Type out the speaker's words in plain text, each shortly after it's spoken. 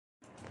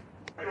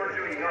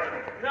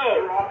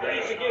No,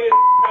 please get it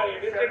out of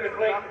here. This isn't the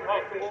place to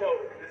talk this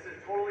over. This is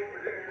totally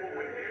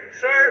predictable with you.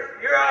 Sir,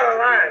 you're out of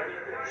line.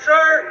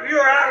 Sir, you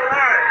are out of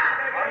line.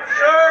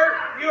 Sir,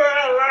 you are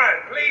out of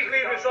line. Please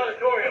leave this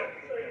auditorium.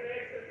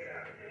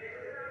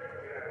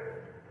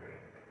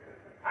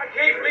 I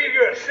can't believe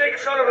you're a sick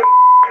son of a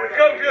we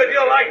come to a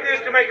deal like this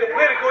to make a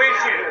political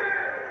issue.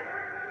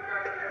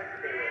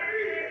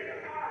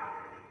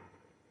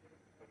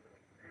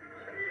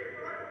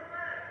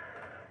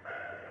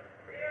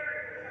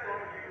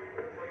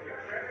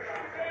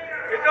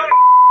 It don't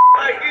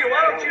like you.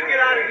 Why don't you get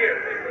out of here?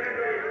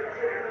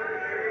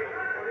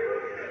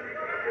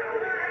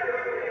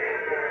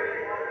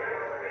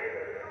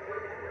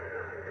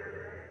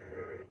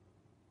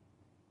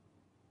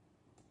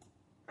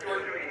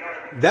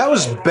 That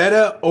was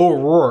Beto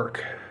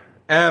O'Rourke.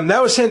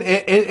 That was him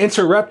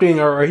interrupting,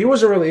 or he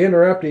wasn't really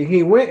interrupting.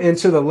 He went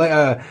into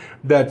the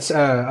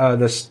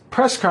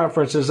press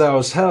conferences that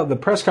was held,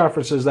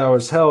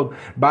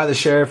 by the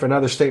sheriff and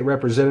other state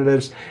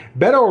representatives.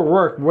 Beto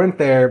O'Rourke went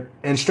there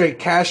and straight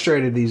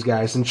castrated these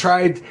guys and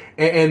tried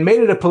and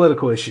made it a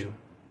political issue,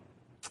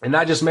 and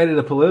not just made it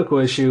a political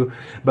issue,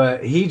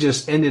 but he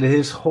just ended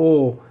his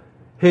whole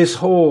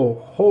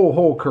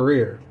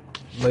career,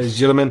 ladies and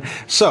gentlemen.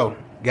 So,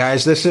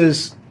 guys, this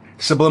is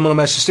Subliminal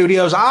Message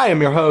Studios. I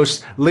am your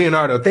host,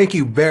 Leonardo. Thank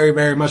you very,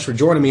 very much for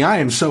joining me. I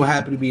am so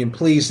happy to be and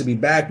pleased to be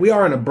back. We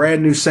are in a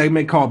brand new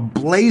segment called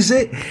Blaze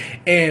It,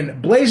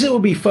 and Blaze It will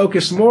be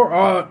focused more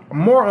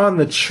on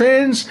the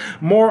trends,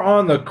 more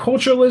on the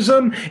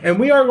culturalism, and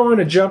we are going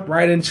to jump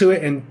right into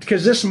it. And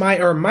because this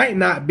might or might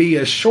not be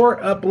a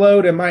short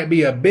upload, it might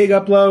be a big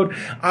upload.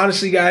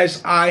 Honestly,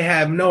 guys, I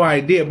have no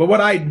idea. But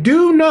what I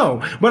do know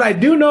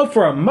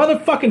for a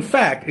motherfucking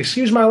fact,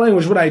 excuse my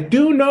language, what I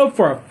do know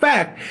for a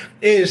fact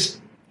is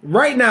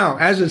right now,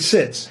 as it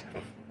sits,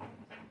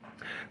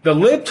 the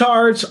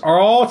libtards are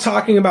all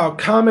talking about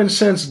common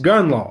sense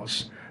gun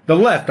laws. The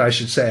left, I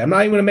should say. I'm not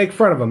even going to make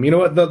fun of them. You know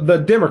what? The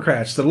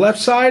Democrats, the left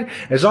side,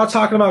 is all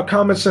talking about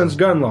common sense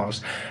gun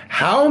laws.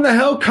 How in the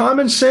hell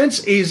common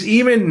sense is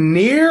even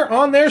near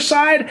on their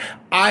side?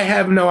 I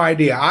have no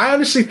idea. I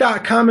honestly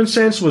thought common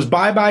sense was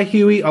bye-bye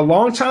Huey a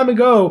long time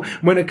ago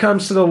when it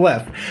comes to the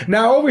left.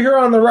 Now, over here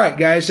on the right,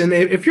 guys, and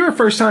if you're a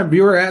first-time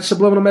viewer at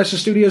Subliminal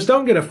Message Studios,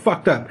 don't get it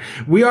fucked up.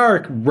 We are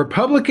a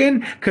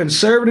Republican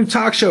conservative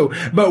talk show,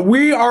 but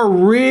we are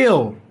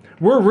real.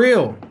 We're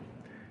real.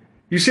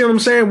 You see what I'm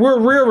saying? We're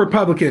real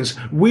Republicans.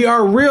 We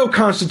are real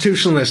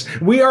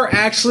constitutionalists. We are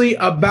actually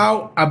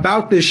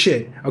about this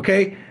shit,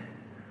 okay?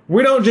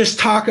 We don't just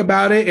talk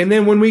about it, and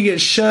then when we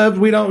get shoved,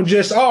 we don't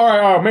just,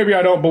 maybe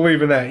I don't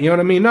believe in that. You know what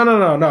I mean?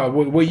 No.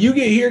 What you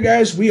get here,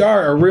 guys, we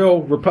are a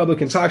real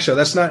Republican talk show.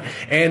 That's not,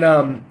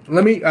 and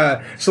let me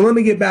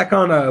get back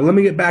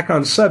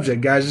on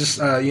subject, guys.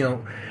 Just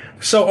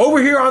so over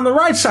here on the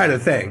right side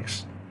of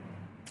things,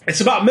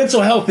 it's about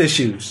mental health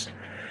issues.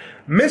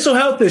 Mental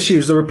health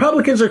issues. The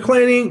Republicans are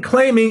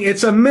claiming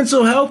it's a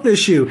mental health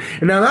issue.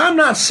 And now I'm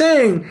not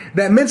saying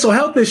that mental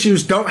health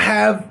issues don't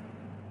have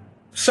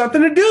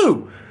something to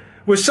do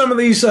with some of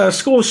these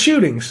school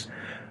shootings.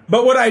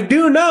 But what I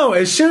do know,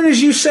 as soon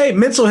as you say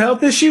mental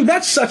health issue,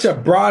 that's such a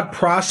broad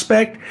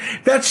prospect.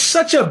 That's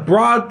such a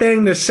broad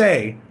thing to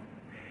say.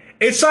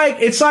 It's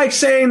like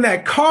saying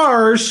that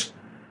cars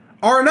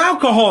are an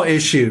alcohol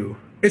issue.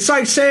 It's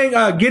like saying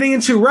getting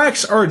into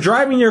wrecks or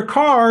driving your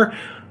car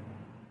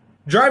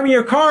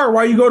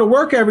while you go to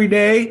work every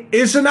day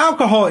is an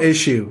alcohol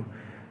issue.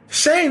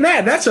 Saying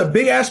that's a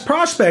big ass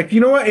prospect. You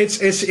know what?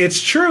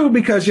 It's true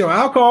because,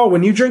 alcohol,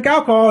 when you drink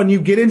alcohol and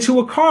you get into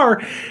a car,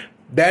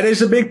 that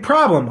is a big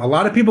problem. A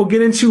lot of people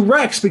get into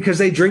wrecks because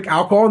they drink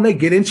alcohol and they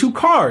get into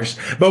cars.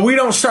 But we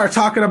don't start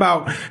talking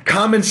about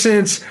common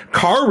sense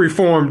car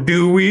reform,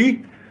 do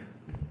we?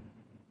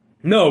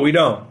 No, we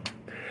don't.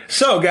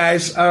 So,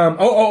 guys,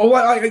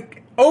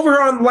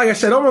 over on, like I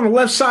said, over on the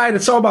left side,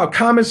 it's all about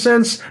common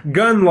sense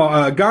gun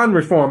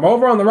reform.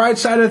 Over on the right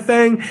side of the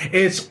thing,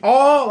 it's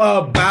all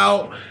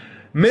about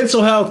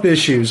mental health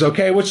issues,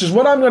 okay? Which is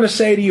what I'm going to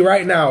say to you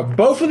right now.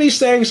 Both of these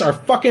things are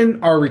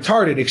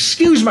retarded.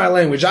 Excuse my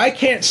language. I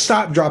can't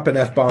stop dropping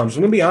F-bombs.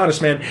 I'm going to be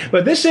honest, man.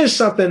 But this is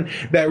something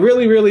that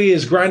really, really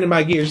is grinding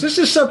my gears. This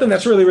is something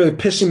that's really, really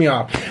pissing me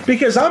off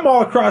because I'm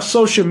all across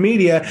social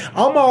media.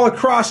 I'm all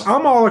across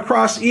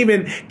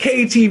even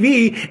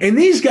KTV, and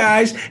these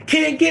guys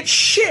can't get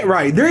shit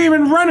right. They're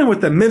even running with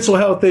the mental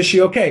health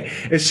issue. Okay,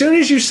 as soon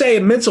as you say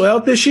a mental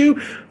health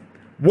issue,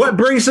 what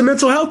brings the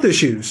mental health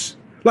issues?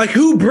 Like,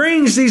 who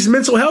brings these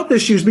mental health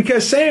issues?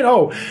 Because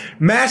saying,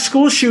 mass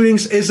school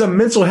shootings is a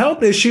mental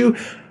health issue,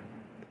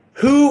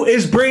 who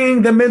is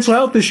bringing the mental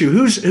health issue?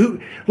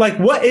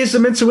 What is the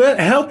mental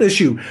health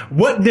issue?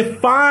 What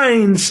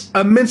defines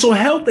a mental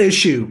health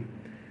issue?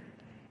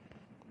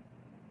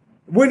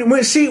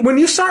 When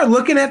you start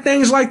looking at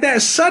things like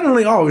that,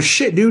 suddenly, oh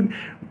shit, dude,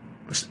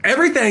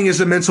 everything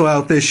is a mental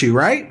health issue,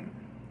 right?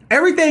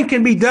 Everything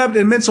can be dubbed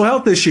a mental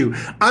health issue.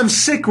 I'm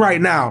sick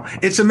right now.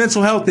 It's a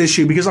mental health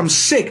issue because I'm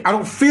sick. I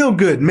don't feel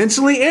good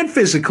mentally and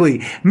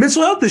physically.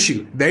 Mental health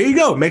issue. There you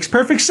go. Makes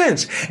perfect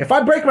sense. If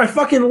I break my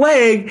fucking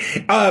leg,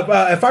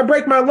 if I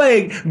break my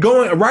leg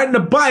going riding a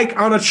bike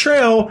on a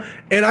trail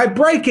and I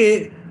break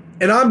it,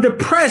 and I'm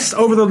depressed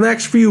over the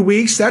next few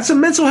weeks, that's a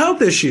mental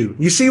health issue.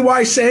 You see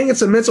why saying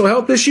it's a mental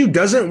health issue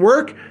doesn't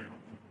work?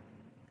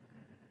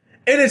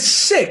 And it's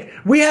sick.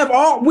 We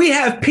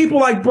have people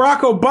like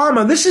Barack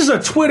Obama. This is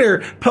a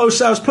Twitter post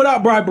that was put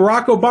out by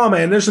Barack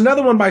Obama, and there's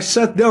another one by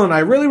Seth Dillon. I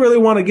really, really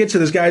want to get to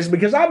this, guys,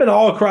 because I've been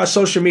all across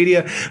social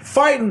media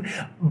fighting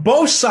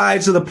both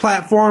sides of the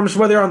platforms,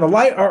 whether on the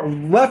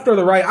left or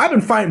the right. I've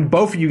been fighting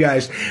both of you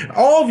guys.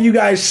 All of you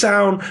guys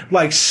sound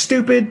like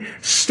stupid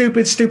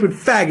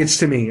faggots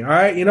to me. All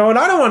right, and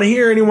I don't want to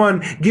hear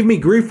anyone give me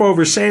grief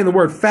over saying the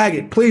word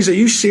faggot. Please, are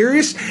you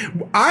serious?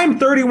 I'm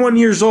 31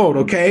 years old.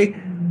 Okay.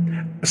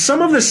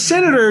 Some of the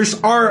senators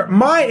are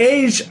my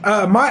age,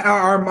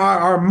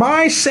 are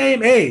my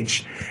same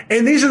age.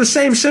 And these are the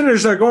same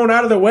senators that are going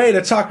out of their way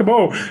to talk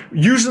about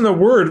using the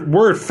word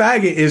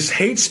faggot is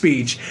hate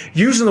speech.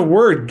 Using the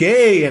word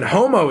gay and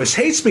homo is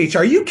hate speech.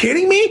 Are you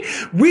kidding me?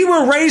 We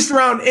were raised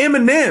around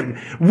Eminem.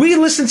 We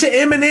listen to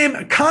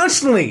Eminem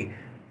constantly.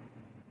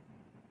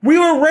 We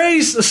were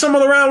raised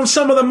around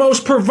some of the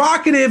most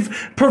provocative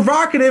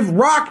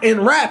rock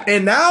and rap.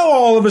 And now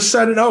all of a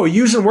sudden,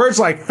 using words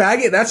like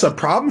faggot, that's a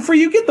problem for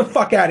you? Get the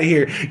fuck out of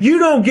here. You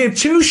don't give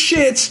two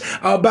shits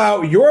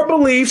about your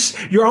beliefs.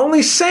 You're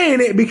only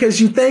saying it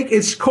because you think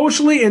it's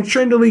culturally and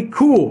trendily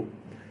cool.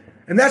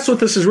 And that's what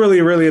this is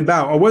really, really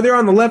about. Or whether you're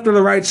on the left or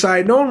the right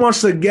side, no one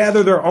wants to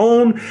gather their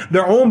own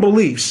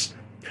beliefs.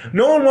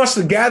 No one wants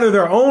to gather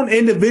their own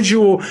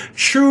individual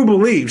true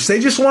beliefs. They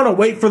just want to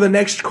wait for the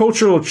next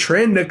cultural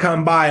trend to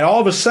come by.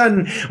 All of a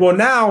sudden, well,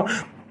 now,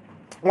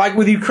 like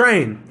with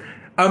Ukraine,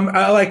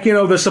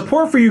 the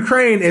support for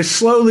Ukraine is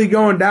slowly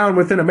going down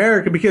within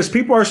America because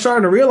people are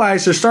starting to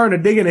realize, they're starting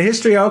to dig into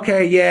history.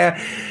 Okay,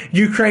 yeah,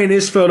 Ukraine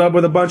is filled up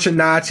with a bunch of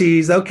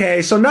Nazis.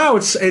 Okay, so now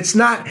it's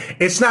not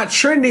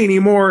trendy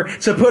anymore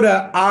to put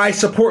I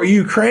support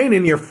Ukraine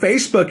in your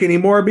Facebook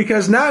anymore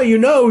because now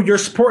you're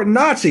supporting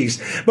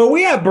Nazis. But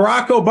we have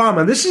Barack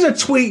Obama. This is a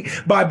tweet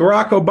by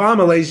Barack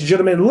Obama, ladies and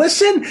gentlemen.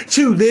 Listen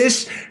to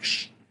this.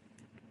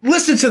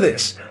 Listen to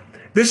this.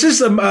 This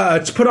is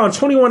it's put on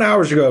 21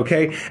 hours ago,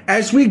 okay?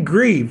 As we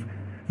grieve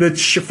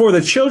for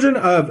the children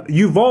of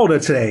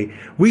Uvalde today,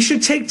 we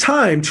should take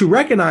time to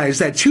recognize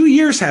that 2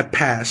 years have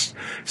passed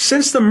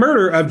since the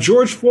murder of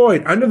George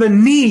Floyd under the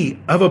knee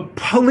of a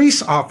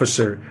police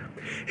officer.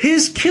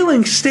 His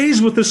killing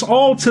stays with us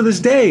all to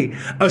this day,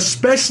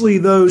 especially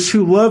those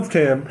who loved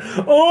him.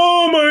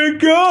 Oh my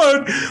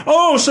God!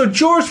 Oh, so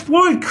George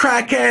Floyd,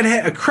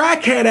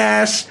 crackhead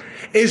ass,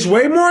 is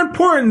way more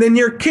important than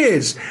your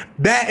kids.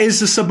 That is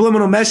the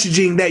subliminal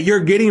messaging that you're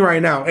getting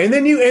right now. And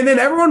then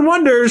everyone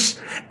wonders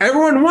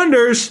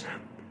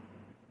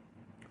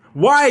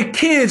why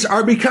kids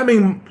are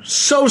becoming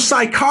so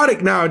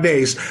psychotic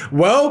nowadays.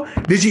 Well,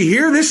 did you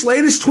hear this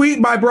latest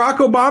tweet by Barack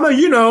Obama?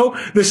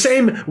 The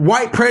same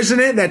white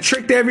president that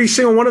tricked every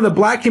single one of the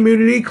black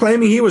community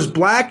claiming he was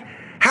black.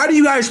 How do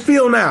you guys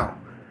feel now?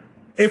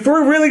 If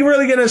we're really,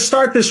 really going to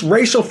start this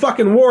racial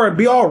fucking war and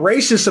be all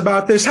racist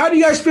about this, how do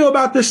you guys feel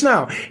about this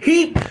now?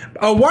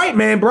 A white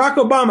man, Barack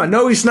Obama,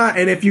 no, he's not.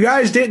 And if you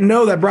guys didn't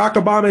know that Barack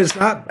Obama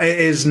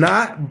is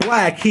not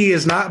black, he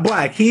is not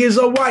black. He is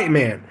a white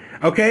man.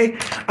 Okay?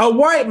 A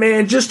white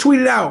man just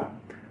tweeted out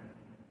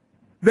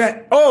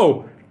that,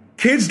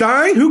 kids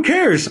dying? Who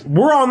cares?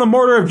 We're on the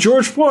murder of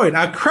George Floyd.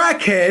 A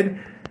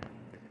crackhead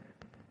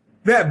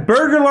that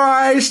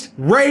burglarized,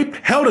 raped,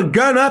 held a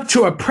gun up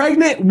to a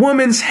pregnant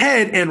woman's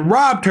head and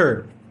robbed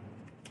her.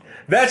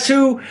 That is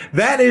how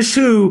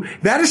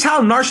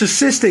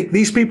narcissistic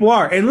these people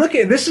are. And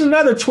this is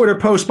another Twitter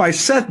post by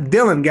Seth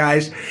Dillon,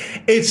 guys.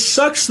 It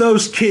sucks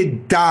those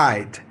kids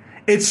died.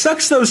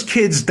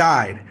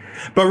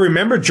 But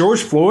remember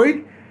George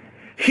Floyd?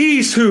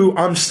 He's who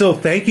I'm still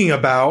thinking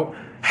about.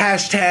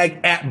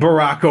 Hashtag at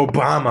Barack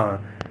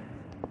Obama.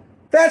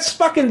 That's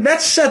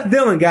Seth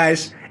Dillon,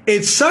 guys.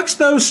 It sucks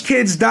those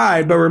kids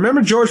died, but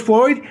remember George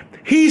Floyd?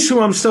 He's who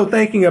I'm still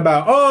thinking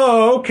about.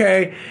 Oh,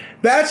 okay.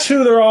 That's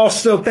who they're all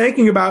still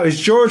thinking about is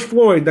George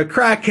Floyd, the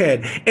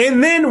crackhead.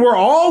 And then we're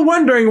all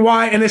wondering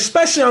why, and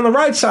especially on the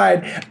right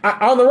side,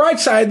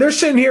 they're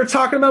sitting here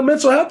talking about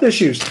mental health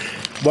issues.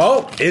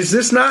 Well,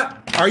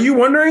 are you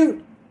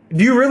wondering,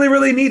 do you really,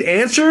 really need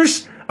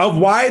answers of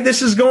why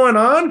this is going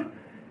on?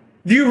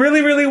 Do you really,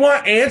 really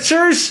want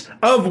answers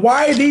of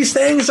why these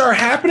things are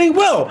happening?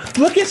 Well,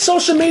 look at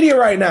social media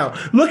right now.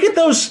 Look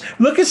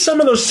at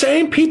some of those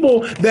same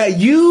people that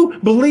you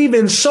believe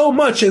in so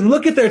much and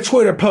look at their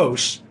Twitter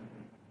posts.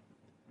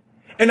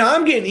 And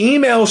I'm getting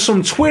emails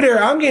from Twitter.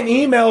 I'm getting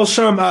emails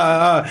from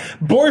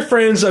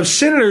boyfriends of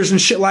senators and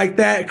shit like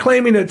that,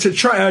 claiming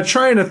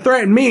trying to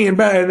threaten me and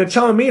they're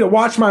telling me to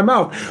watch my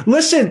mouth.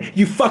 Listen,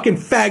 you fucking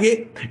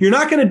faggot. You're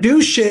not gonna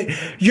do shit.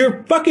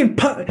 You're fucking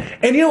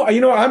and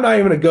you know I'm not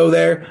even gonna go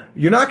there.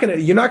 You're not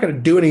gonna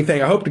do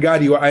anything. I hope to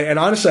God you are. And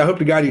honestly, I hope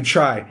to God you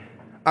try.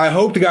 I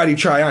hope to God you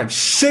try. I'm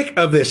sick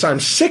of this.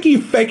 I'm sick of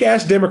you fake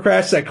ass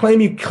Democrats that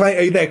claim you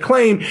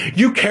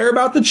care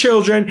about the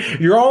children.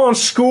 You're all on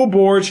school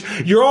boards.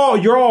 You're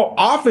all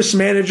office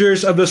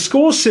managers of the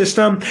school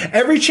system.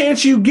 Every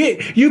chance you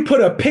get, you put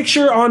a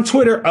picture on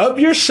Twitter of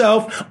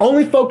yourself,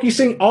 only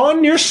focusing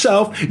on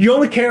yourself. You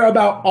only care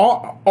about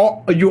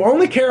you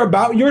only care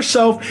about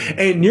yourself,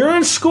 and you're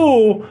in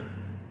school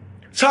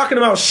talking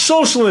about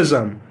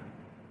socialism.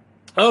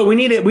 Oh, we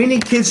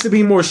need kids to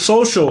be more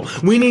social.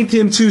 We need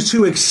them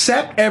to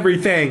accept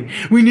everything.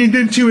 We need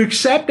them to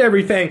accept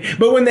everything.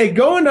 But when they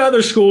go into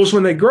other schools,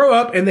 when they grow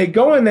up and they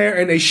go in there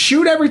and they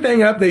shoot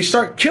everything up, they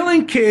start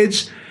killing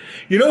kids,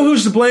 you know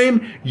who's to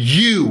blame?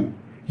 You.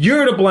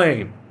 You're to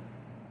blame.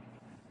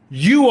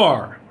 You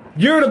are.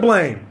 You're to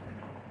blame.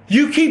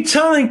 You keep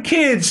telling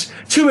kids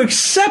to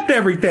accept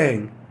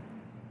everything.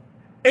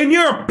 And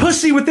you're a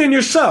pussy within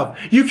yourself.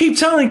 You keep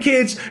telling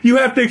kids you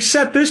have to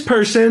accept this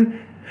person.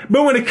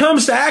 But when it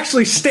comes to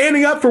actually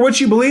standing up for what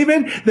you believe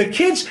in,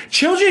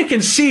 children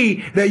can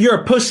see that you're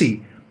a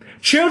pussy.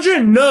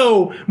 Children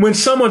know when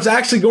someone's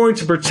actually going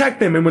to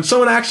protect them and when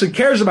someone actually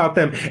cares about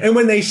them. And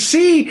when they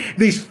see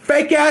these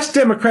fake ass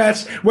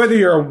Democrats, whether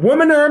you're a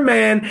woman or a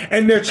man,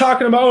 and they're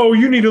talking about, oh,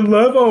 you need to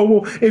love, oh,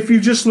 well, if you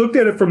just looked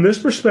at it from this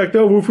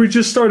perspective, if we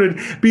just started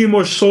being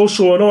more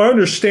social, and oh, I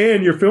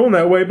understand you're feeling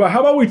that way, but how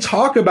about we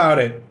talk about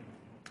it?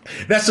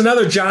 That's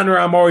another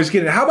genre I'm always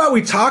getting. How about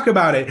we talk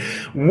about it?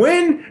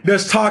 When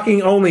does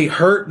talking only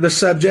hurt the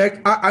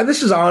subject?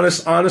 This is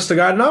honest to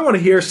God, and I want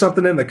to hear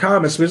something in the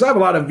comments because I have a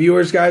lot of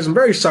viewers, guys. I'm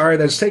very sorry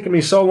that it's taken me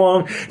so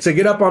long to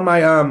get up on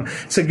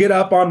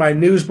my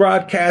news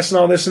broadcast and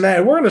all this and that.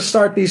 And we're going to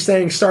start these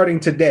things starting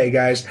today,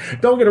 guys.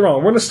 Don't get it wrong.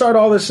 We're going to start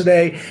all this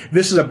today.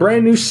 This is a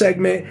brand new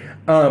segment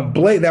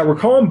that we're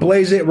calling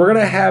Blaze It. We're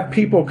going to have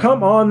people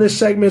come on this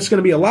segment. It's going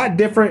to be a lot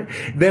different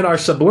than our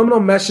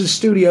Subliminal Message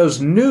Studios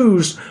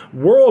news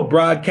world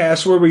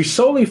broadcast, where we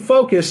solely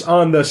focus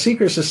on the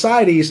secret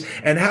societies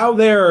and how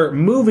they're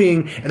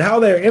moving and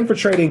how they're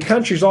infiltrating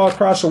countries all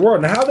across the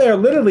world and how they're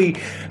literally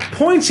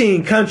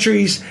pointing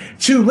countries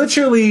to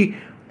literally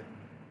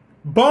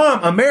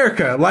bomb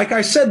America. Like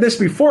I said this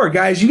before,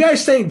 guys, you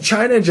guys think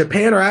China and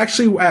Japan are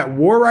actually at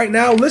war right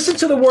now? Listen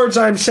to the words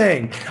I'm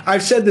saying.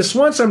 I've said this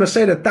once. I'm going to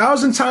say it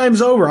 1,000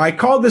 times over. I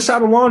called this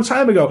out a long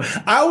time ago.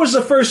 I was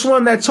the first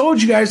one that told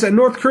you guys that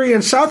North Korea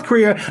and South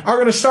Korea are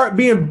going to start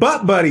being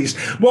butt buddies.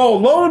 Well,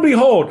 lo and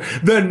behold,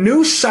 the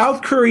new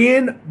South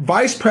Korean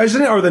vice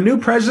president or the new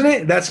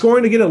president that's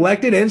going to get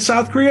elected in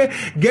South Korea,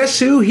 guess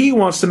who he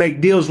wants to make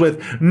deals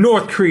with?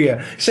 North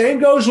Korea. Same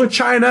goes with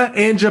China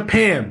and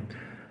Japan.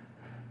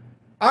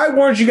 I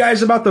warned you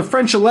guys about the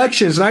French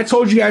elections, and I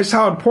told you guys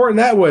how important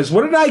that was.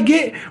 What did I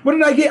get?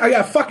 I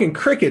got fucking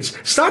crickets.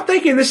 Stop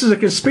thinking this is a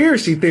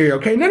conspiracy theory,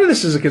 okay? None of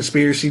this is a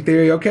conspiracy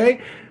theory,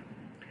 okay?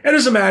 It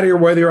doesn't matter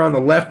whether you're on the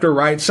left or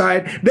right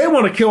side. They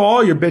want to kill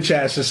all your bitch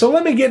asses. So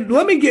let me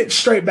get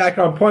straight back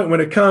on point when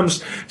it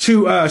comes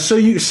to so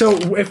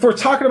if we're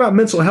talking about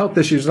mental health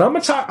issues, and I'm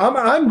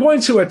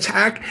going to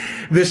attack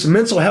this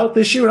mental health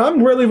issue, and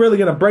I'm really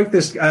going to break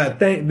this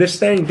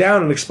thing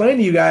down and explain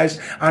to you guys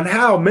on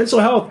how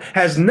mental health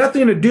has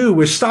nothing to do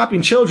with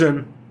stopping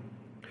children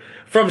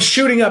from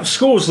shooting up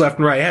schools left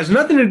and right. It has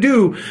nothing to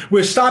do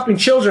with stopping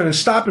children and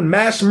stopping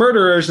mass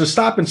murderers and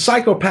stopping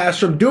psychopaths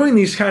from doing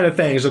these kind of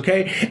things,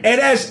 okay? It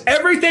has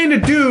everything to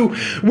do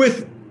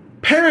with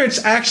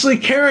parents actually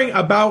caring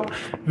about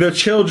their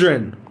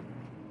children.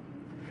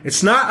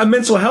 It's not a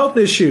mental health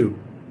issue.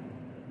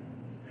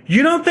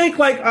 You don't think,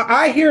 like,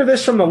 I hear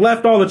this from the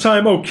left all the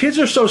time. Oh, kids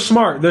are so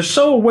smart. They're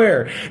so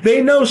aware.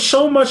 They know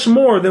so much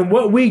more than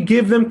what we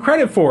give them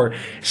credit for.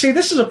 See,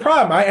 this is a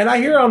problem. I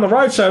hear on the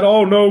right side,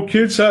 oh, no,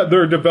 kids,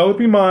 they're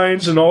developing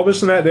minds and all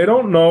this and that. They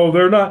don't know.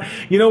 They're not.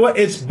 You know what?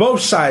 It's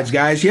both sides,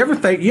 guys. You ever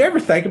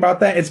think about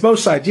that? It's both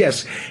sides.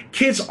 Yes,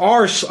 kids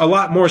are a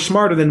lot more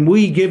smarter than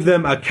we give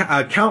them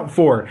account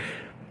for.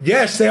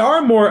 Yes, they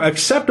are more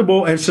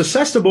acceptable and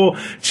susceptible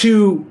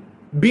to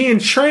being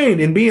trained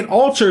and being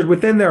altered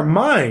within their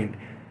mind.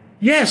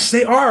 Yes,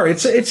 they are.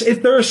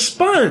 They're a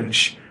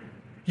sponge.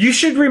 You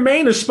should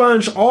remain a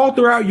sponge all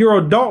throughout your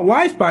adult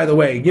life, by the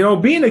way. You know,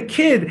 being a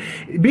kid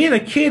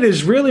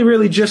is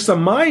really just a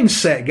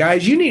mindset,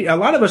 guys. A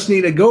lot of us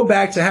need to go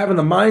back to having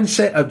the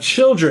mindset of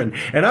children.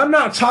 And I'm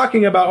not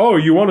talking about, oh,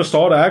 you want us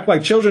all to act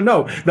like children?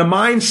 No, the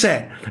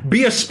mindset.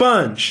 Be a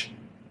sponge,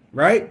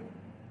 right?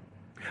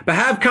 But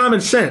have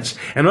common sense.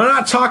 And I'm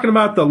not talking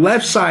about the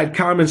left side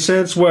common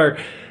sense where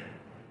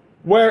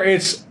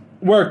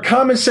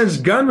common sense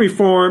gun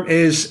reform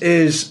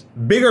is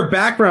bigger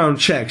background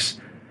checks.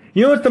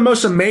 You know what the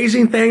most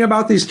amazing thing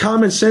about these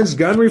common sense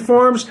gun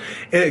reform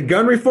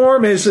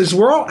is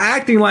we're all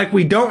acting like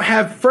we don't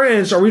have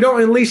friends, or we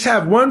don't at least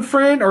have one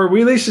friend, or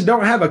we at least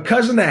don't have a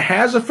cousin that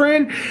has a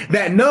friend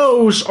that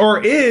knows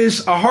or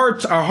is a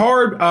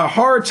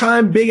hard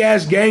time big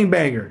ass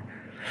gangbanger.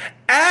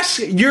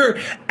 Ask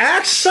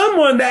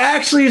someone that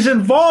actually is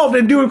involved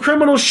in doing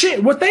criminal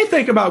shit what they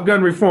think about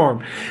gun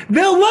reform.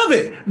 They'll love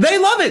it. They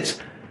love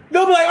it.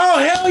 They'll be like, oh,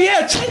 hell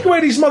yeah, take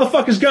away these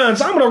motherfuckers' guns.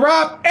 I'm going to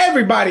rob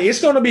everybody. It's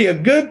going to be a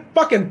good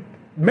fucking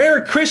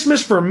Merry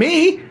Christmas for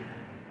me.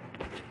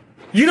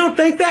 You don't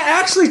think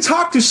that? Actually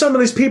talk to some of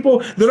these people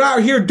that are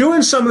out here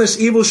doing some of this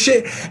evil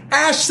shit.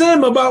 Ask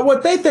them about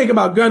what they think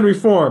about gun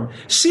reform.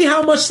 See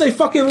how much they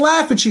fucking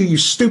laugh at you, you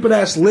stupid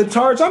ass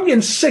libtards. I'm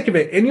getting sick of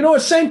it. And you know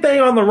what? Same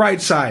thing on the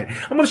right side.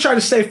 I'm going to try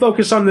to stay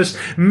focused on this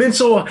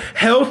mental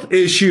health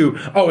issue.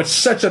 Oh, it's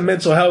such a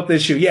mental health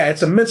issue. Yeah,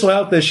 it's a mental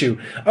health issue.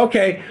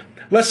 Okay.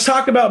 Let's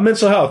talk about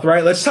mental health,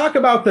 right? Let's talk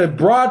about the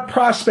broad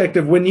prospect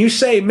of when you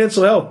say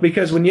mental health,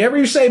 because whenever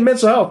you say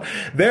mental health,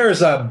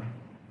 there's a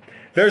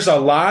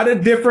lot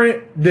of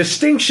different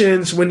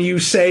distinctions when you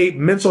say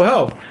mental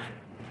health.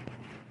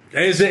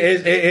 Is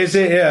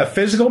it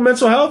physical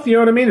mental health? You know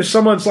what I mean? If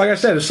someone's, like I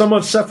said, if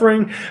someone's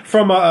suffering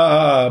from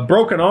a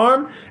broken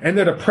arm and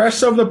they're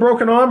depressed over the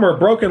broken arm or a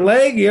broken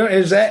leg, you know,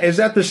 is that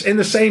in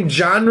the same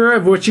genre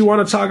of what you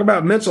want to talk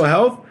about mental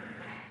health?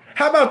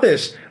 How about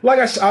this? Like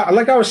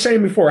I was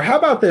saying before, how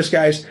about this,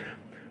 guys?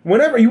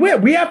 Whenever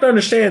we have to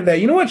understand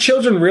that, you know what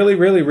children really,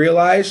 really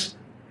realize?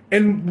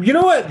 And you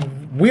know what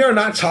we are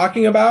not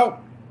talking about?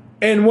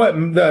 And what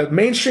the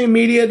mainstream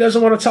media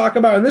doesn't want to talk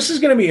about, and this is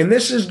going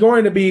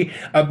to be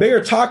a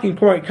bigger talking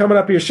point coming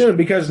up here soon,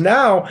 because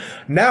now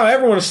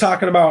everyone is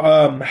talking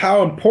about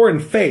how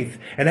important faith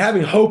and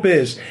having hope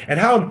is, and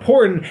how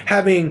important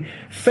having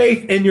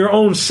faith in your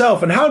own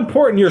self, and how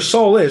important your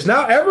soul is.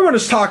 Now everyone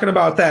is talking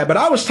about that, but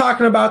I was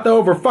talking about that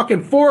over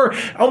fucking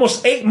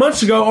almost 8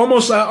 months ago,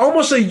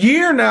 almost a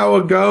year now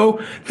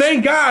ago.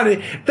 Thank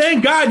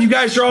God you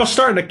guys are all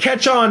starting to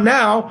catch on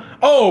now.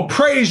 Oh,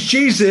 praise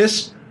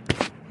Jesus.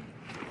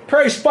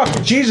 Praise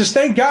fucking Jesus.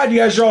 Thank God you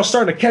guys are all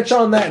starting to catch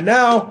on that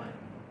now.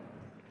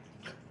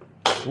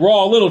 We're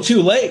all a little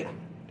too late.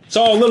 It's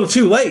all a little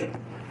too late.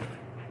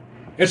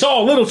 It's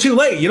all a little too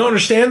late. You don't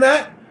understand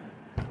that?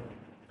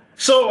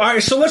 So, all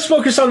right, so let's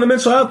focus on the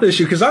mental health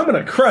issue, because I'm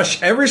going to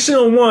crush every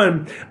single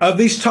one of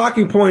these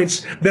talking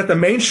points that the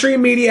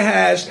mainstream media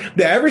has,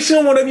 that every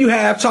single one of you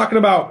have talking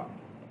about,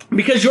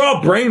 because you're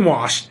all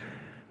brainwashed.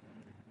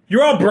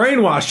 You're all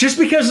brainwashed. Just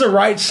because the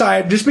right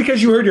side, just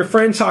because you heard your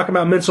friend talk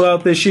about mental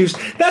health issues,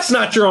 that's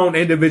not your own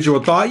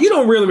individual thought. You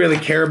don't really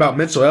care about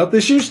mental health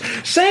issues.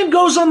 Same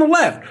goes on the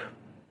left.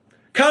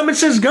 Common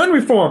sense gun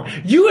reform.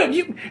 You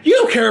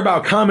don't care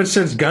about common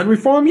sense gun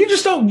reform. You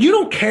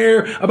don't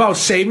care about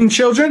saving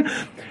children.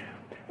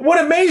 What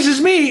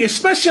amazes me,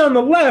 especially on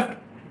the left,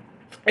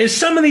 is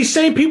some of these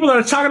same people that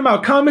are talking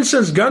about common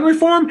sense gun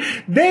reform,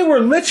 they were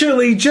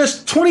literally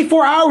just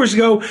 24 hours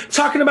ago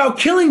talking about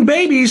killing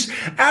babies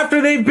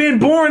after they've been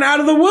born out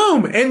of the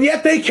womb. And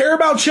yet they care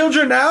about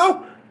children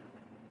now?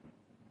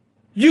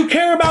 You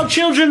care about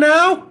children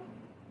now?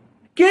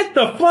 Get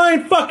the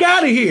flying fuck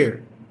out of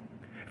here.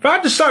 If I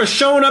have to start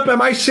showing up at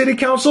my city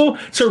council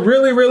to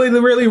really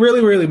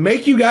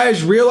make you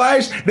guys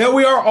realize that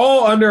we are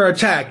all under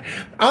attack.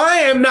 I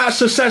am not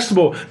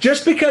susceptible.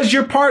 Just because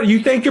you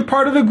think you're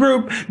part of the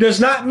group does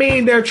not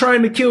mean they're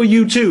trying to kill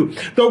you too.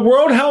 The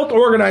World Health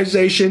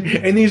Organization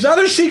and these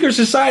other secret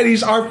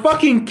societies are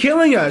fucking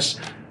killing us.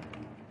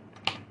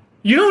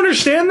 You don't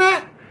understand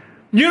that?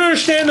 You don't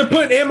understand to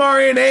put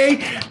mRNA,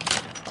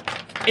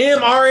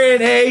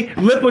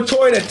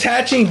 lipotoid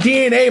attaching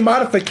DNA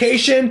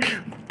modification,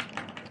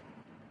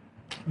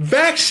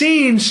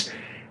 vaccines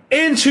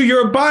into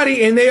your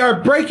body, and they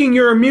are breaking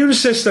your immune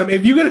system.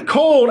 If you get a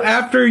cold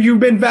after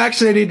you've been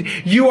vaccinated,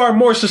 you are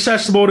more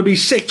susceptible to be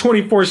sick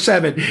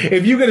 24/7.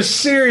 If you get a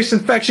serious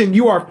infection,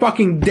 you are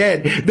fucking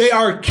dead. They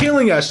are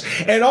killing us.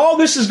 And all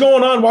this is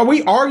going on while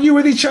we argue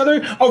with each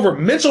other over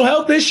mental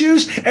health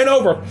issues and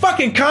over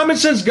fucking common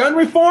sense gun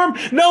reform.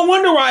 No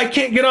wonder why I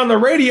can't get on the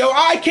radio.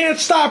 I can't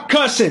stop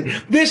cussing.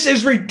 This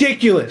is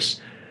ridiculous.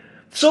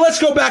 So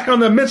let's go back on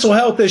the mental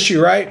health issue,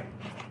 right?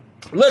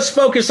 Let's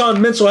focus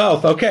on mental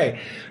health. Okay.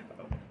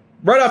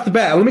 Right off the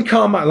bat, let me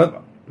calm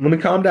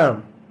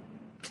down.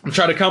 I'm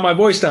trying to calm my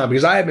voice down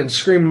because I have been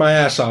screaming my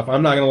ass off.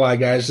 I'm not going to lie,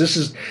 guys. This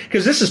is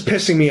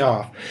pissing me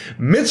off.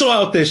 Mental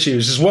health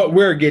issues is what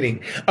we're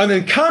getting. And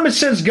then common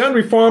sense gun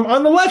reform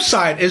on the left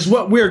side is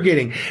what we're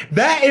getting.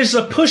 That is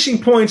the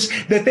pushing points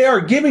that they are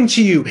giving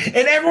to you.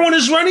 And everyone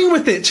is running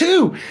with it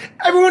too.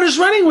 Everyone is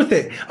running with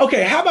it.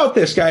 Okay, how about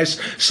this, guys?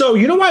 So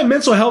you know why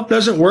mental health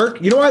doesn't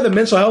work? You know why the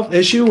mental health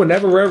issue would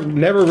never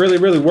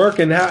really work,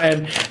 and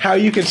how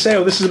you can say,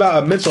 oh, this is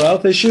about a mental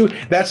health issue?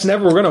 That's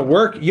never going to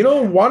work. You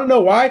don't want to know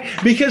why?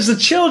 Because the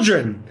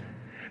children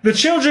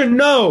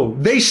know,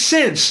 they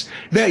sense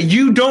that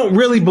you don't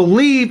really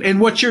believe in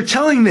what you're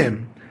telling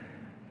them.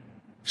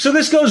 So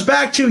this goes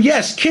back to,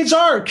 yes, kids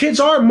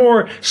are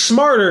more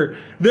smarter.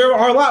 They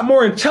are a lot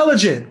more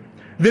intelligent.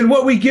 than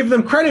what we give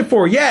them credit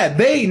for. Yeah,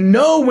 they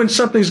know when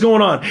something's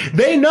going on.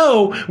 They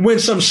know when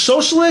some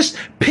socialist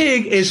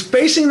pig is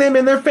facing them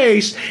in their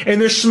face and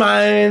they're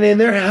smiling and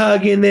they're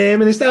hugging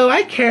them and they say, oh,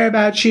 I care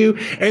about you.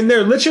 And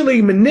they're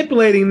literally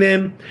manipulating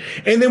them.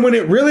 And then when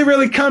it really,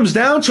 really comes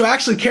down to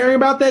actually caring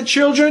about that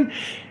children,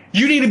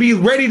 you need to be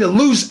ready to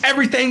lose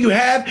everything you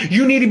have.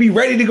 You need to be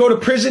ready to go to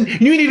prison.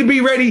 You need to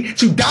be ready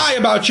to die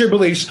about your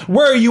beliefs.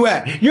 Where are you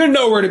at? You're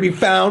nowhere to be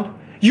found.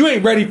 You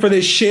ain't ready for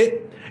this shit.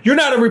 You're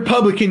not a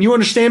Republican. You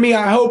understand me?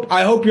 I hope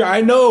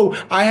I know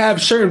I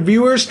have certain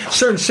viewers,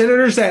 certain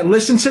senators that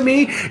listen to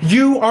me.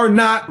 You are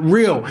not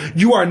real.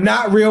 You are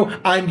not real.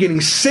 I'm getting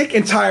sick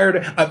and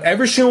tired of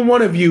every single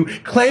one of you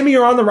claiming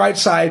you're on the right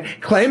side,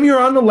 claiming you're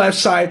on the left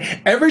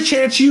side. Every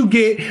chance you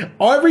get,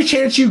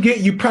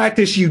 you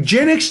practice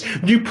eugenics,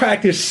 you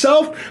practice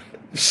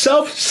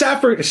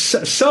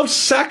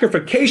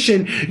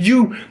self-sacrification,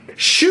 you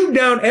shoot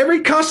down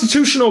every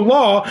constitutional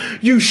law,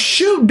 you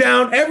shoot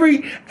down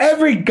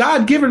every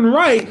God-given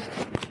right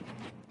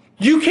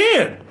you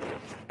can.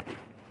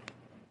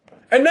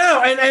 And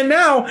now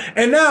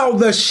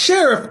the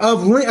sheriff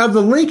of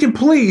the Lincoln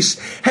Police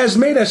has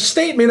made a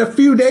statement a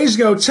few days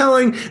ago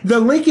telling the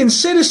Lincoln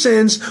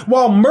citizens,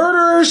 while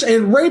murderers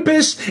and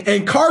rapists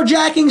and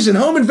carjackings and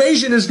home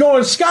invasion is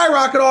going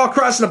skyrocket all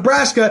across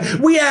Nebraska,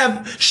 we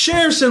have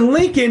sheriffs in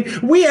Lincoln,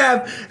 we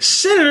have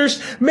senators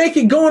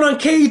going on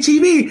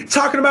KETV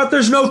talking about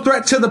there's no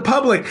threat to the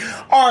public.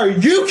 Are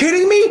you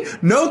kidding me?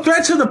 No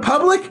threat to the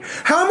public?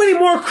 How many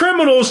more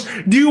criminals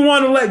do you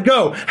want to let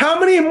go? How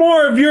many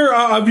more of your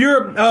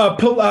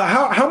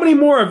how many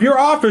more of your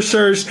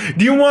officers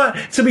do you want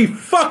to be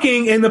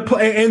fucking in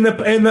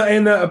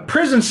the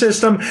prison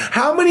system?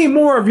 How many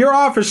more of your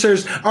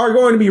officers are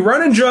going to be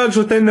running drugs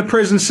within the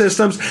prison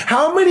systems?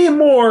 How many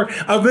more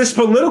of this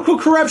political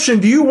corruption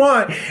do you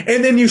want?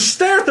 And then you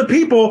stare at the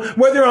people,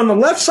 whether you're on the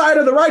left side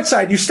or the right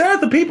side, you stare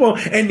at the people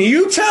and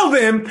you tell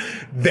them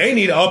they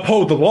need to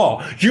uphold the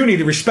law. You need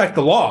to respect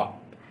the law.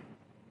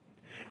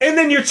 And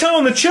then you're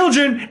telling the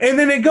children, and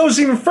then it goes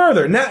even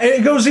further. Now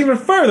it goes even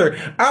further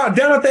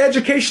down at the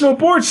educational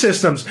board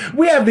systems.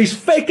 We have these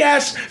fake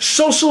ass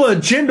social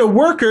agenda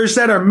workers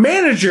that are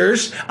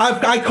managers.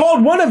 I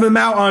called one of them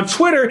out on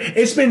Twitter.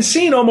 It's been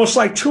seen almost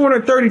like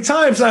 230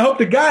 times. And I hope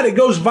to God it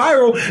goes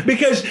viral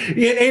because,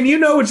 and you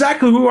know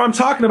exactly who I'm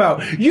talking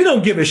about. You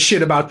don't give a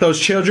shit about those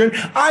children.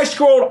 I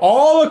scrolled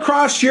all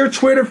across your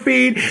Twitter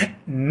feed.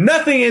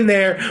 Nothing in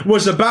there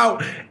was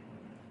about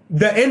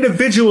the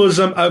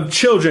individualism of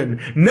children.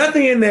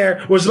 Nothing in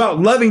there was about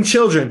loving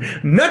children.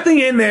 Nothing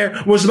in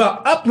there was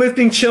about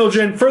uplifting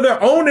children for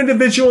their own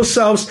individual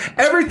selves.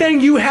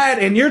 Everything you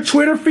had in your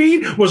Twitter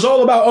feed was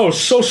all about, oh,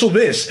 social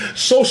this.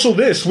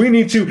 We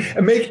need to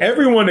make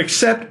everyone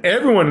accept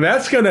everyone.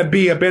 That's going to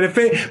be a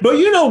benefit. But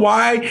you know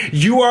why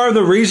you are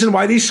the reason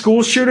why these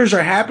school shooters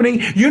are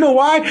happening? You know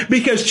why?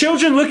 Because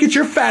children look at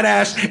your fat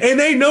ass and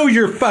they know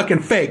you're fucking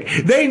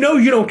fake. They know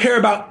you don't care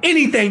about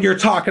anything you're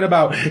talking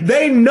about.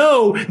 They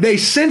know. They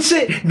sense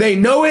it. They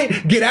know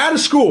it. Get out of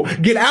school.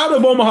 Get out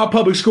of Omaha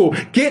Public School.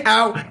 Get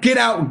out.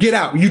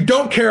 You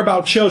don't care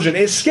about children.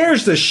 It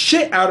scares the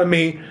shit out of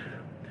me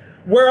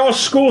where our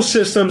school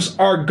systems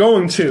are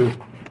going to.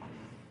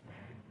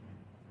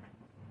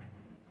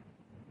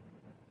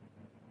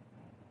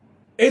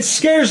 It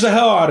scares the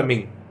hell out of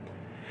me.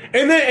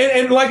 And then,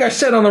 and like I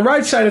said, on the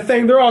right side of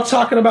thing, they're all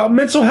talking about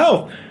mental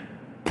health.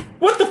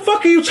 What the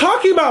fuck are you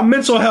talking about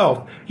mental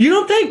health? You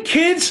don't think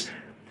kids,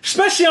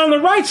 especially on the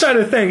right side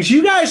of things,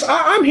 you guys,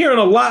 I'm hearing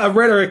a lot of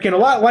rhetoric and a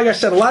lot, like I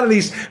said, a lot of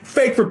these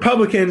fake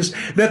Republicans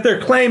that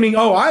they're claiming,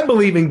 oh, I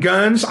believe in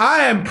guns. I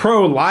am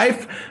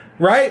pro-life,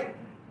 right?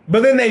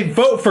 But then they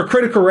vote for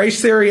critical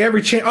race theory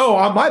every chance. Oh,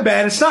 my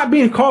bad. It's not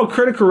being called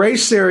critical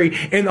race theory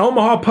in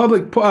Omaha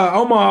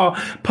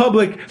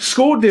Public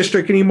School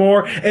District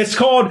anymore. It's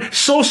called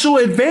social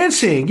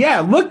advancing.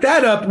 Yeah, look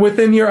that up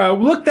within your,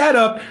 look that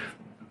up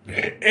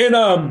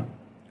in,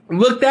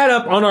 look that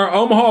up on our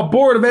Omaha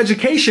Board of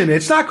Education.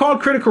 It's not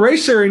called critical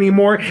race theory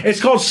anymore. It's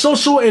called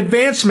social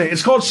advancement.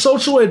 It's called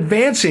social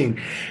advancing.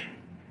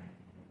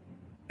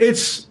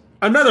 It's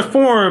another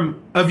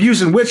form of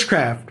using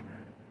witchcraft.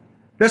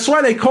 That's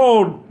why they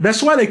call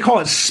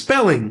it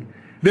spelling.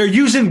 They're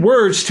using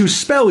words to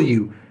spell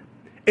you.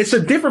 It's a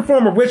different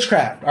form of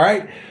witchcraft, all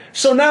right?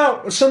 So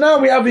now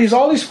we have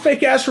all these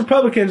fake ass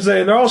Republicans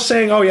and they're all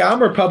saying, oh yeah,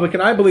 I'm a Republican.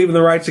 I believe in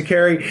the right to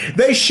carry.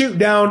 They shoot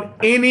down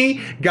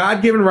any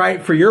God-given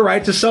right for your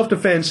right to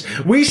self-defense.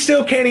 We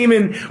still can't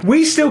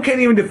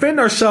even defend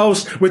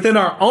ourselves within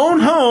our own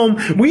home.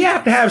 We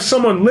have to have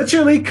someone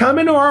literally come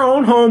into our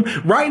own home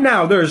right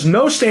now. There's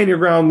no stand your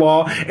ground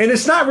law, and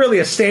it's not really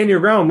a stand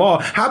your ground law.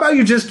 How about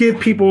you just give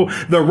people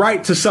the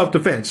right to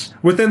self-defense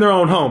within their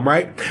own home,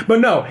 right? But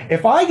no,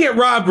 if I get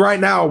robbed right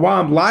now now,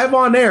 while I'm live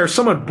on air, if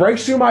someone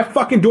breaks through my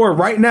fucking door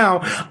right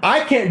now,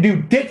 I can't do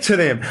dick to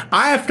them.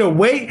 I have to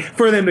wait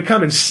for them to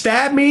come and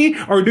stab me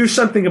or do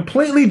something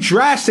completely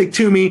drastic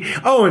to me.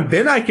 Oh, and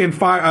then I can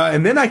fire,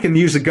 and then I can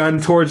use a gun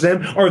towards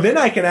them, or then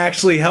I can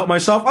actually help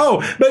myself. Oh,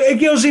 but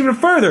it goes even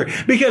further,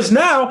 because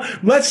now,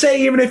 let's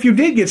say even if you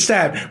did get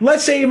stabbed,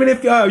 let's say even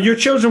if your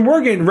children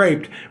were getting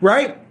raped,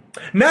 right?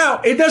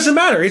 Now it doesn't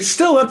matter. It's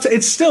still up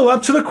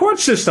to the court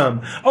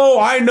system. Oh,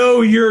 I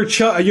know your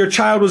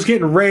child was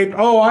getting raped.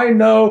 Oh, I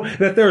know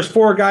that there's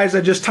 4 guys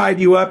that just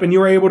tied you up and you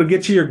were able to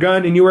get to your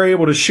gun and you were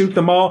able to shoot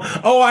them all.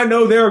 Oh, I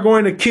know they were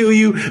going to kill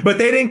you, but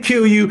they didn't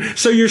kill you.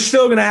 So you're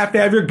still going to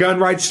have your gun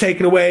rights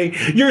taken away.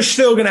 You're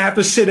still going to have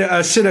to sit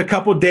a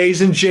couple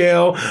days in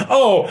jail.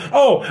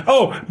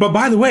 Oh, but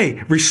by the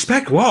way,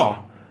 respect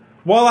law.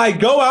 While I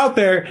go out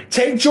there,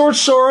 take George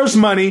Soros'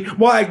 money,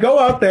 while I go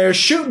out there,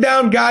 shoot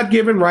down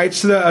God-given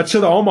rights to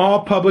the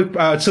Omaha public,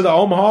 to the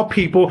Omaha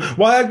people,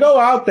 while I go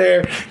out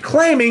there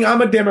claiming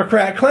I'm a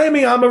Democrat,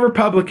 claiming I'm a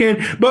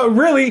Republican, but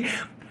really,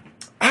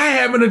 I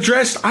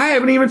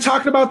haven't even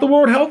talked about the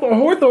World Health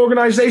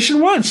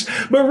Organization once.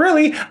 But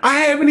really, I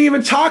haven't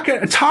even talked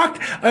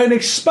and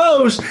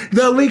exposed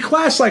the elite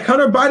class like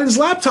Hunter Biden's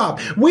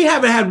laptop. We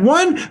haven't had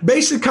one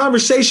basic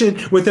conversation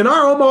within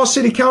our Omaha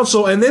City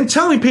Council and then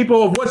telling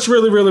people of what's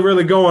really, really,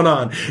 really going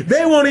on.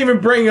 They won't even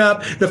bring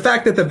up the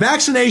fact that the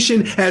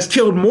vaccination has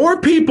killed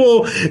more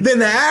people than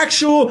the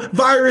actual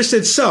virus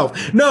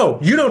itself. No,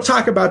 you don't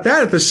talk about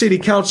that at the City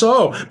Council.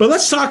 Oh, but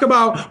let's talk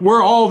about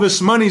where all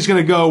this money's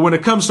going to go when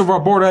it comes to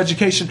our Board of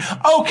Education.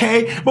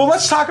 Okay, well,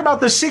 let's talk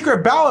about the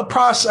secret ballot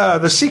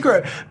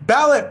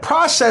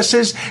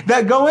processes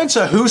that go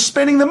into who's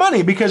spending the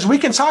money, because we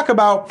can talk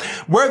about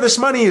where this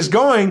money is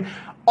going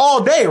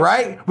all day,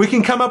 right? We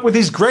can come up with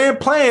these grand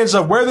plans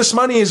of where this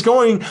money is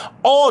going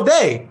all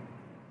day.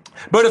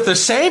 But if the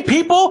same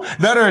people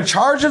that are in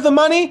charge of the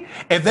money,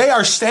 if they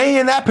are staying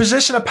in that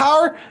position of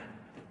power,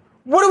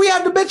 what do we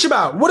have to bitch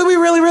about? What are we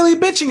really, really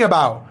bitching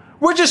about?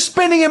 We're just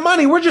spending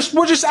money. We're just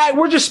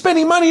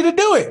spending money to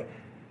do it.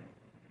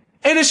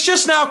 And it's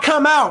just now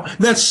come out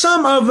that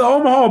some of the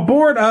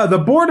Omaha the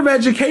Board of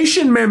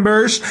Education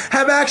members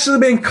have actually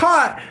been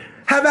caught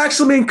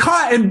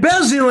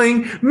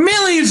embezzling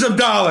millions of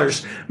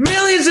dollars,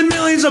 millions and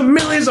millions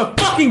of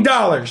fucking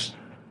dollars.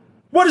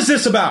 What is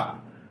this about?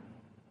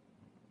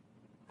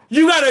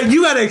 You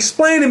gotta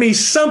explain to me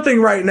something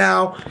right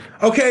now.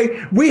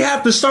 Okay, we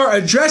have to start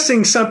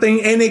addressing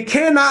something, and it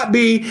cannot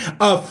be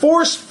a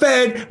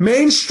force-fed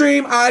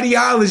mainstream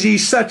ideology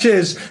such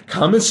as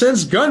common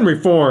sense gun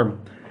reform,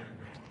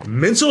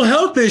 mental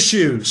health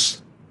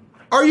issues.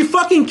 Are you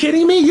fucking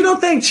kidding me? You don't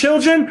think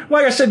children,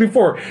 like I said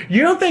before,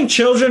 you don't think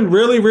children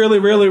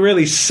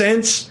really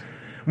sense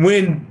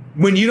when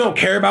you don't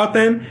care about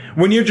them,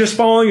 when you're just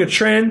following a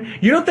trend?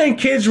 You don't think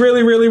kids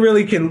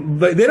really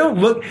can,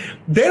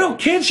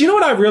 kids, you know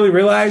what I really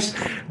realized?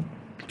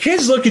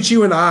 Kids look at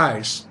you in the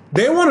eyes.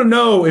 They want to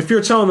know if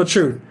you're telling the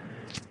truth.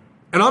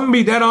 And I'm going to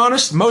be dead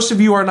honest, most of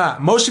you are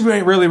not. Most of you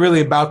ain't really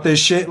about this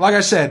shit. Like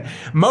I said,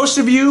 most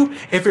of you,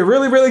 if it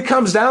really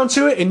comes down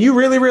to it, and you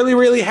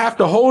really have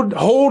to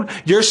hold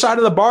your side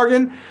of the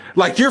bargain,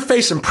 like you're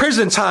facing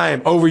prison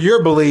time over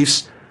your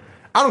beliefs,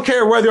 I don't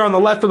care whether you're on the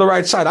left or the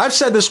right side. I've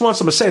said this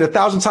once, I'm going to say it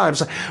 1,000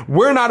 times.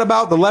 We're not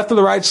about the left or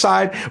the right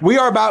side. We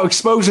are about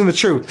exposing the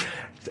truth.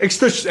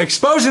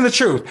 Exposing the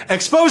truth.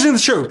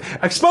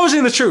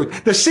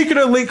 The secret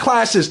elite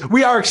classes,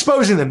 we are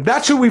exposing them.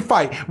 That's who we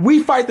fight.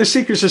 We fight the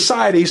secret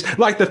societies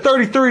like the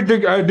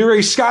 33rd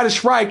degree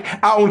Scottish Rite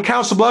out on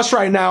Council Bluffs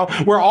right now,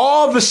 where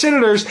all of the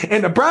senators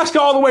in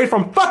Nebraska all the way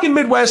from fucking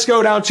Midwest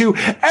go down to.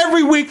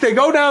 Every week they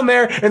go down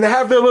there and they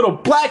have their little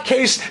black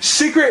case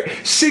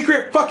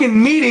secret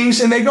fucking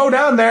meetings, and they go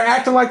down there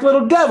acting like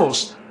little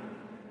devils.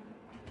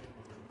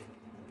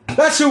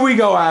 That's who we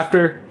go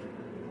after.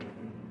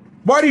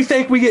 Why do you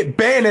think we get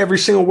banned every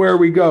single where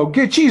we go?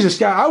 Jesus,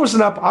 guy, I was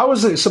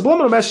at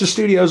Subliminal Message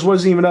Studios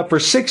wasn't even up for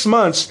 6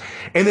 months,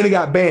 and then it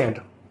got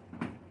banned.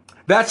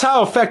 That's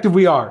how effective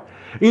we are.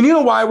 And you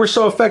know why we're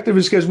so effective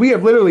is because we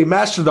have literally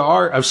mastered the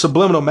art of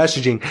subliminal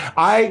messaging.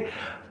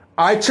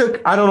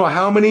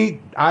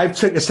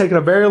 It's taken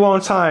a very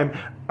long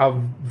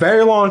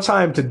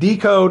time to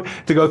decode,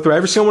 to go through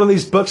every single one of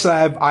these books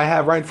that I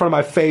have right in front of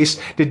my face,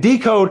 to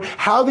decode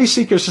how these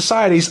secret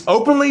societies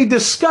openly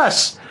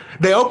discuss.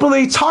 They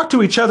openly talk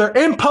to each other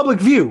in public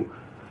view.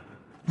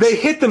 They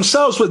hit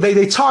themselves with,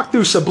 they talk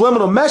through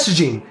subliminal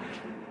messaging.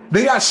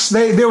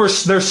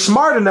 They're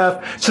smart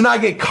enough to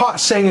not get caught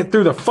saying it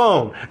through the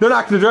phone. They're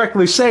not going to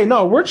directly say,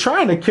 no, we're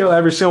trying to kill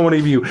every single one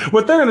of you.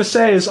 What they're going to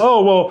say is,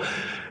 oh, well,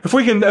 if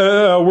we can,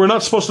 we're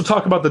not supposed to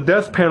talk about the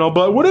death panel,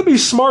 but would it be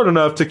smart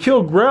enough to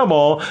kill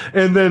grandma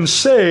and then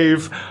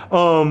save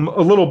a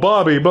little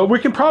Bobby? But we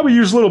can probably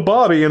use little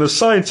Bobby in a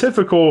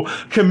scientifical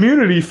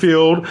community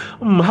field.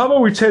 How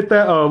about we take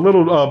that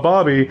little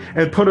Bobby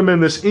and put him in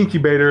this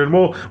incubator, and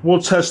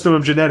we'll test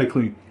him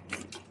genetically.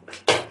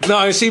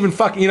 No, it's even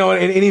fucking,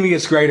 it even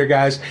gets greater,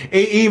 guys.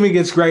 It even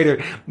gets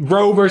greater.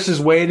 Roe versus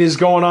Wade is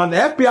going on. The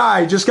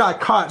FBI just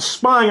got caught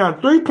spying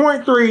on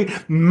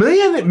 3.3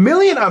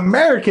 million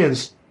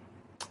Americans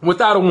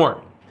without a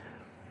warrant.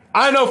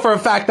 I know for a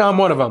fact I'm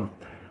one of them.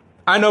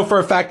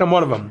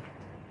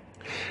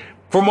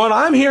 From what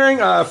I'm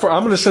hearing, I'm just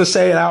going to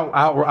say it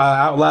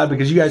out loud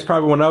because you guys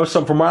probably want to know.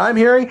 So from what I'm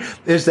hearing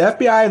is the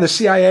FBI and the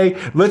CIA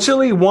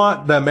literally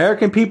want the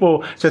American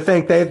people to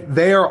think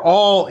they are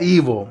all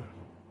evil.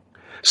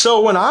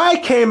 So when I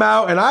came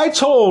out and I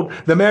told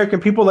the American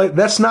people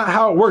that's not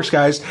how it works,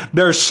 guys.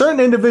 There are certain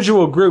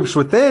individual groups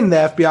within the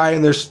FBI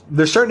and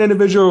there's certain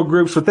individual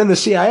groups within the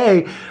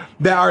CIA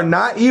that are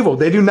not evil.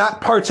 They do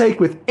not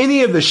partake with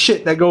any of the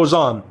shit that goes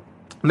on.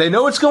 They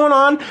know what's going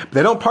on, but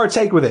they don't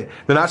partake with it.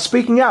 They're not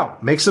speaking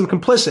out. Makes them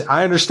complicit.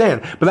 I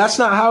understand. But that's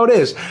not how it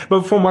is.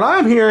 But from what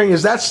I'm hearing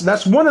is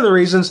that's one of the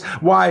reasons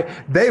why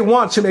they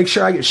want to make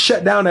sure I get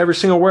shut down every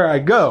single where I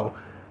go.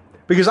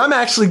 Because I'm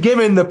actually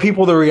giving the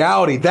people the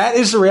reality. That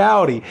is the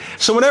reality.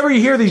 So whenever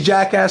you hear these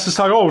jackasses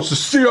talk, it's the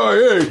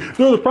CIA,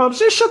 they're the problem,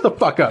 just shut the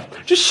fuck up.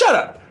 Just shut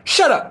up.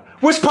 Shut up.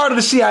 Which part of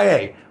the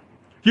CIA?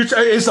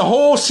 Is the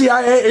whole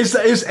CIA,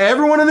 is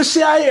everyone in the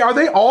CIA, are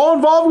they all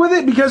involved with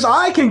it? Because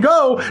I can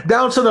go to the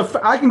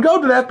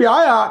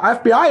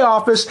FBI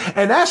office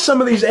and ask some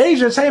of these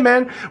agents, hey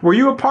man, were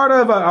you a part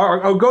of,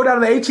 or go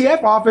down to the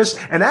ATF office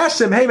and ask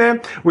them, hey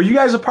man, were you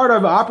guys a part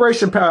of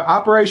Operation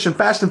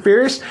Fast and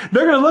Furious?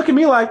 They're going to look at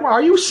me like, well,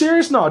 are you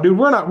serious? No, dude,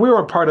 we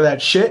weren't part of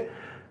that shit.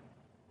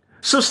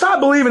 So stop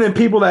believing in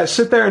people that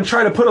sit there and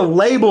try to put a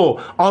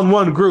label on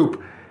one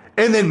group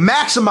and then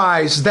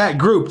maximize that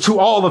group to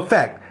all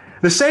effect.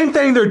 The same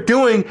thing they're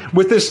doing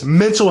with this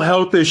mental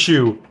health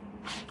issue.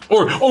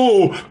 Or,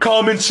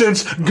 common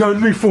sense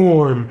gun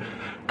reform.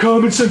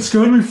 Common sense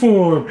gun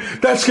reform.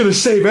 That's going to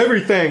save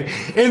everything.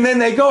 And then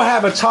they go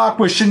have a talk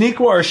with Shaniqua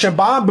or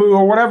Shababu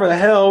or whatever the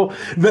hell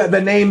the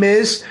name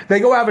is.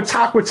 They go have a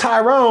talk with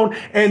Tyrone.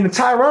 And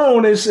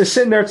Tyrone is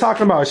sitting there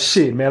talking about,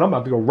 shit, man, I'm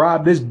about to go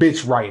rob this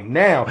bitch right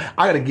now.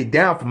 I got to get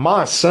down for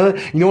mine, son.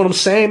 You know what I'm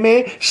saying,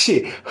 man?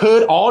 Shit.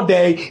 Hood all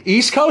day.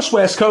 East Coast,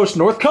 West Coast,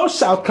 North Coast,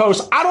 South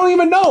Coast. I don't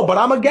even know, but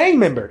I'm a gang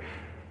member.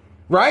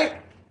 Right?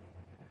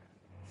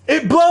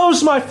 It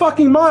blows my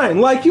fucking mind.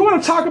 Like, you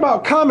want to talk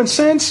about common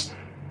sense?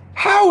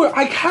 How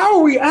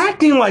are we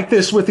acting like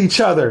this with each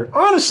other?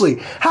 Honestly,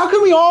 how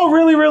can we all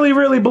really, really,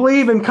 really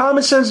believe in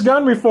common sense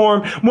gun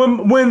reform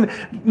when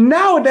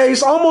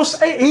nowadays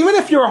almost, even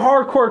if you're a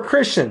hardcore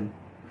Christian,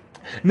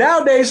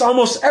 nowadays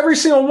almost every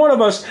single one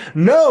of us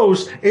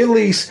knows at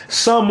least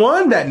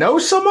someone that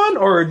knows someone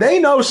or they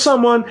know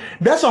someone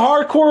that's a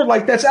hardcore,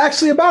 like that's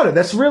actually about it.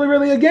 That's really,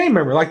 really a gang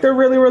member. Like they're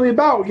really, really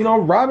about,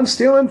 robbing,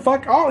 stealing,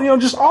 fuck, all,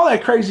 just all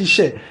that crazy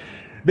shit.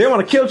 They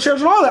want to kill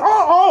children, all that,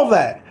 all of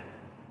that.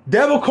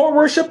 Devil court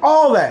worship,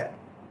 all that.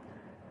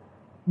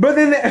 But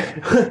then,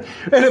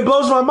 and it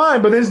blows my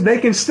mind, but then they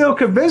can still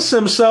convince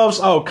themselves,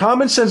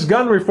 common sense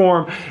gun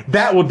reform,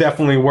 that will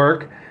definitely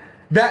work.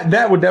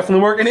 That would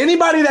definitely work. And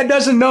anybody that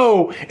doesn't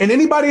know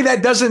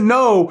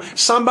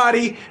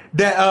somebody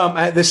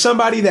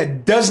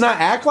that does not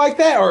act like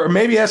that, or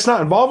maybe that's not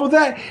involved with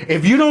that,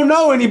 if you don't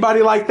know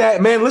anybody like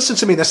that, man, listen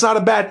to me. That's not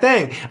a bad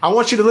thing. I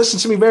want you to listen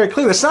to me very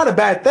clearly. That's not a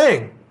bad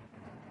thing.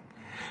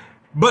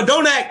 But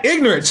don't act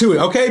ignorant to it,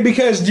 okay?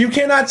 Because you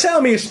cannot tell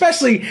me,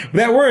 especially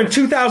that we're in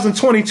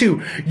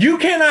 2022, you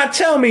cannot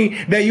tell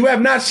me that you have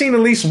not seen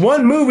at least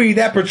one movie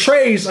that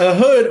portrays a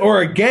hood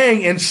or a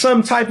gang in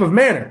some type of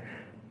manner.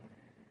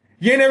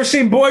 You ain't never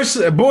seen Boys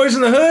in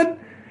the Hood?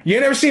 You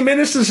ain't never seen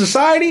Menace to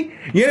Society?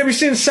 You ain't never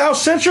seen South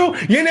Central?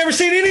 You ain't never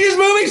seen any of these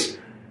movies?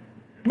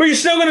 But you're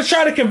still going to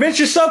try to convince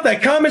yourself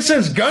that common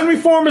sense gun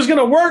reform is going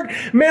to work?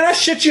 Man, I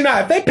shit you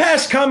not. If they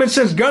pass common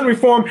sense gun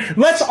reform,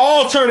 let's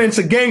all turn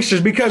into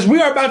gangsters because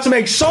we are about to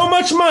make so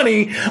much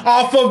money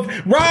off of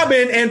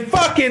robbing and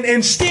fucking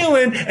and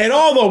stealing and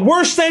all the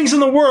worst things in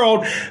the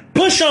world.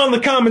 Push on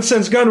the common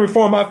sense gun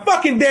reform. I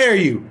fucking dare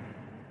you.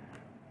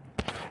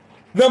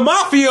 The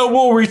mafia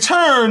will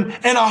return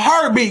in a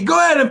heartbeat. Go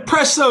ahead and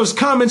press those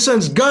common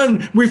sense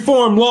gun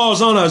reform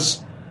laws on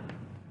us.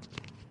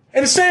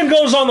 And the same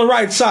goes on the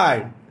right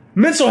side.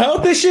 Mental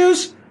health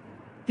issues?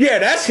 Yeah,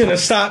 that's going to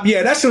stop.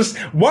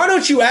 Why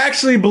don't you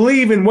actually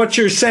believe in what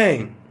you're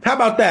saying? How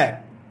about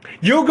that?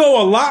 You'll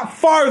go a lot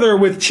farther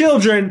with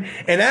children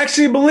and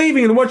actually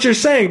believing in what you're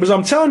saying. Because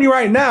I'm telling you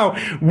right now,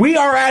 we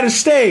are at a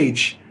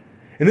stage.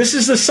 And this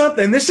is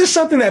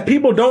something that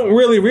people don't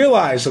really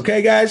realize.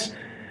 Okay, guys?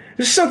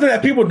 This is something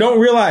that people don't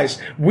realize.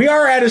 We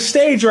are at a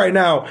stage right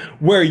now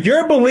where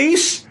your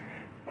beliefs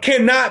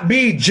cannot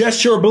be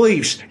just your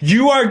beliefs.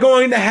 You are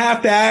going to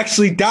have to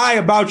actually die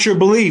about your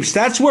beliefs.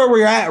 That's where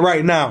we're at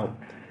right now.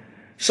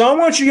 So I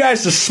want you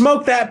guys to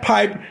smoke that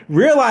pipe,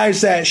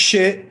 realize that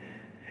shit.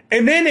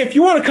 And then if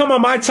you want to come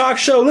on my talk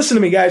show, listen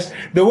to me, guys.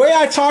 The way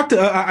I talk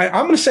to,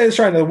 I'm going to say this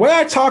right now. The way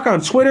I talk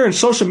on Twitter and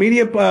social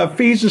media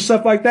feeds and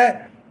stuff like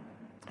that,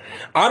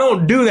 I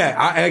don't do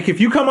that. If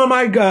you come on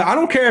my, I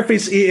don't care if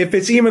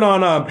it's even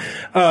on,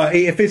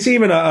 if it's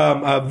even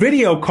a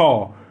video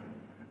call.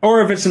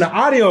 or if it's an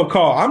audio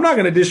call, I'm not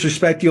going to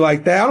disrespect you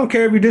like that. I don't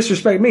care if you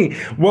disrespect me.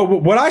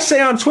 What I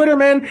say on Twitter,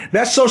 man,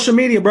 that's social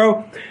media,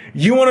 bro.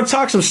 You want to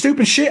talk some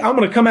stupid shit? I'm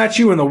going to come at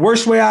you in the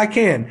worst way I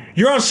can.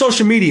 You're on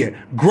social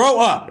media.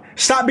 Grow up.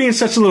 Stop being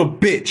such a little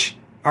bitch.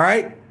 All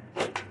right?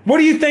 What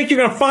do you think you're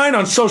going to find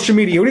on social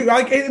media?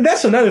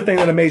 That's another thing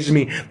that amazes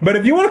me. But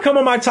if you want to come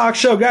on my talk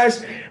show,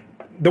 guys,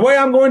 the way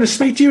I'm going to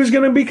speak to you is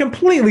going to be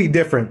completely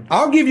different.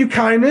 I'll give you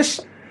kindness.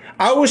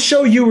 I will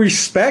show you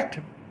respect.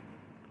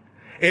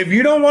 If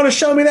you don't want to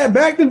show me that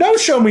back, then don't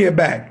show me it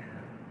back.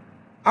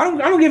 I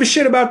don't give a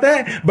shit about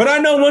that. But I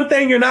know one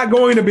thing you're not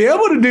going to be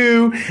able to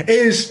do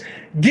is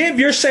give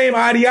your same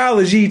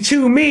ideology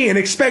to me and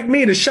expect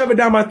me to shove it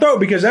down my throat,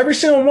 because every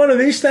single one of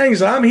these things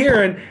that I'm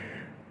hearing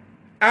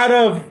out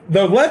of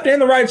the left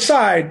and the right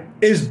side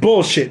is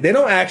bullshit. They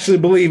don't actually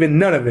believe in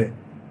none of it.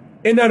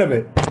 In none of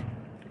it.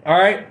 All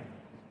right?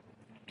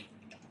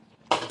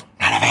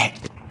 None of it.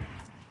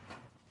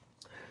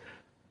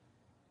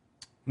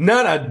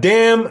 Not a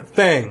damn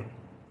thing.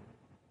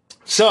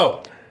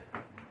 So,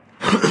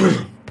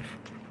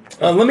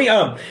 let me,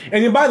 and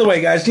then, by the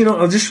way, guys,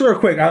 just real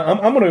quick,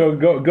 I'm gonna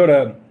go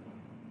to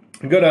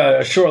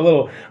a short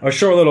little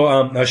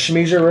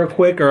schmeezer real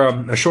quick, or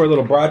a short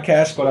little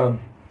broadcast, but I'm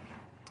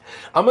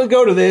gonna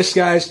go to this,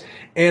 guys,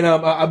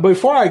 and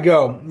before I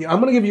go, I'm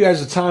gonna give you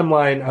guys a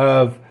timeline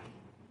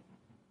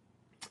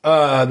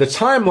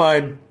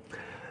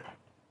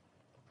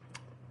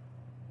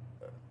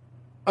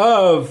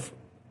of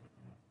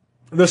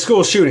the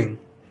school shooting,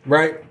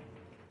 right?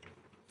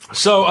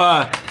 So,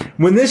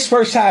 when this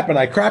first happened,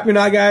 I crap you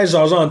not, guys,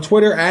 I was on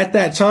Twitter at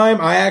that time.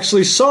 I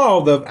actually saw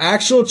the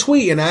actual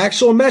tweet and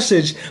actual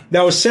message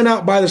that was sent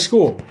out by the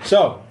school.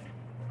 So,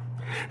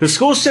 the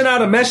school sent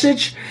out a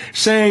message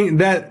saying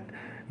that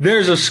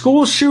there's a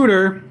school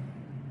shooter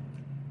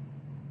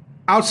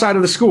outside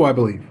of the school, I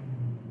believe.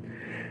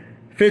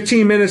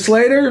 15 minutes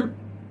later,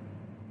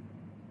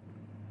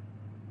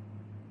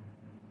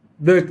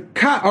 there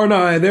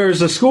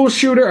was a school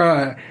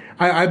shooter.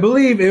 I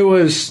believe it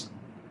was.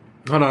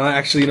 Hold on,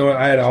 actually, you know what?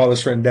 I had all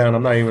this written down.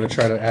 I'm not even going to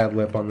try to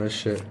ad-lib on this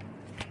shit.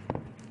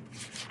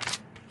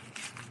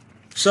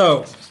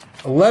 So,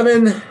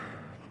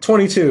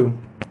 11:22.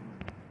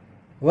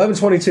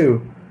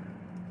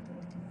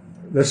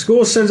 The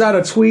school sends out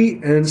a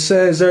tweet and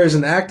says there's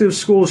an active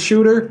school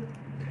shooter.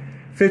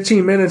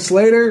 15 minutes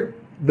later,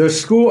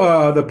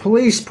 the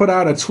police put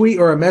out a tweet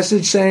or a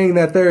message saying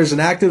that there is an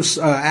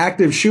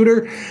active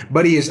shooter,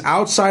 but he is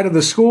outside of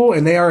the school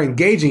and they are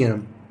engaging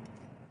him.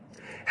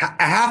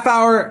 A half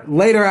hour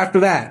later after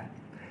that,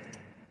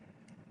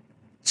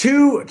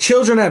 2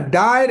 children have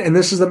died, and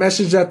this is the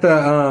message that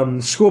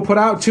the school put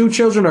out. 2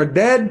 children are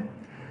dead,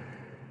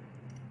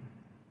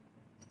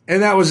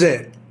 and that was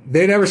it.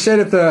 They never said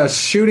if the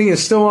shooting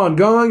is still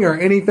ongoing or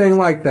anything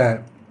like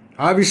that.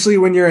 Obviously,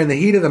 when you're in the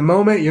heat of the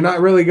moment, you're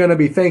not really going to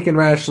be thinking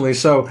rationally.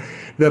 So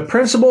the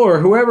principal or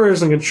whoever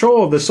is in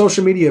control of the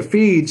social media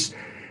feeds,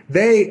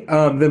 they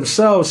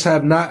themselves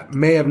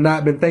may have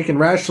not been thinking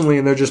rationally,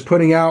 and they're just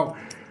putting out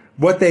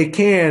what they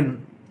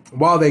can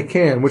while they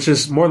can, which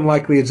is more than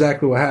likely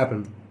exactly what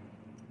happened.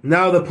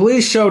 Now, the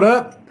police showed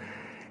up,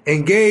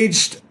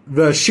 engaged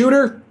the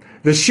shooter.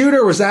 The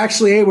shooter was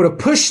actually able to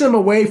push them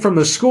away from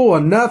the school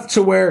enough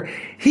to where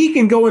he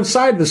can go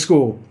inside the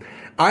school.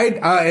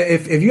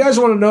 If you guys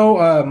want to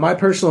know my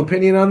personal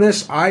opinion on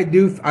this, I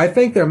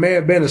think there may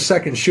have been a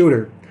second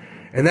shooter,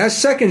 and that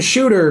second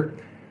shooter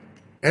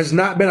has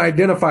not been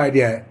identified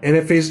yet. And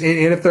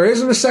if there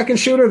isn't a second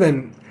shooter,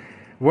 then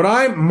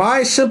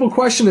my simple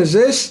question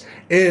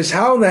is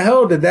how in the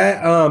hell did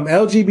that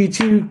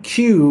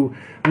LGBTQ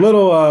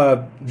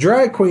little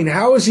drag queen,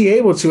 how is he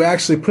able to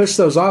actually push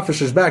those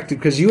officers back?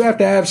 Because you have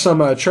to have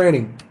some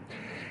training.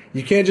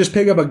 You can't just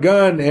pick up a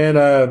gun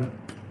and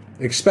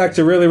expect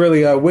to really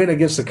win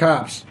against the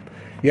cops.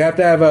 You have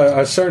to have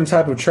a certain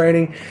type of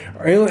training.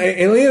 And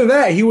either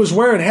that, he was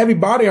wearing heavy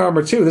body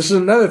armor too. This is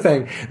another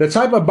thing. The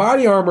type of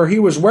body armor he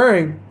was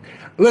wearing.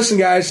 Listen,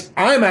 guys,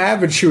 I'm an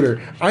avid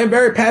shooter. I'm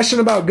very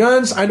passionate about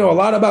guns. I know a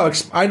lot about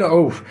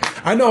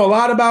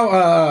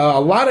a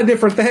lot of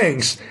different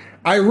things.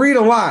 I read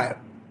a lot.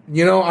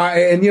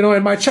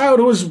 And my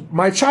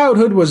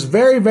childhood was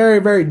very, very,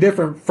 very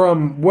different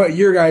from what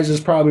your guys' is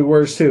probably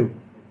worse too.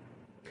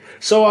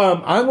 So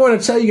I'm going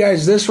to tell you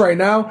guys this right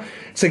now.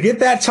 To get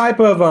that type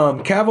of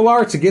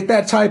Kevlar, to get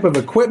that type of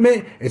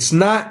equipment, it's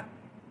not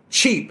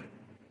cheap.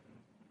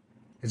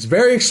 It's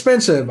very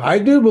expensive. I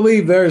do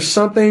believe there's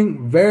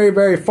something very,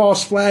 very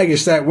false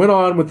flaggish that went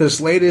on with this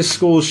latest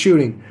school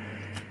shooting.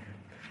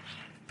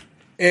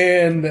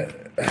 And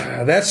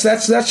that's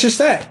just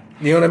that.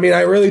 You know what I mean?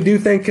 I really do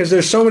think, because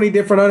there's so many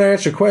different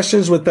unanswered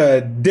questions with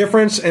the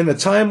difference in the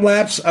time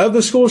lapse of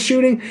the school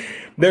shooting.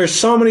 There's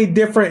so many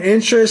different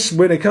interests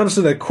when it comes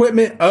to the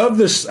equipment of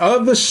the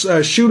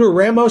shooter,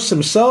 Ramos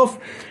himself.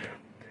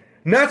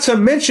 Not to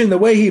mention the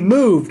way he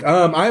moved.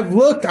 I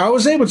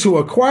was able to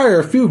acquire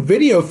a few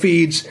video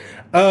feeds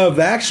of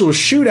the actual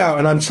shootout,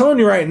 and I'm telling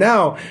you right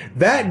now,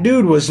 that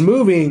dude was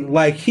moving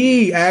like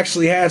he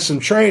actually had some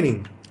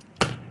training.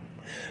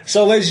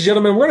 So, ladies and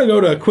gentlemen, we're going to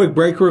go to a quick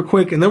break real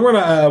quick, and then we're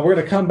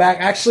gonna come back.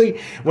 Actually,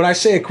 when I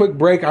say a quick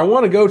break, I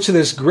want to go to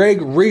this Greg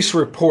Reese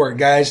report,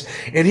 guys,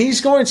 and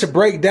he's going to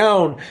break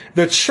down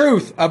the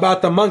truth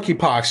about the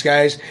monkeypox,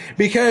 guys,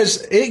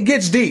 because it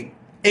gets deep.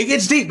 It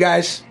gets deep,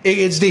 guys. It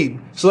gets deep.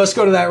 So let's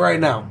go to that right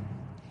now.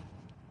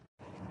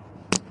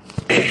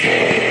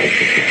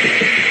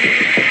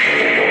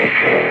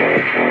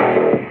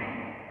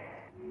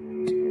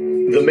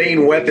 The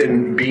main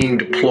weapon being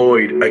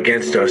deployed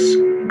against us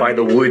by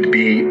the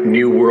would-be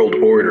New World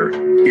Order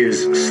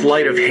is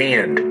sleight of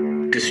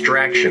hand,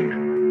 distraction,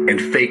 and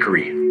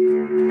fakery.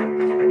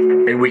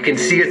 And we can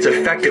see its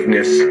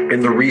effectiveness in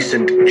the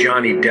recent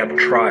Johnny Depp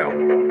trial.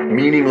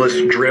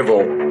 Meaningless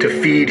drivel to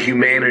feed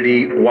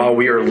humanity while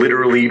we are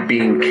literally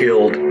being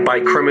killed by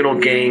criminal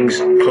gangs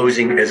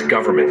posing as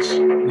governments.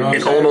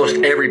 And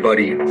almost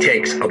everybody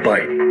takes a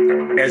bite.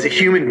 As a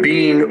human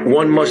being,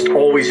 one must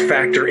always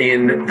factor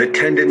in the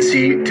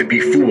tendency to be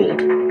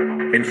fooled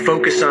and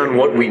focus on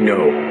what we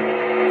know.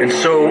 And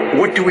so,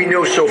 what do we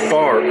know so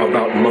far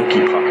about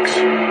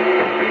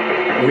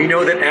monkeypox? We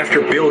know that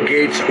after Bill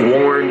Gates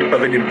warned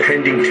of an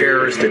impending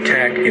terrorist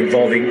attack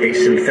involving a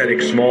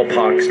synthetic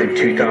smallpox in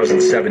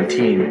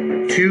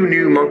 2017, 2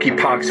 new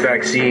monkeypox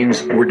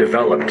vaccines were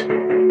developed,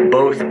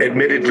 both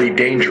admittedly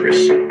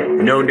dangerous,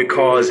 known to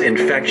cause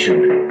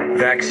infection,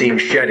 vaccine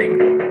shedding,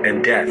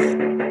 and death.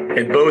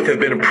 And both have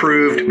been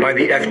approved by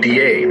the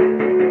FDA.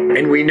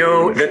 And we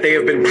know that they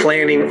have been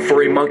planning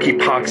for a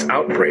monkeypox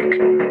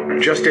outbreak,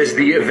 just as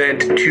the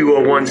Event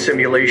 201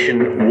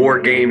 simulation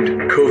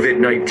war-gamed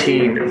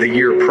COVID-19 the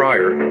year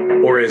prior,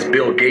 or as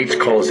Bill Gates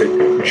calls it,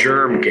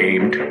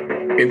 germ-gamed.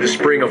 In the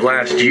spring of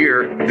last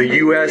year, the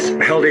U.S.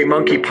 held a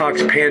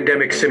monkeypox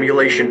pandemic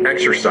simulation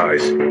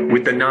exercise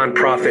with the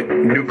nonprofit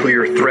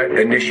Nuclear Threat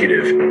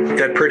Initiative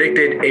that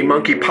predicted a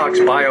monkeypox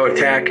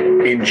bioattack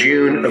in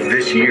June of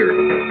this year.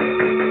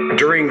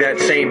 During that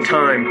same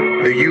time,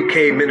 the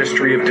UK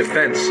Ministry of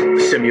Defense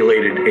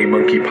simulated a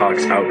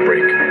monkeypox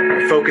outbreak,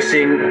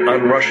 focusing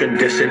on Russian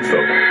disinfo.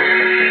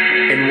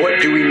 And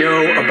what do we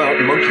know about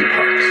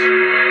monkeypox?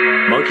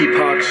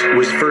 Monkeypox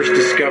was first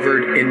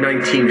discovered in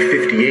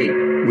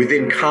 1958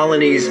 within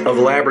colonies of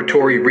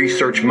laboratory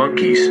research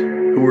monkeys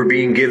who were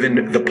being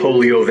given the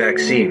polio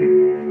vaccine.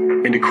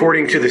 And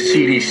according to the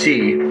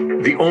CDC,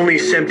 the only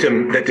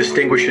symptom that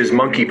distinguishes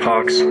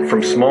monkeypox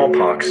from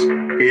smallpox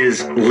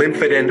is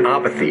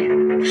lymphadenopathy,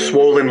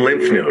 swollen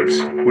lymph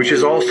nodes, which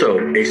is also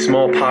a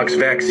smallpox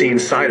vaccine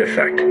side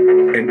effect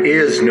and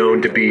is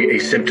known to be a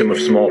symptom of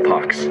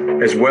smallpox,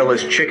 as well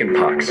as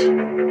chickenpox.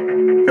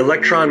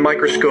 Electron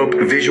microscope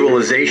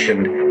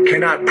visualization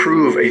cannot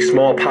prove a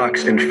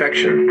smallpox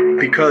infection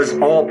because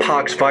all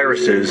pox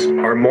viruses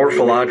are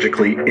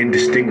morphologically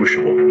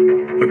indistinguishable.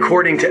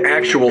 According to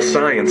actual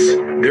science,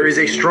 there is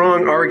a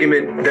strong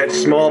argument that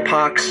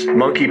smallpox,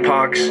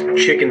 monkeypox,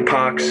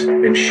 chickenpox,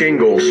 and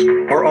shingles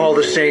are all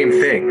the same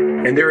thing,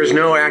 and there is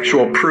no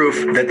actual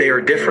proof that they are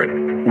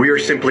different. We are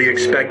simply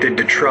expected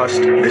to trust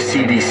the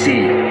CDC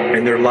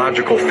and their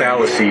logical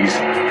fallacies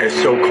as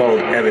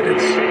so-called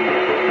evidence.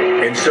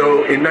 And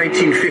so in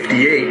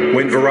 1958,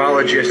 when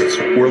virologists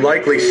were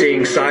likely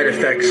seeing side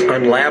effects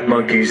on lab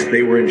monkeys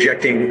they were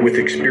injecting with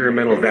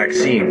experimental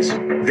vaccines,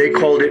 they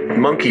called it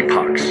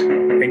monkeypox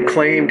and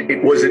claimed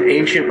it was an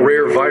ancient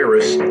rare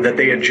virus that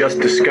they had just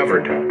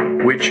discovered,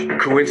 which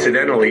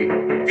coincidentally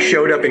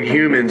showed up in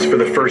humans for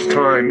the first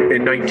time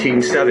in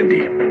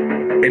 1970.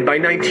 And by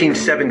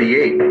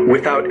 1978,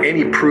 without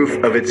any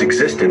proof of its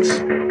existence,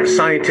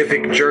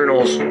 scientific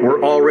journals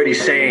were already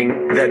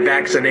saying that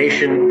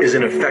vaccination is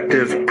an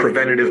effective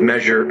preventative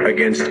measure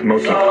against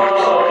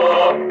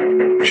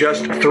monkeypox.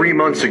 Just 3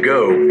 months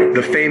ago,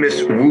 the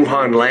famous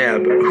Wuhan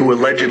lab, who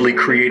allegedly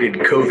created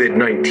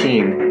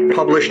COVID-19,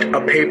 published a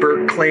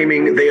paper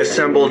claiming they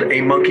assembled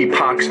a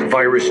monkeypox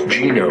virus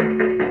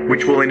genome,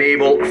 which will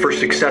enable for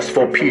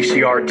successful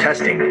PCR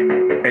testing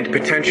and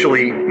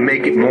potentially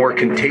make it more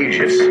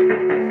contagious.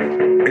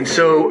 And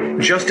so,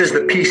 just as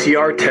the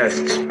PCR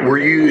tests were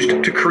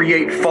used to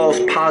create false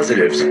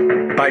positives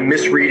by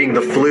misreading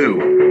the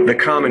flu, the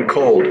common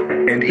cold,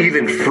 and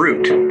even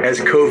fruit as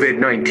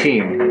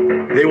COVID-19,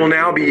 they will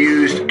now be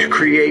used to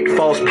create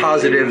false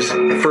positives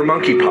for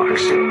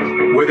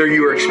monkeypox, whether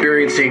you are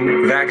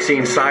experiencing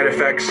vaccine side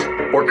effects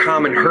or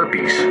common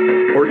herpes,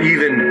 or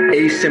even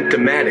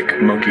asymptomatic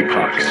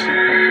monkeypox.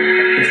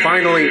 And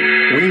finally,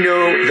 we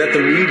know that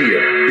the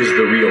media is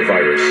the real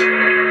virus.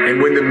 And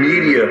when the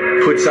media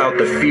puts out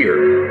the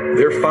fear,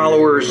 their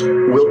followers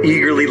will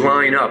eagerly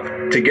line up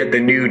to get the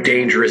new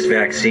dangerous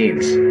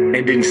vaccines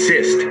and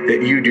insist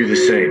that you do the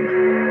same.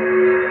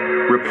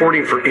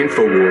 Reporting for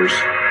InfoWars,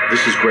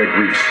 this is Greg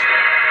Reese.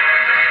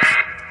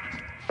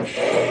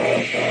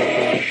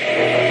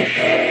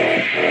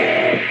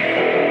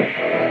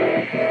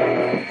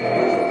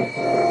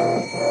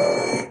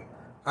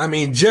 I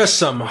mean, just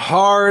some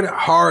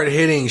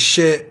hard-hitting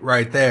shit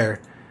right there.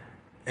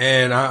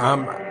 And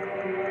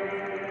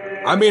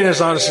I'm being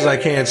as honest as I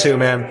can too,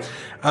 man.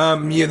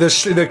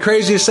 The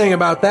craziest thing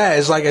about that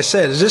is, like I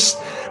said, is this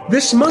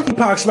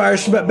monkeypox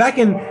virus back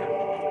in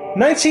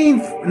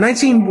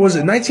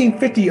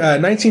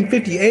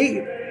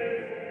 1958?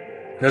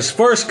 Was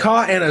first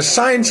caught in a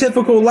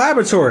scientific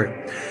laboratory.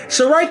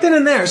 So right then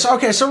and there. So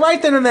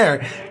right then and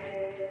there.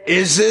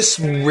 Is this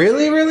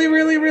really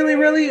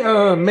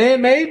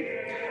man-made?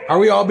 Are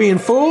we all being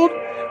fooled?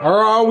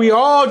 Or are we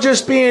all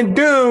just being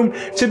doomed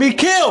to be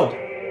killed?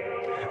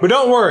 But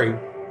don't worry,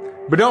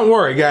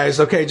 guys.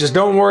 Okay, just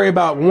don't worry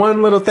about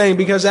one little thing,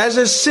 because as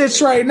it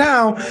sits right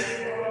now,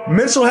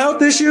 mental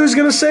health issue is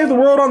going to save the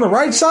world on the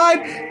right side,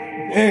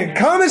 and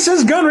common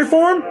sense gun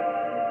reform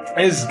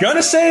is going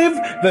to save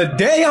the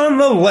day on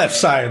the left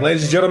side,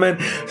 ladies and gentlemen.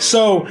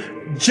 So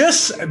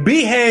just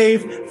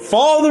behave,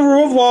 follow the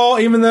rule of law,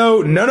 even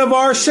though none of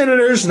our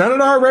senators, none of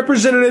our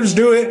representatives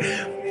do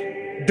it.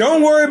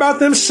 Don't worry about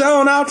them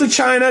selling out to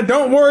China.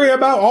 Don't worry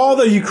about all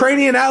the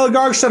Ukrainian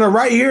oligarchs that are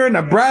right here in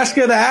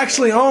Nebraska that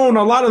actually own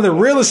a lot of the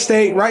real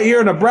estate right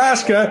here in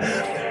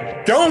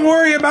Nebraska. Don't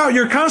worry about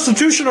your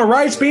constitutional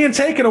rights being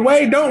taken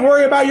away. Don't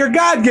worry about your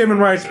God-given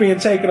rights being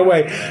taken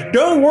away.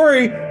 Don't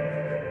worry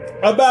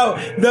about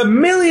the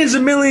millions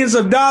and millions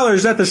of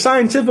dollars that the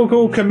scientific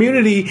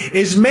community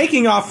is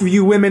making off of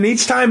you women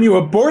each time you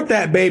abort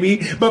that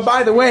baby. But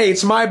by the way,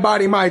 it's my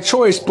body, my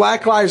choice.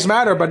 Black lives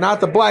matter, but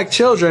not the black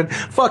children.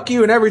 Fuck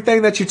you and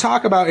everything that you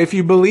talk about. If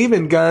you believe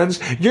in guns,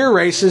 you're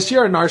racist,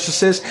 you're a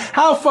narcissist.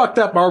 How fucked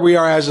up are we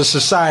as a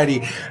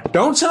society?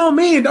 Don't tell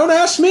me, don't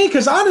ask me,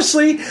 because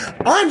honestly,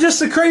 I'm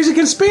just a crazy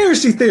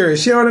conspiracy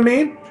theorist. You know what I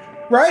mean?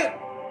 Right?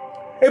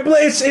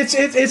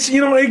 It's you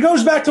know, it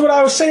goes back to what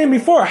I was saying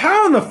before.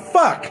 How in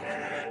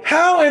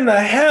the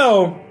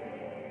hell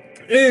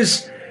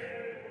is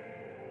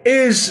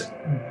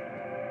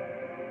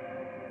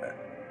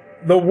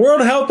the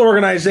World Health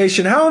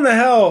Organization, how in the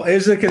hell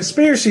is a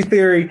conspiracy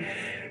theory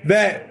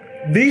that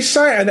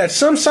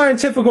some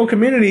scientific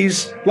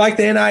communities like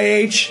the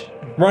NIH,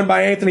 run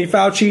by Anthony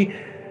Fauci,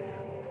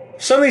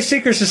 some of these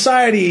secret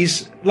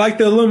societies like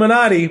the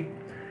Illuminati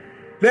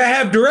that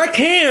have direct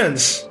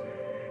hands,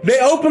 they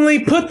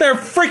openly put their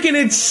freaking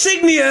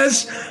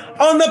insignias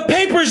on the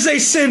papers they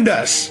send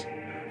us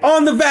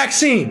on the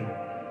vaccine?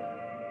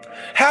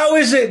 How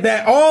is it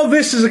that all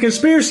this is a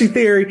conspiracy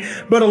theory,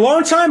 but a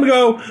long time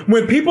ago,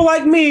 when people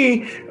like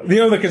me, you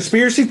know, the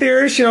conspiracy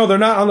theorists, you know, they're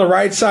not on the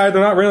right side,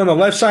 they're not really on the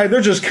left side,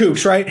 they're just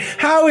kooks, right?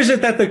 How is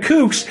it that the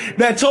kooks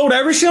that told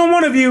every single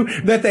one of you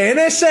that the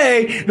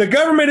NSA, the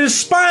government is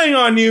spying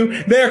on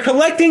you, they're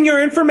collecting your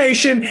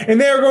information,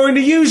 and they're going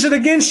to use it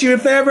against you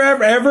if they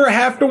ever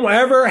have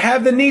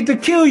the need to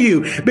kill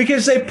you,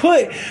 because they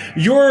put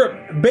your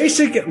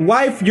basic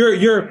life,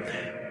 your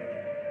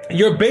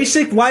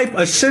basic life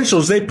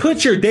essentials, they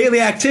put your daily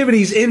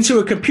activities into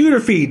a computer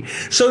feed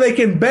so they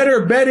can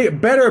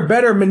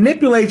better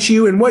manipulate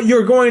you and what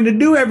you're going to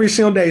do every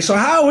single day. So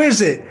how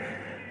is it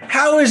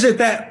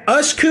that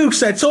us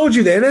kooks that told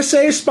you the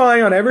NSA is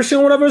spying on every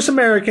single one of us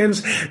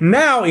Americans,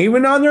 now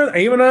even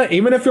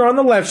if you're on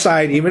the left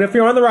side, even if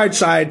you're on the right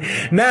side,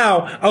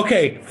 now,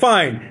 okay,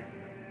 fine,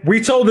 we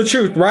told the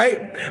truth,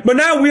 right? But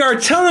now we are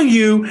telling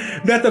you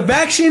that the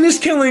vaccine is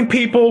killing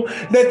people,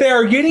 that they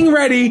are getting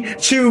ready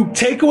to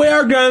take away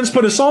our guns,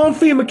 put us all in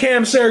FEMA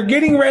camps. They're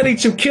getting ready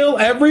to kill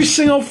every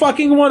single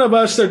fucking one of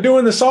us. They're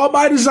doing this all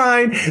by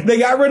design. They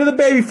got rid of the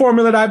baby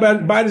formula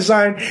by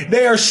design.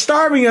 They are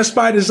starving us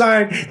by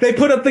design. They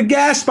put up the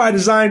gas by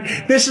design.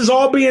 This is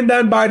all being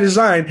done by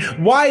design.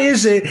 Why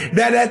is it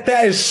that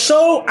is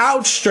so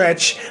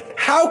outstretched?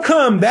 How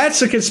come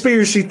that's a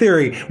conspiracy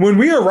theory when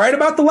we are right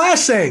about the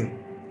last thing?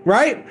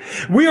 Right?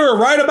 We were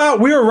right about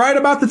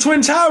the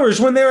Twin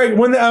Towers when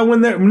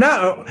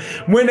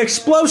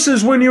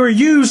explosives when you were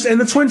used in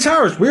the Twin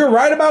Towers. We were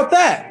right about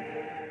that.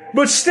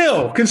 But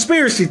still,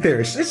 conspiracy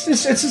theorists.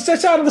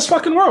 It's out of this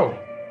fucking world.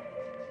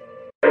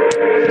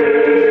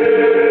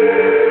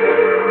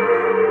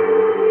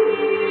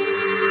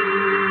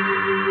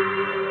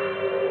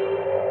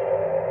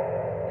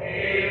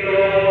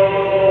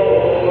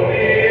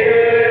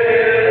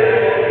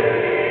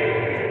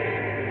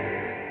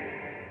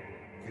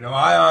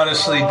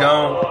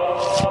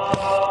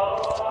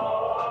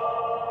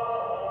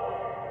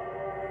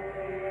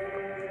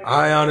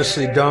 I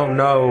honestly don't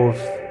know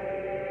if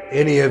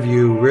any of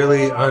you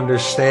really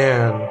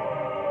understand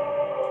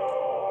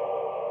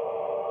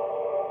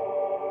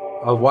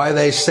of why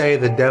they say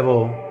the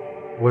devil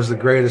was the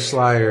greatest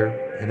liar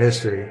in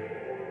history.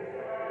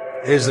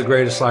 Is the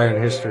greatest liar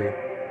in history.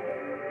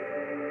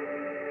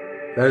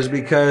 That is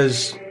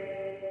because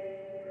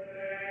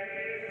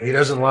he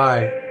doesn't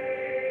lie.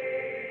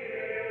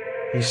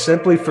 He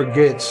simply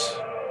forgets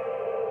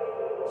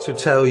to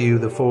tell you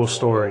the full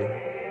story,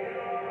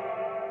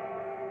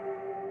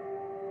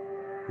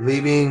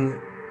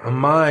 leaving a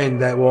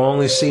mind that will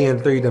only see in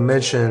 3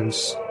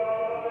 dimensions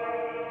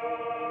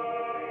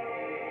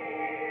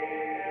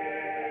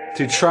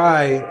to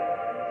try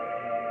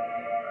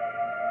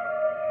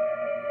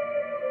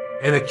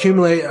and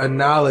accumulate a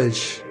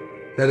knowledge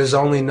that is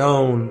only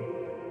known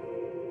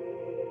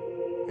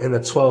in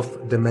the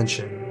 12th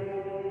dimension.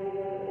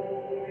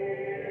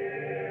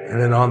 And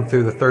then on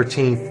through the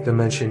 13th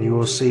dimension, you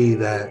will see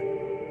that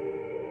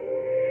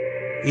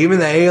Even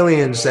the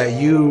aliens that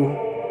you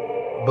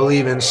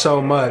believe in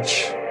so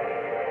much,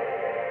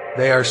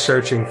 they are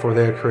searching for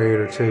their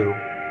creator too.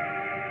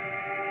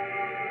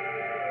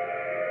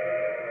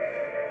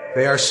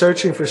 They are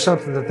searching for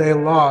something that they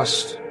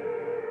lost.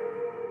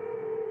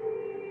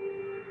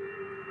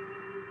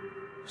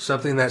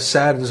 Something that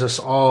saddens us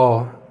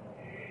all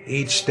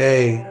each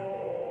day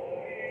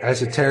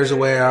as it tears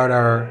away at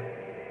our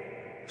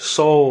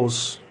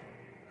souls,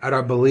 at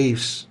our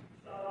beliefs,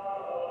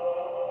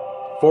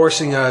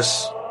 forcing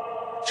us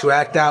to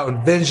act out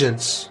in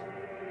vengeance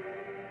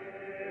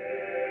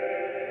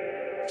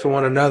to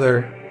one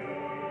another.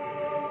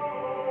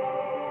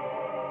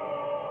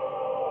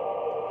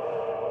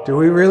 Do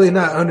we really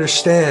not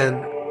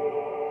understand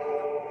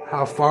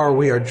how far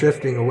we are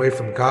drifting away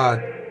from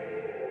God?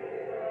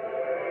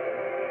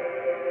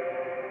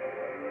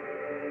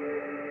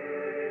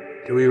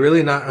 Do we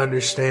really not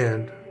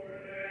understand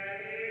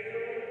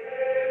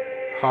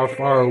how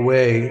far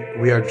away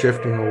we are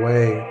drifting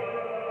away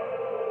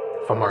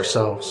from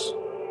ourselves?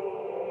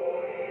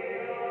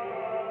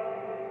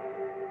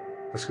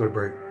 Let's go to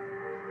break.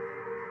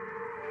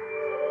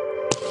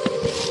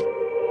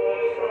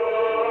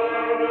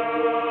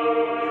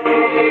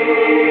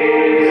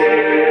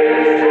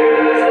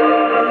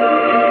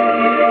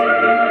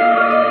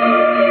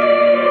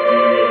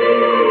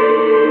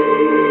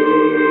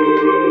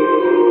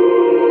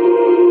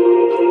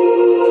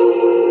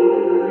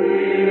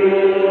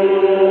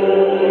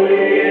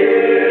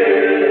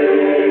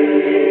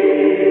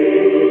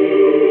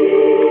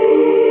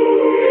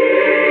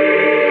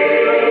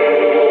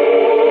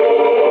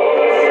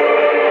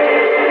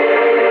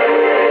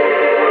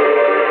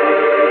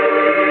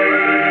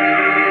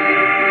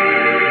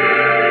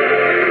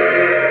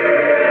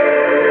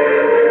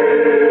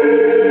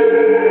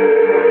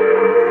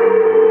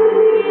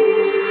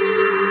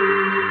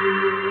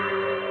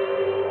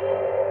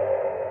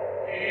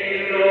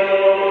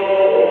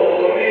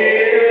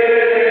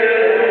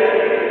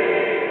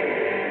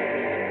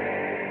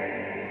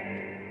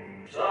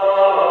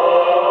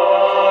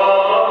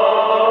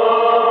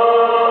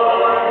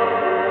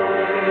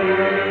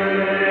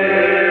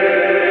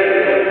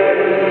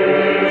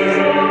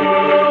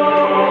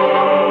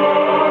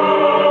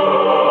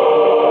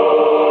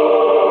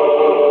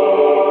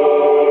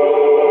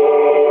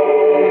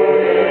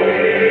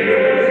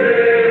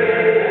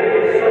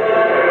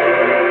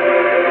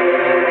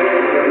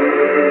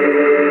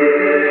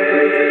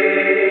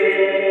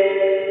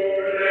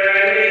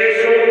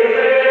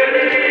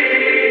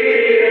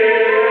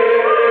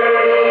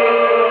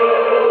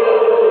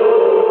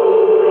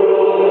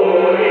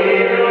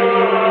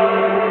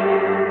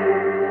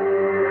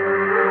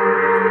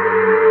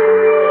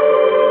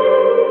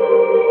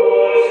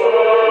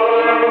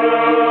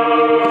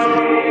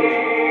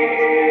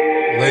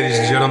 Ladies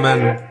and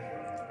gentlemen,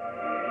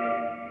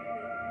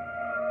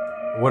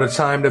 what a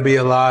time to be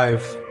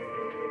alive.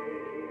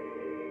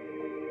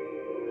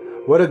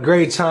 What a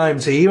great time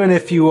to, even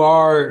if you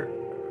are,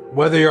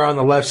 whether you're on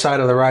the left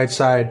side or the right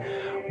side,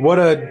 what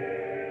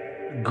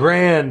a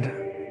grand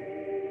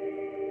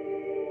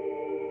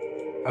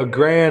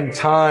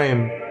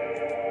time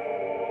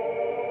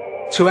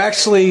to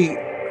actually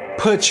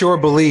put your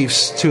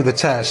beliefs to the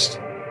test.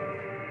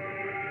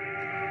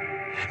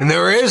 And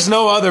there is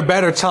no other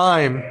better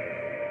time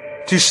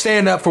to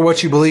stand up for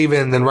what you believe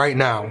in than right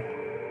now.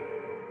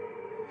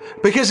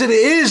 Because it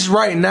is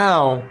right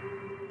now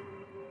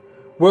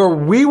where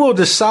we will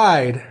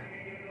decide,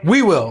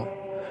 we will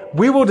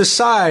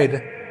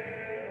decide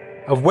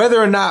of whether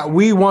or not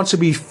we want to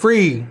be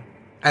free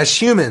as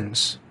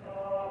humans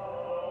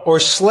or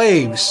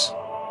slaves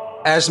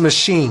as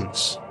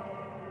machines.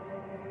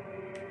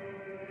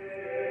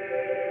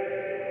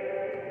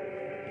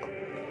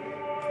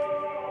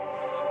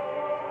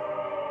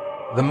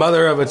 The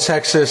mother of a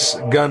Texas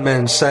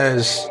gunman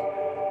says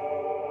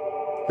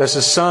that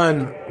the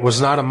son was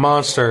not a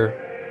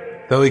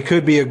monster, though he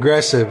could be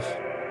aggressive.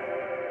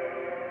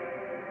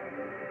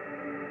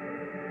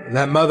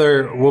 That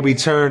mother will be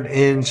turned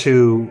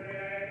into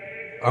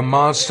a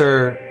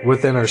monster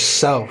within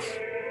herself.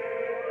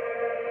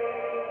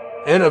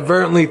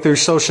 Inadvertently, through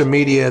social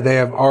media, they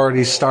have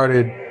already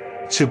started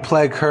to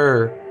plague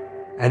her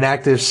and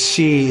act as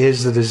she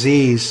is the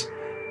disease,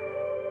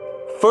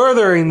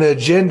 furthering the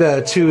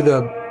agenda to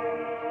the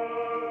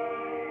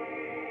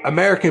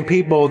American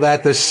people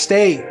that the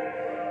state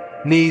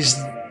needs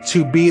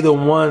to be the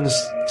ones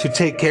to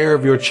take care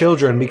of your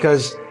children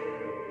because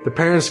the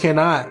parents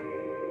cannot.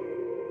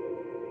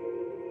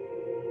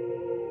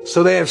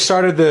 So they have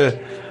started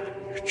the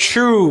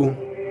true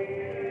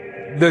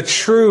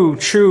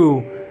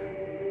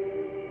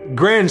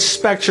grand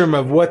spectrum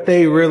of what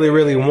they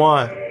really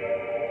want.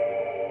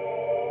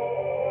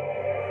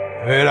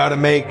 It ought to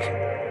make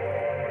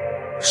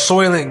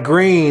Soylent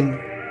Green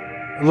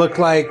look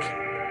like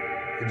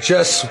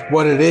just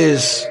what it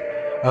is,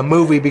 a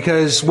movie,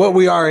 because what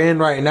we are in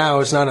right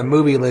now is not a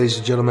movie, ladies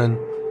and gentlemen.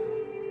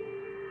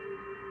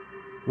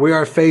 We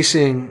are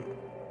facing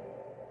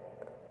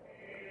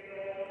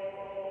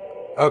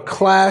a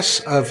class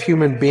of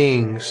human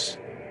beings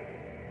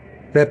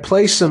that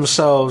place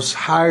themselves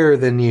higher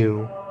than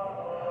you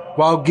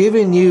while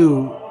giving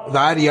you the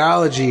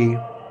ideology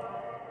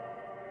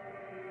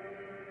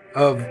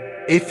of,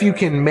 if you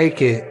can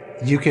make it,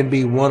 you can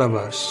be one of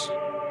us.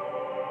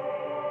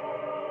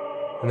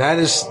 And that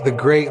is the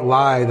great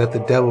lie that the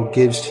devil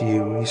gives to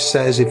you. He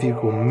says, if you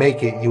will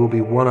make it, you will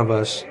be one of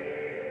us.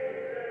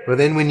 But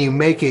then when you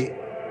make it,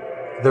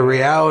 the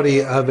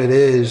reality of it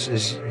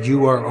is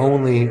you are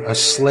only a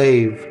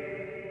slave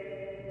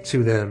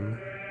to them.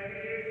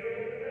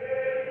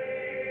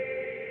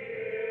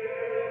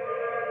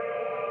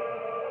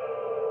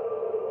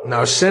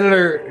 Now,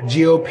 Senator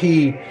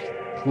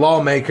GOP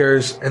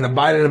lawmakers and the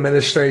Biden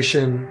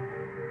administration,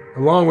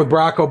 along with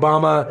Barack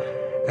Obama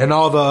and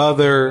all the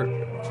other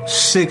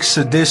sick,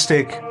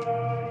 sadistic,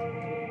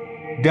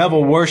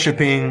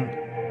 devil-worshipping,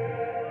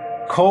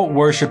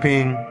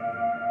 cult-worshipping,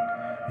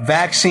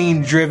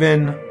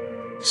 vaccine-driven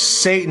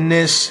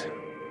Satanists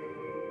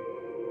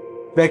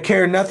that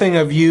care nothing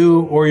of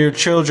you or your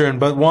children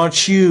but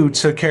want you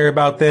to care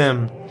about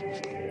them,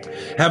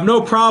 have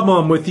no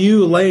problem with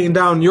you laying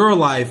down your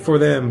life for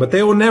them, but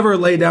they will never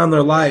lay down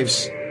their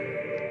lives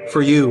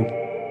for you.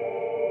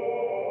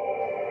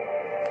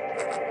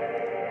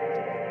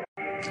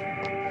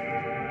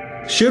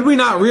 Should we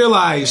not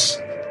realize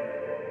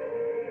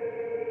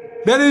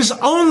that it is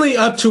only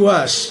up to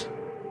us?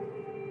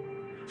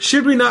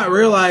 Should we not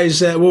realize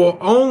that it will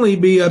only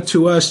be up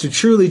to us to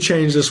truly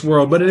change this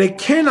world, but it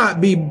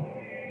cannot be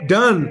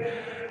done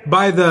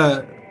by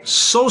the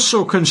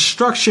social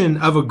construction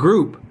of a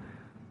group?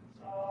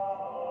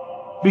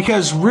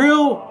 Because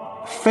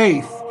real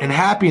faith and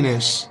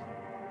happiness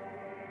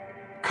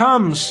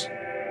comes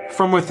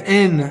from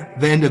within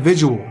the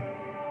individual.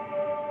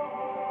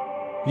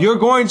 You're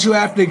going to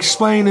have to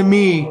explain to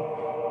me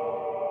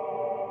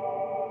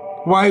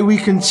why we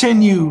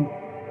continue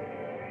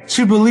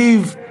to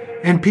believe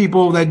in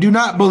people that do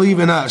not believe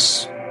in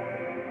us.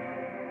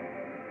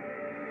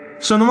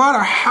 So no matter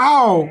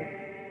how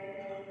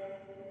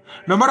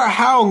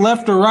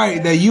left or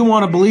right that you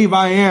want to believe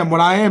I am,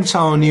 what I am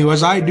telling you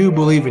is I do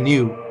believe in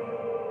you.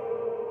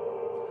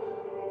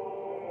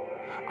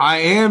 I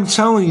am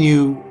telling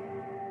you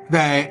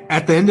that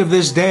at the end of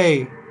this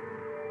day,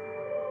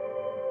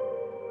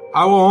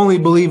 I will only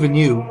believe in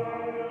you.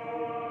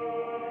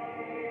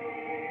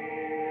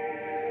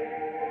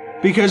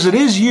 Because it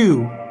is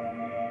you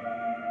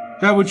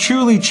that would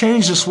truly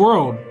change this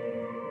world.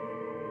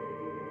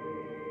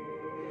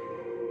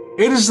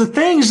 It is the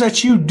things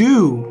that you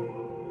do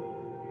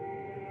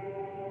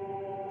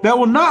that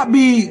will not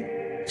be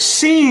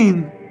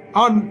seen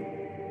on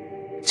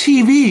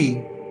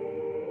TV,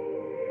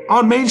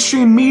 on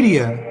mainstream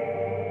media.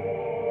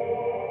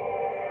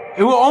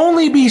 It will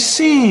only be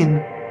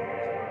seen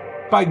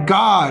by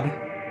God,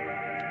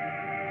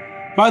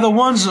 by the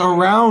ones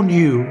around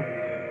you.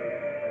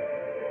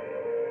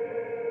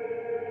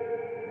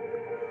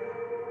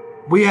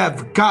 We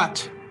have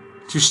got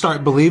to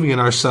start believing in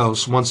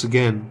ourselves once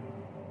again.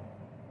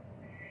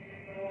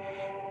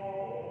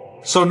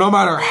 So no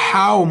matter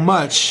how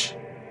much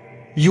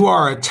you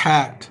are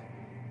attacked,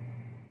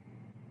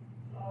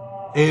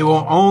 it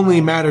will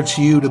only matter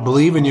to you to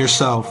believe in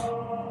yourself.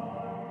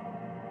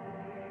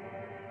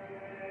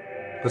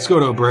 Let's go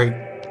to a break.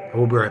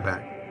 We'll be right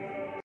back.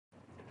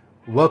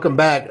 Welcome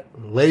back,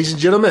 ladies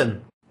and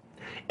gentlemen.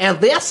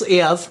 And this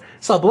is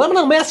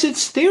Subliminal Message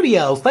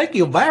Studios. Thank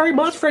you very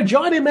much for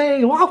joining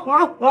me. Wah,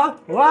 wah, wah,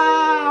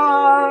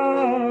 wah.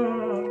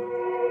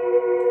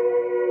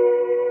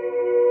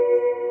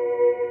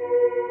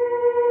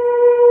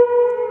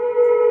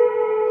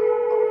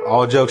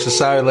 All jokes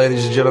aside,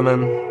 ladies and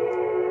gentlemen,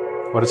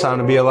 what a time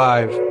to be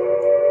alive.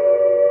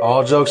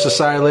 All jokes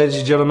aside, ladies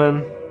and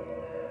gentlemen,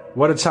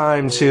 what a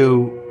time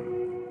to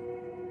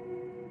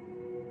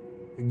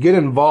get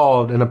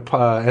involved in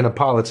a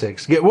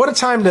politics. What a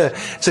time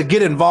to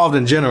get involved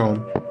in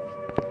general.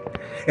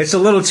 It's a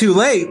little too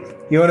late.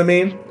 You know what I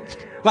mean?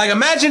 Like,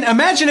 imagine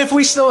if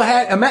we still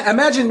had,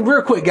 imagine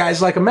real quick,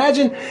 guys, like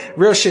imagine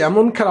real shit. I'm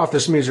going to cut off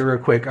this music real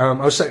quick.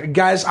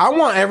 Guys, I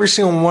want every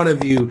single one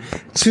of you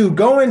to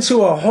go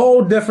into a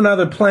whole different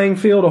other playing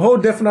field, a whole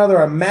different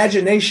other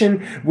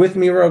imagination with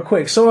me real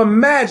quick. So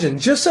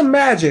just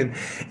imagine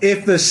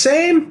if the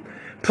same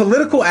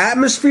political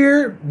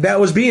atmosphere that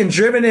was being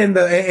driven in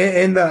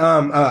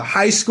the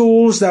high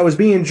schools, that was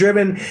being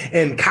driven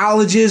in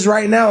colleges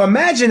right now.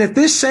 Imagine if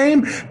this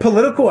same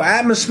political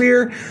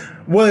atmosphere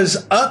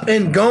was up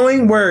and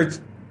going, where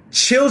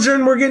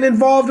children were getting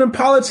involved in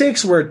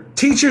politics, where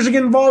teachers are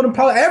getting involved in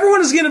politics.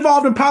 Everyone is getting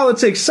involved in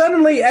politics.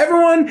 Suddenly,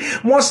 everyone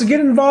wants to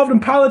get involved in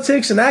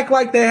politics and act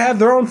like they have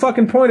their own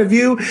fucking point of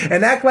view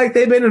and act like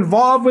they've been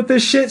involved with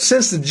this shit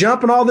since the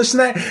jump and all this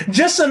and that.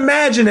 Just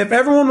imagine if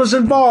everyone was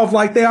involved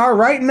like they are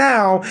right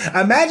now.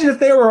 Imagine if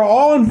they were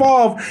all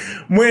involved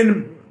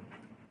when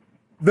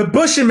the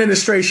Bush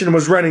administration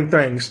was running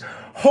things.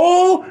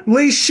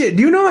 Holy shit.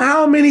 Do you know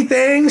how many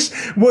things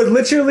would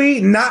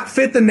literally not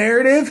fit the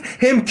narrative?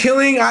 Him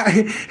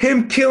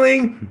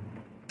killing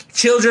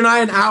children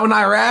out in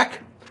Iraq.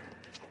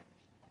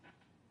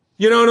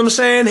 You know what I'm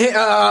saying?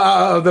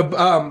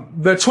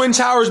 The Twin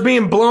Towers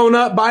being blown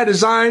up by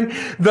design,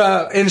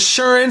 the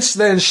insurance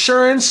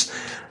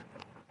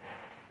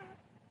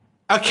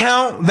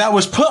account that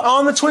was put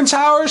on the Twin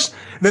Towers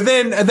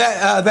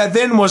that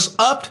then was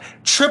upped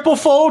triple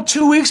fold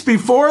 2 weeks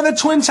before the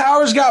Twin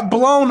Towers got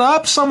blown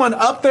up. Someone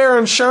upped their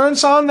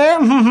insurance on there.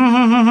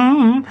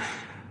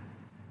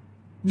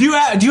 Do you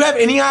have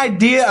any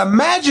idea?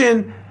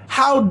 Imagine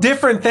how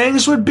different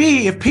things would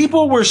be if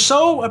people were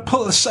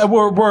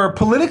were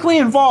politically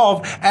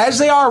involved as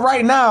they are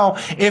right now.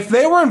 If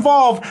they were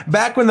involved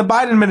back when the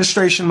Biden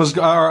administration was,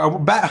 the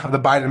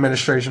Biden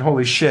administration,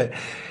 holy shit,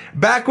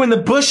 back when the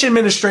Bush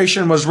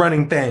administration was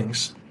running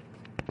things.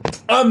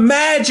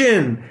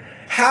 Imagine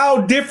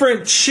how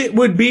different shit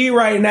would be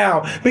right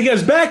now.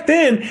 Because back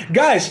then,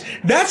 guys,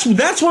 that's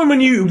when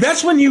you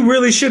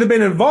really should have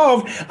been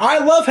involved. I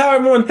love how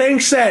everyone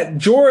thinks that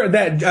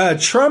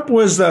Trump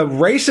was the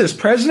racist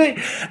president.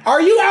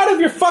 Are you out of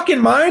your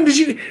fucking mind?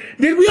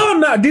 Did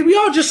we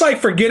all just like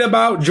forget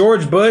about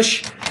George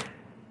Bush?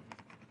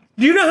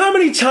 Do you know how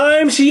many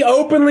times he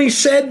openly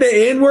said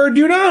the N-word?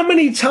 Do you know how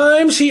many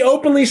times he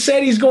openly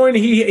said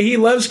he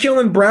loves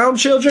killing brown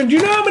children? Do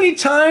you know how many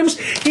times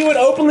he would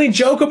openly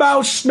joke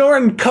about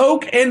snorting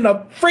coke in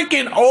the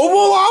freaking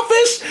Oval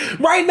Office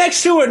right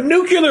next to a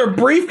nuclear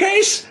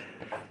briefcase?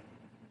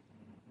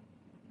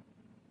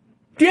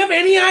 Do you have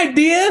any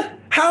idea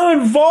how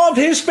involved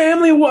his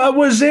family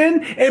was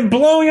in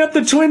blowing up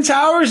the Twin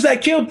Towers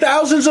that killed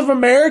thousands of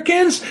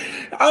Americans?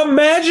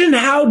 Imagine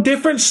how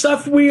different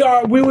stuff we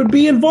would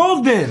be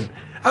involved in.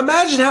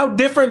 Imagine how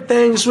different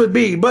things would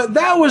be. But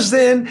that was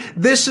then,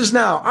 this is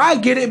now. I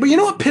get it. But you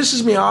know what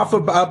pisses me off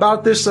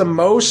about this the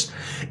most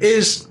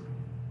is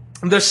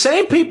the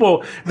same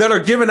people that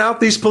are giving out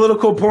these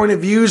political point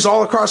of views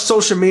all across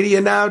social media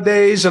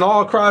nowadays and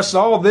all across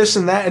all this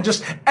and that and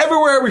just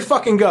everywhere we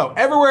fucking go.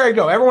 Everywhere I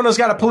go, everyone has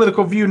got a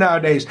political view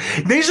nowadays.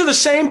 These are the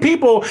same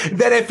people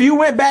that if you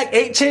went back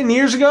 8-10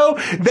 years ago,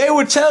 they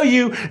would tell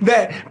you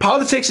that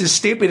politics is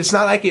stupid. It's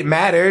not like it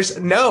matters.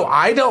 No,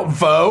 I don't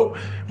vote.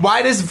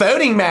 Why does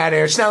voting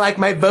matter? It's not like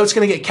my vote's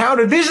going to get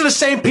counted. These are the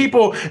same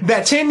people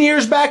that 10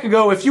 years back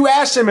ago, if you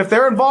asked them if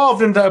they're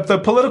involved in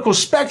the political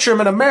spectrum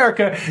in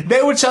America,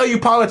 they would tell you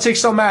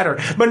politics don't matter.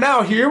 But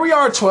now here we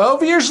are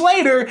 12 years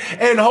later,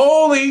 and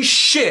holy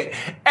shit,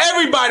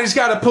 everybody's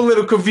got a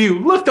political view.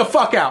 Look the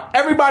fuck out.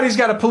 Everybody's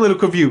got a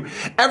political view.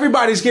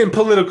 Everybody's getting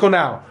political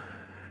now.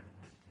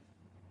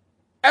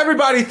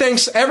 Everybody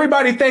thinks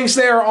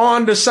they're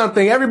on to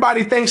something.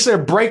 Everybody thinks they're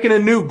breaking a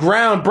new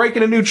ground,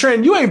 breaking a new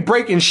trend. You ain't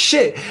breaking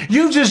shit.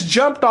 You just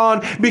jumped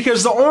on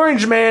because the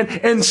orange man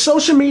and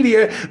social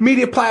media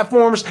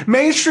platforms,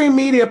 mainstream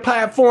media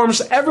platforms,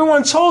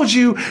 everyone told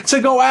you to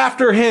go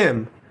after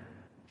him.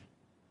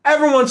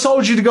 Everyone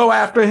told you to go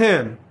after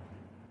him.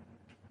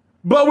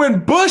 But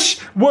when Bush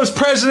was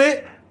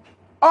president,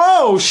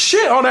 oh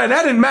shit! Oh, that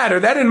didn't matter.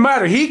 That didn't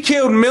matter. He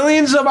killed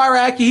millions of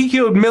Iraqi. He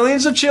killed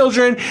millions of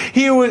children.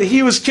 He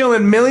was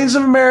killing millions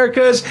of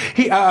Americans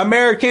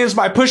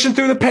by pushing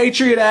through the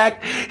Patriot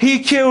Act. He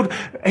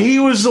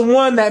was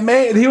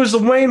the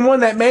main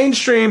one that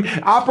mainstream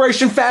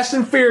Operation Fast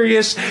and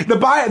Furious.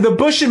 The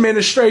Bush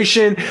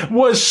administration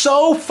was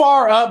so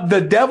far up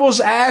the devil's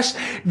ass.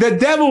 The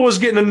devil was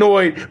getting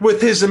annoyed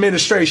with his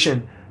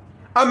administration.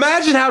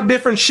 Imagine how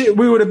different shit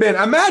we would have been.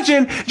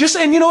 Imagine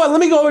and you know what? Let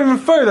me go even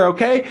further,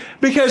 okay?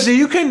 Because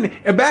you can,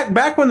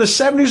 back when the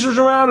 70s was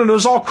around and it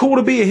was all cool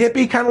to be a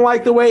hippie, kind of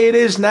like the way it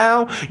is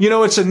now. You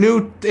know, it's a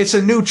new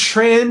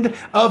trend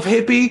of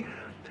hippie.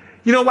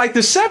 You know, like the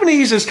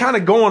 70s is kind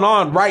of going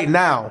on right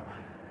now.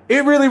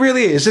 It really,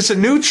 really is. It's a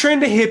new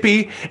trend of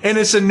hippie, and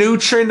it's a new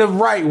trend of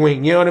right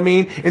wing. You know what I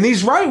mean? And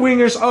these right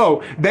wingers,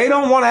 they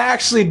don't want to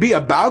actually be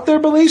about their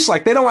beliefs.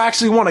 Like, they don't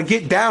actually want to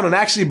get down and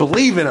actually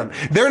believe in them.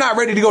 They're not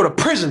ready to go to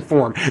prison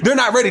for them. They're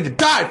not ready to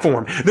die for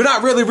them. They're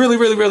not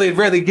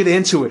really get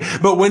into it.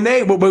 But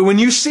when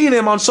you see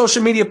them on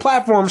social media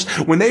platforms,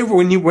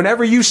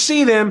 whenever you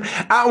see them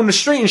out on the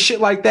street and shit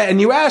like that,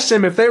 and you ask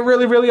them if they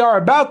really, really are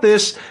about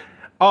this,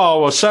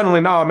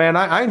 suddenly, no, man,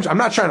 I'm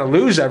not trying to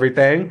lose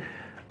everything.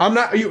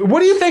 What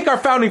do you think our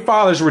founding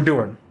fathers were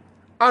doing?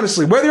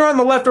 Honestly, whether you're on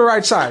the left or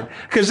right side,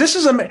 because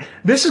I'm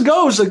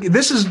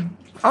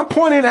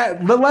pointing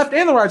at the left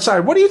and the right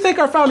side. What do you think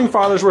our founding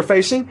fathers were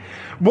facing?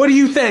 What do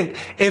you think?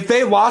 If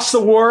they lost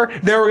the war,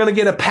 they were going to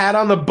get a pat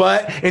on the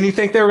butt, and you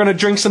think they were going to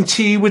drink some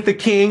tea with the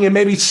king and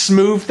maybe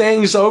smooth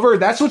things over?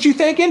 That's what you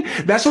thinking?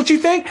 That's what you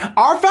think?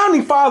 Our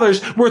founding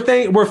fathers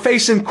were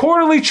facing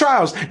quarterly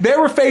trials. They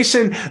were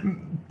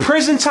facing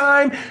prison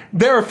time.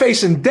 They were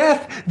facing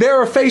death. They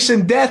were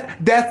facing death.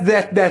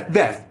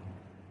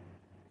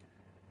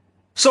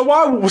 So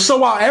while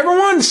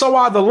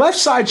the left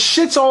side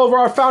shits all over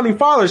our founding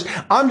fathers,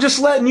 I'm just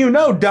letting you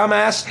know,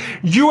 dumbass,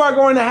 you are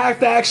going to have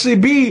to actually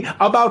be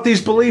about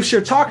these beliefs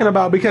you're talking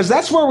about, because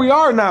that's where we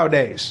are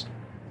nowadays.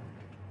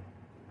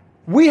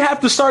 We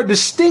have to start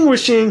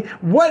distinguishing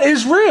what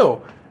is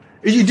real.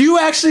 Do you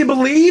actually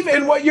believe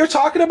in what you're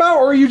talking about,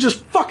 or are you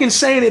just fucking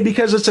saying it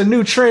because it's a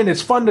new trend?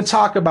 It's fun to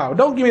talk about.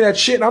 Don't give me that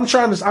shit.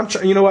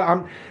 You know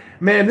what?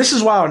 Man, this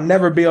is why I'll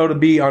never be able to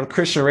be on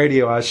Christian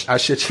radio. I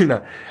shit you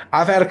not.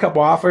 I've had a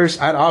couple offers.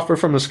 I had an offer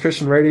from this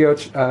Christian radio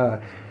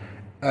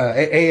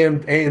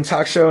AM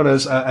talk show,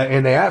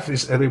 and they asked,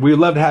 we'd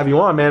love to have you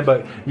on, man,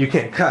 but you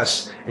can't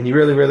cuss, and you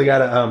really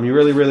gotta, you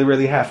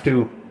really have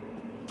to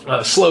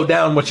slow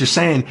down what you're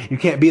saying. You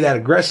can't be that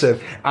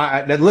aggressive.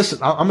 Listen,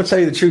 I'm gonna tell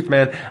you the truth,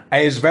 man.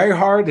 It's very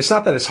hard. It's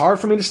not that it's hard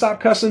for me to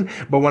stop cussing,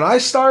 but when I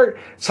start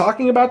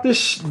talking about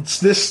this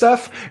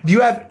stuff, do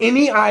you have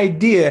any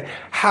idea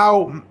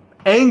how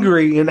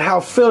angry and how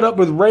filled up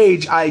with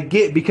rage I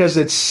get? Because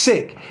it's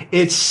sick.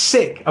 It's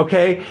sick,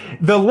 okay?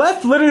 The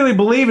left literally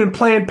believe in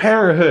Planned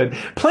Parenthood.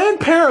 Planned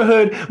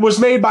Parenthood was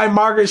made by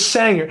Margaret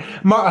Sanger.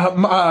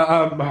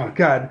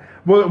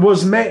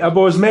 Was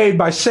made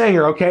by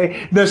Sanger,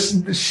 okay?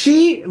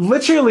 She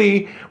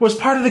literally was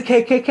part of the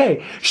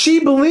KKK.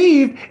 She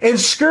believed in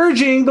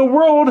scourging the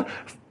world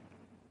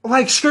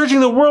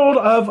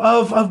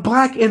of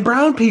black and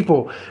brown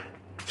people.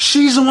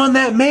 She's the one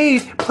that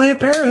made Planned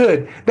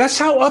Parenthood. That's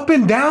how up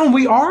and down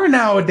we are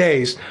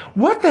nowadays.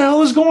 What the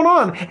hell is going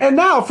on? And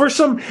now for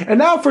some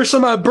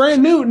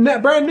brand new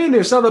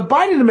news. Now the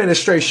Biden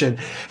administration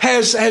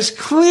has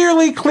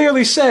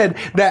clearly said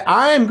that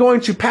I am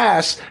going to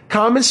pass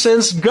common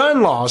sense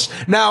gun laws.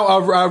 Now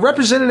a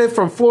representative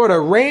from Florida,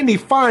 Randy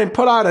Fine,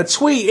 put out a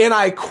tweet, and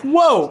I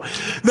quote: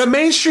 "The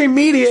mainstream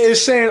media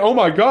is saying, oh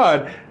my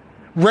God,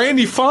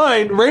 Randy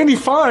Fine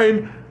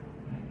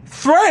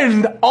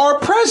threatened our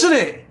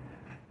president."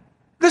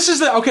 This is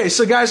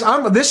so guys,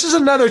 this is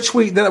another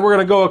tweet that we're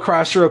going to go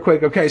across real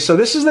quick. Okay, so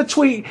this is the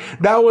tweet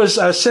that was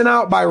sent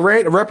out by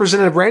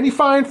Representative Randy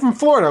Fine from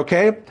Florida.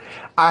 Okay,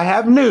 I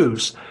have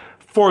news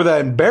for the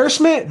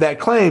embarrassment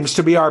that claims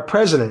to be our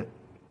president.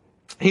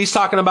 He's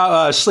talking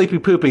about Sleepy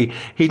Poopy.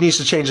 He needs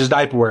to change his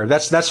diaper wear.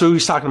 That's who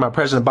he's talking about,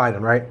 President Biden,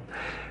 right?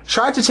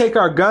 Try to take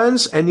our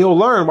guns and you'll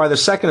learn why the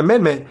Second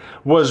Amendment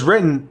was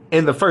written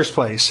in the first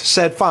place,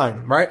 said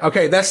Fine, right?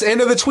 Okay, that's the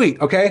end of the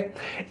tweet, okay?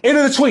 End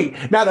of the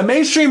tweet. Now, the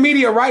mainstream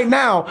media right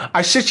now,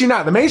 I shit you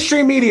not, the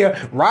mainstream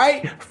media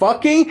right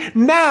fucking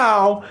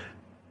now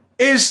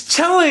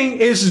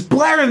is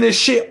blaring this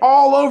shit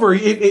all over.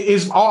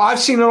 I've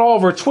seen it all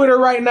over Twitter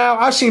right now.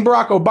 I've seen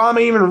Barack Obama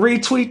even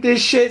retweet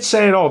this shit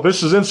saying, oh,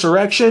 this is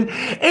insurrection.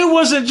 It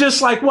wasn't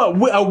just like, what,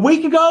 a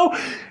week ago?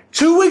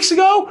 2 weeks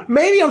ago,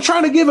 maybe I'm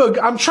trying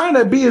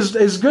to be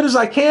as good as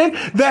I can,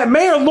 that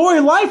Mayor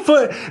Lori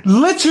Lightfoot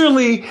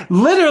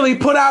literally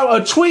put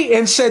out a tweet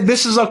and said,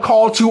 this is a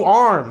call to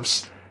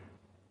arms.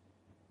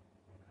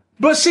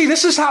 But see,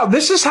 this is how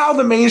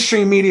the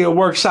mainstream media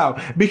works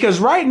out. Because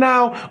right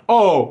now,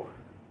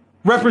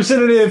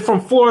 Representative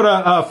from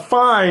Florida,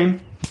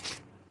 Fine,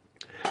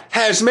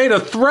 has made a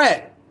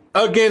threat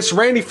against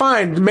Randy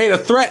Fine, made a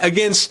threat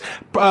against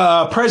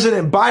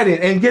President Biden.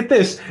 And get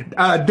this,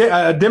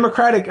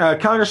 Democratic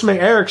Congressman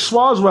Eric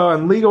Swalwell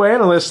and legal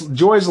analyst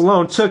Joy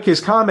Zalone took his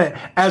comment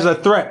as a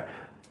threat.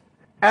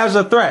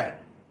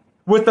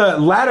 With the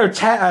latter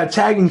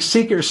tagging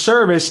Secret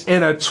Service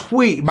in a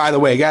tweet, by the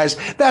way, guys.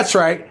 That's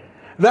right.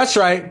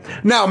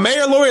 Now,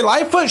 Mayor Lori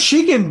Lightfoot,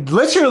 she can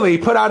literally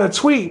put out a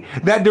tweet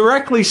that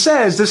directly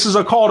says this is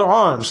a call to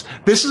arms.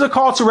 This is a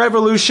call to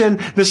revolution.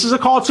 This is a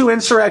call to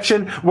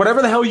insurrection.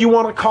 Whatever the hell you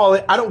want to call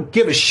it. I don't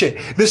give a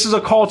shit. This is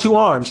a call to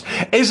arms.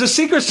 Is the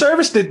Secret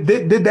Service, did they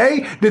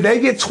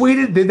get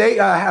tweeted? Did they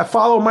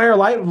follow Mayor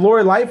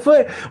Lori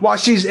Lightfoot while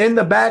she's in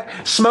the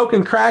back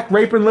smoking crack,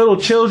 raping little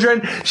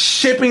children,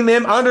 shipping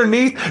them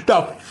underneath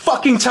the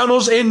fucking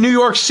tunnels in New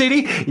York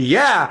City?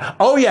 Yeah.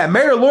 Oh yeah.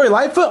 Mayor Lori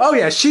Lightfoot. Oh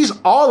yeah. She's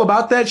all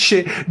about that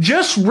shit.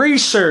 Just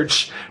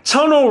research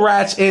tunnel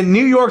rats in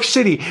New York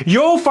City.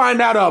 You'll find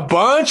out a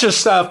bunch of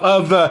stuff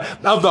of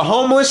the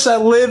homeless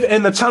that live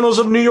in the tunnels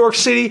of New York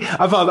City,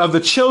 of the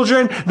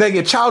children that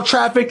get child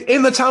trafficked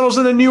in the tunnels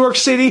in the New York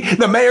City.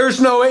 The mayors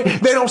know it.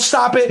 They don't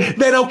stop it.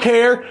 They don't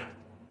care.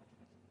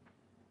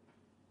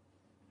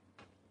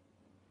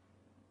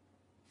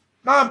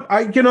 Mom,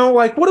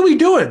 what are we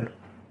doing?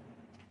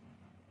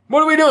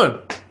 What are we doing?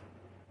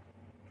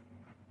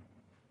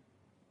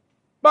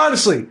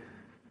 Honestly,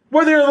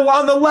 whether you're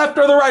on the left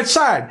or the right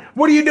side,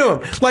 what are you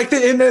doing?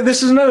 And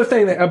this is another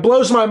thing that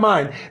blows my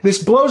mind.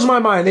 This blows my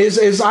mind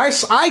is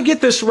I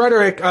get this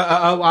rhetoric.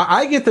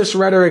 I get this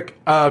rhetoric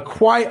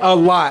quite a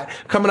lot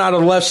coming out of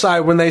the left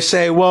side when they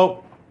say,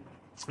 well,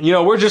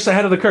 we're just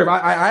ahead of the curve.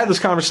 I had this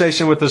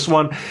conversation with this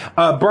one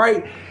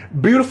bright,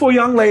 beautiful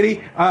young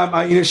lady,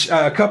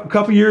 a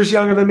couple years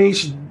younger than me.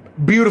 She's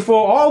beautiful,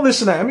 all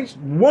this and that. I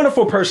mean,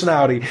 wonderful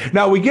personality.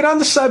 Now we get on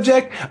the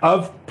subject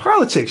of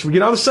politics. We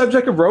get on the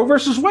subject of Roe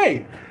versus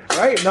Wade.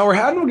 Right now we're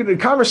having a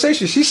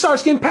conversation. She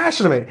starts getting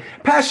passionate.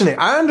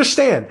 I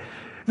understand.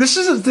 This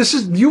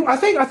is you. I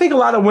think a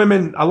lot of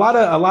women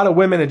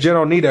in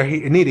general need to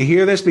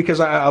hear this, because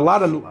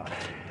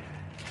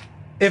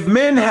if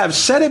men have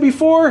said it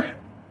before,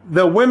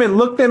 the women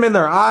look them in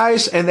their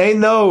eyes and they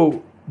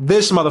know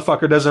this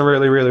motherfucker doesn't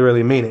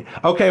really mean it.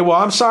 Okay,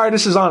 well, I'm sorry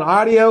this is on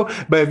audio,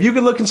 but if you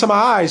can look into my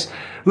eyes,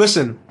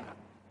 listen,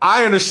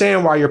 I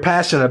understand why you're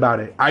passionate about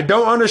it. I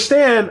don't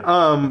understand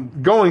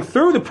going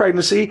through the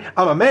pregnancy.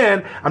 I'm a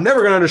man. I'm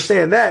never going to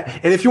understand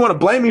that. And if you want to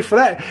blame me for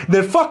that,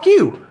 then fuck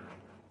you.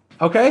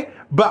 Okay?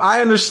 But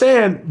I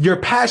understand your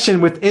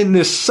passion within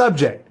this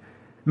subject.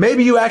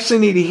 Maybe you actually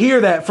need to hear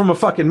that from a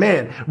fucking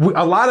man.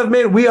 A lot of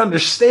men, we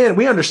understand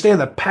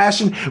the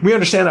passion. We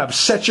understand how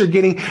upset you're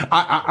getting. Man,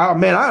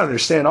 I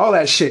understand all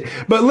that shit.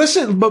 But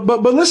listen,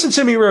 but listen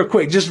to me real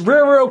quick. Just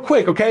real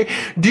quick, okay?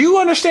 Do you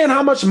understand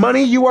how much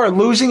money you are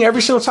losing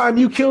every single time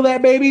you kill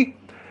that baby?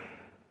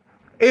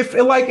 If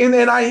like, and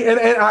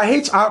I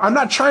hate, I'm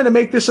not trying to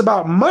make this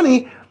about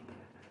money,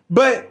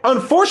 but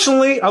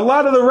unfortunately, a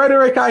lot of the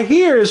rhetoric I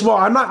hear is, well,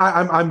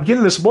 I'm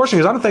getting this abortion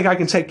because I don't think I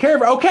can take care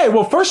of it. Okay,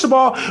 well, first of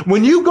all,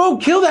 when you go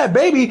kill that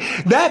baby,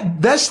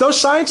 that's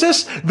those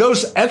scientists,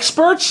 those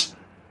experts,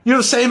 you know,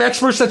 the same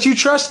experts that you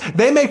trust,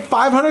 they make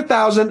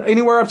 $500,000,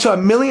 anywhere up to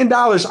 $1 million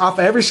off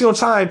every single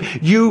time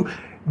you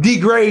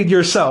degrade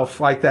yourself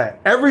like that.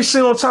 Every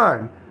single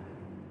time.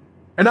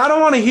 And I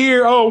don't want to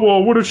hear, oh,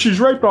 well, what if she's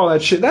raped, all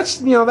that shit.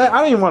 That's, you know, that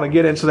I don't even want to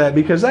get into that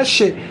because that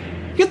shit,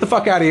 get the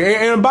fuck out of here.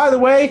 And by the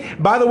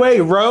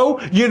way, Roe,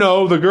 you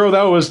know, the girl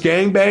that was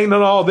gangbanged and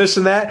all this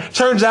and that,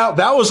 turns out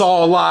that was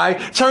all a lie.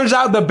 Turns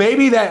out the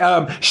baby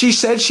that she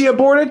said she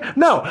aborted,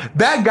 no,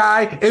 that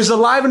guy is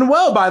alive and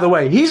well, by the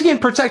way. He's getting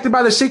protected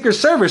by the Secret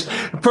Service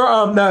for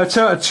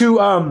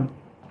to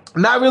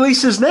not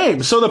release his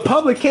name so the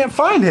public can't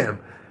find him.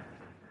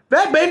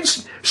 That baby,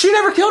 she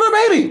never killed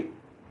her baby.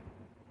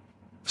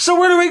 So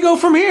where do we go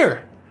from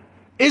here?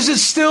 Is it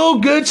still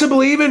good to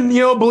believe in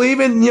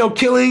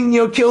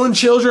killing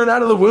children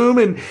out of the womb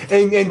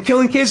and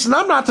killing kids? And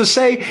I'm not to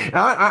say,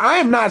 I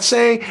am not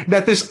saying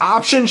that this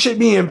option should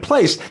be in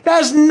place. That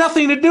has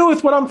nothing to do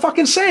with what I'm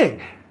fucking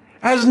saying.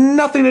 It has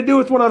nothing to do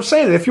with what I'm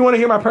saying. And if you want to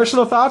hear my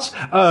personal thoughts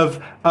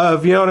of,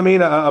 you know what I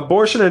mean,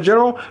 abortion in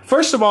general,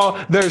 first of all,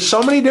 there's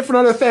so many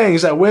different other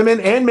things that women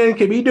and men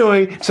can be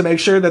doing to make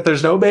sure that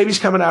there's no babies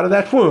coming out of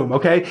that womb,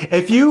 okay?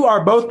 If you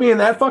are both being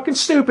that fucking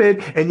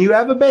stupid and you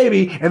have a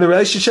baby and the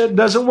relationship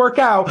doesn't work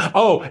out,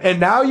 oh, and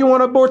now you want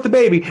to abort the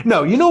baby.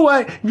 No, you know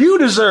what? You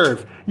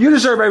deserve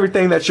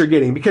everything that you're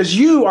getting because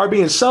you are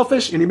being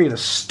selfish and you're being a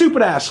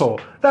stupid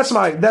asshole. That's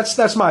my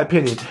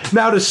opinion.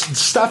 Now, does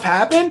stuff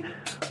happen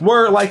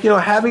where, like, you know,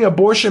 having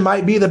abortion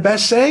might be the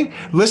best thing?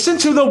 Listen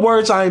to the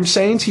words I am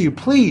saying to you,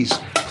 please.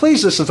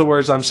 Please listen to the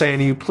words I'm saying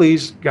to you,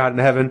 please, God in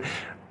heaven.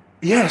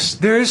 Yes,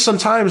 there is some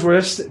times where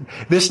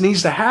this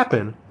needs to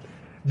happen.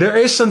 There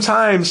is some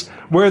times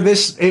where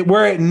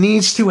it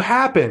needs to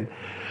happen.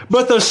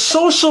 But the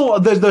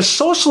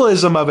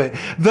socialism of it,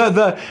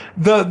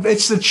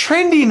 it's the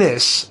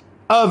trendiness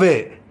of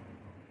it.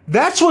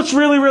 That's what's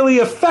really, really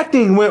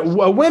affecting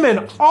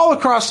women all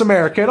across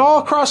America and all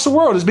across the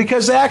world, is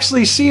because they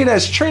actually see it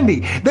as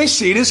trendy. They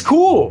see it as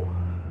cool.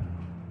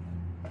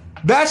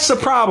 That's the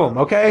problem,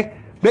 okay?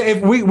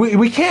 If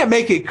we can't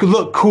make it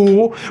look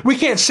cool. We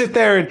can't sit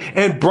there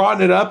and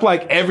broaden it up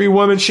like every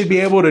woman should be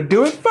able to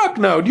do it. Fuck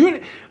no.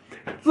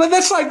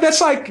 That's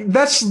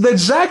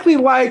exactly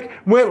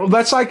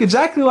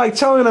like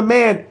telling a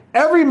man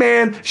every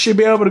man should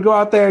be able to go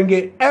out there and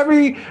get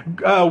every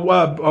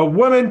a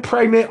woman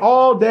pregnant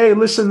all day.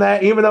 Listen to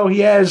that, even though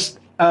he has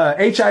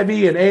HIV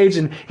and AIDS,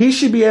 and he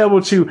should be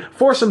able to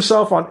force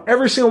himself on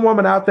every single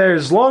woman out there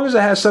as long as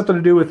it has something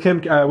to do with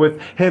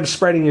him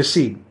spreading his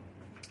seed.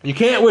 You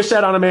can't wish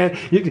that on a man.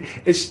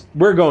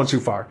 We're going too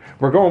far.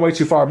 We're going way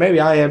too far. Maybe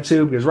I am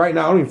too, because right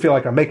now I don't even feel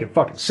like I'm making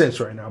fucking sense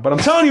right now. But I'm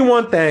telling you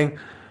one thing.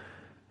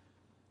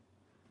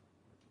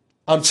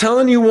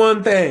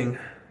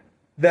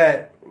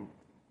 That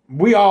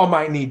we all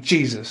might need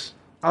Jesus.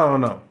 I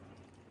don't know.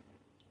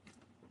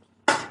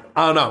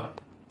 I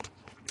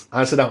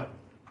honestly don't.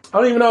 I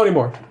don't even know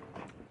anymore.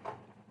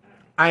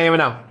 I don't even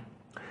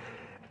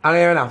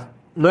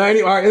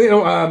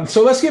know.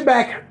 So let's get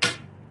back.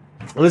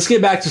 Let's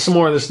get back to some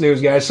more of this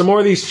news, guys. Some more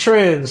of these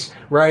trends,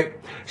 right?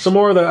 Some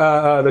more of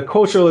the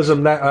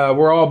culturalism that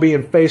we're all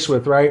being faced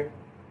with, right?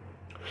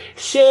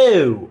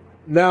 So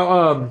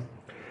now,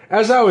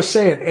 as I was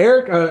saying,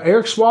 Eric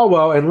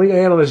Swalwell and legal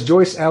analyst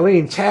Joyce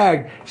Allen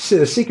tagged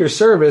the Secret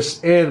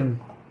Service in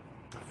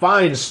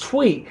Fine's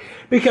tweet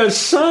because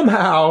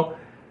somehow,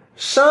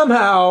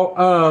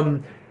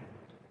 the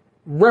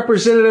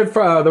representative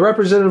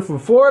from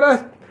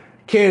Florida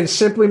can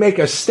simply make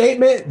a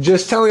statement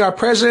just telling our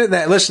president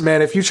that, listen,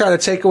 man, if you try to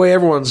take away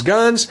everyone's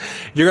guns,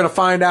 you're going to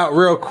find out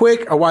real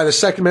quick why the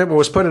Second Amendment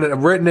was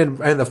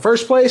written in the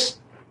first place.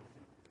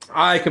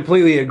 I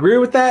completely agree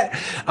with that.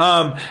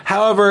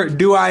 However,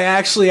 do I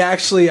actually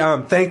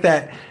think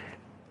that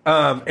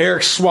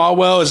Eric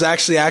Swalwell is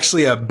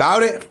actually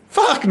about it?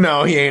 Fuck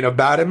no, he ain't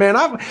about it, man.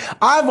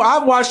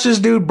 I've watched this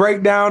dude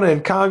break down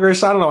in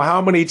Congress. I don't know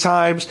how many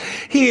times.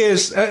 He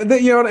is, and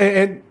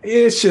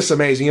it's just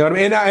amazing. You know what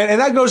I mean?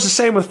 And that goes the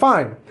same with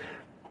Fine.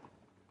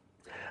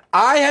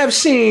 I have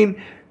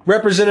seen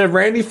Representative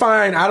Randy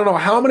Fine, I don't know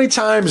how many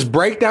times,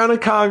 break down in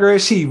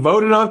Congress. He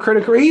voted on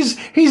critical. He's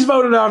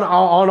voted on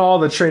all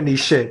the trendy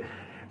shit.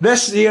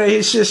 This,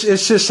 it's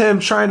just him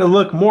trying to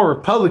look more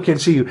Republican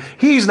to you.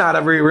 He's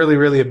not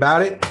really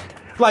about it.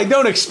 Like,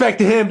 don't expect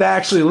him to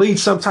actually lead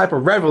some type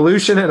of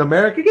revolution in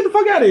America. Get the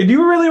fuck out of here. Do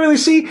you really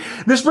see?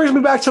 This brings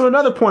me back to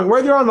another point.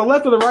 Whether you're on the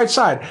left or the right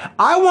side,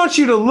 I want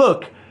you to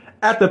look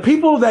at the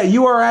people that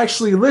you are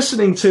actually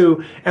listening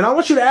to, and I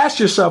want you to ask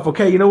yourself,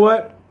 okay, you know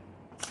what?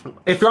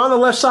 If you're on the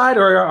left side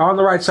or on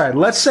the right side,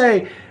 let's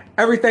say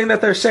everything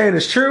that they're saying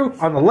is true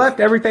on the left,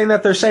 everything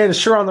that they're saying is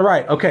true on the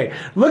right. Okay,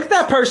 look at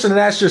that person and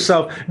ask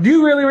yourself, do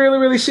you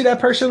really see that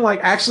person like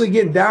actually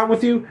getting down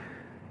with you?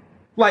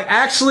 Like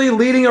actually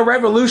leading a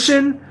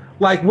revolution?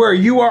 Like where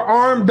you are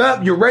armed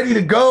up, you're ready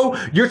to go,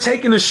 you're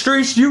taking the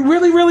streets. You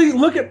really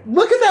look at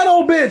that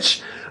old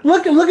bitch.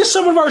 Look at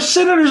some of our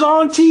senators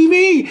on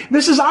TV.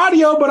 This is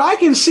audio, but I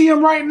can see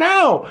them right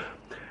now.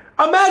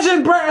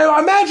 Imagine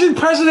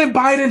President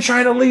Biden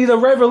trying to lead a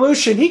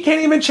revolution. He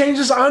can't even change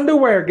his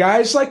underwear,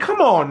 guys. Like,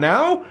 come on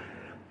now.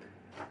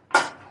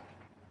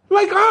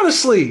 Like,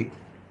 honestly.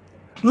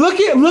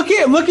 Look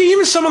at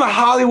even some of the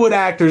Hollywood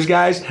actors,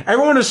 guys.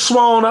 Everyone is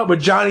swollen up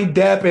with Johnny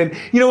Depp, and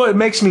you know what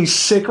makes me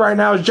sick right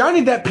now is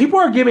Johnny Depp. People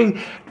are giving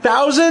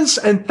thousands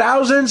and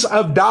thousands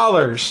of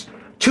dollars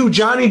to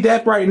Johnny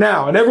Depp right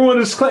now, and everyone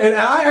is, and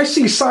I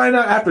see sign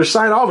up after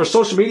sign all over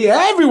social media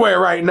everywhere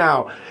right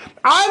now.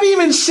 I've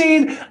even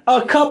seen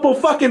a couple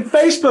fucking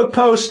Facebook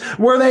posts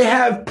where they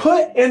have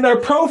put in their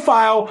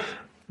profile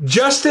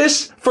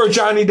justice for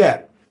Johnny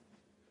Depp.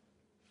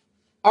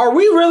 Are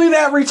we really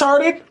that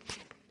retarded?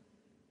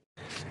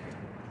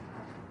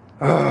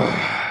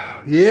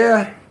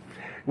 Yeah.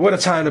 What a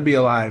time to be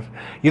alive.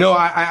 You know,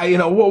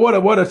 what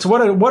a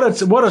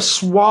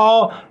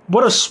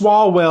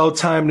Swalwell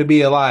time to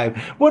be alive.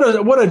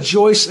 What a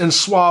Joyce and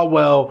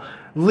Swalwell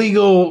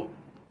legal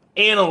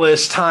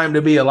analyst time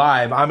to be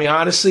alive. I mean,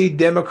 honestly,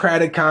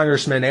 Democratic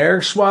Congressman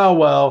Eric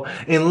Swalwell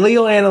and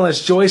legal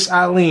analyst Joyce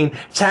Eileen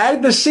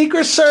tagged the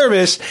Secret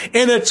Service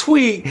in a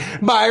tweet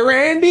by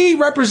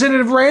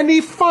Representative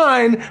Randy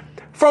Fine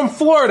from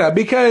Florida,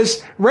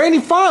 because Randy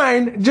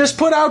Fine just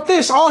put out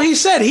this. All he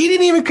said, he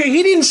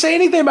didn't say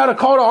anything about a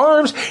call to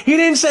arms. He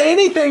didn't say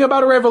anything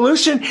about a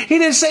revolution. He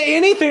didn't say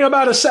anything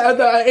about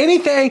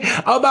anything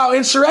about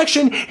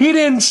insurrection. He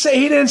didn't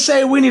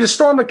say we need to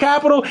storm the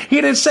Capitol. He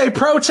didn't say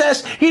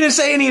protest. He didn't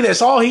say any of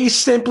this. All he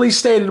simply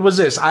stated was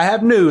this: I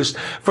have news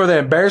for the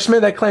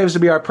embarrassment that claims to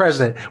be our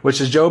president,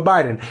 which is Joe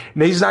Biden.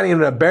 And he's not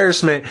even an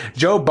embarrassment.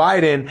 Joe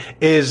Biden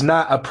is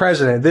not a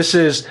president. This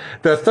is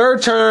the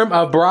third term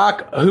of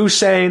Barack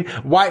Hussein,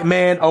 white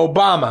man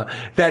Obama,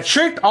 that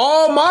tricked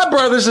all my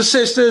brothers and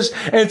sisters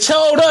and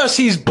told us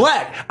he's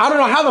black. I don't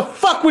know how the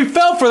fuck we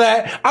fell for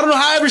that. I don't know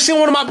how every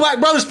single one of my black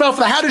brothers fell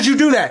for that. How did you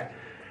do that?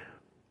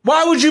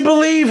 Why would you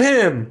believe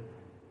him?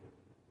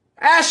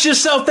 Ask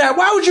yourself that.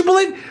 Why would you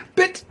believe?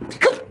 But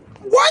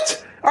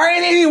what? All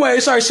right. Anyway,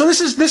 sorry. So this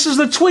is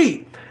the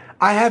tweet.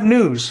 I have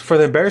news for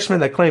the embarrassment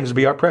that claims to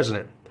be our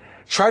president.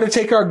 Try to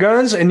take our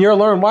guns, and you'll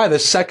learn why the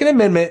Second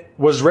Amendment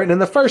was written in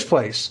the first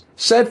place.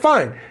 Said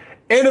fine.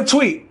 End of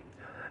tweet.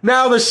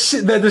 Now, the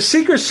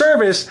Secret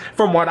Service,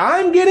 from what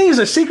I'm getting, is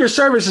the Secret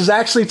Service is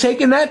actually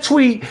taking that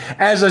tweet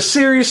as a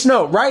serious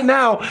note. Right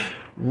now,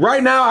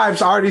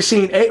 I've already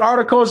seen 8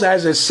 articles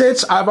as it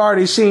sits. I've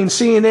already seen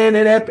CNN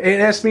and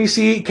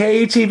SBC,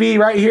 KETV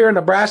right here in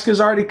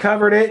Nebraska's already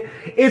covered it.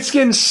 It's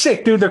getting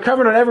sick, dude. They're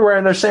covering it everywhere,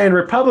 and they're saying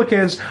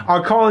Republicans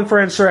are calling for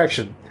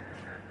insurrection.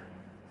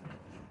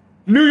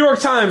 New York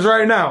Times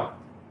right now.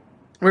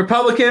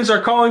 Republicans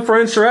are calling for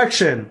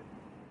insurrection.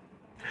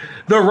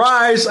 The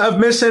rise of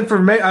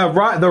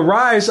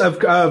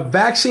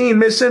vaccine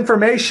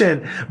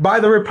misinformation by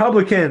the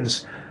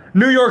Republicans.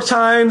 New York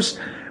Times,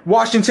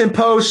 Washington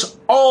Post,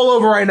 all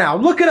over right now.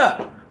 Look it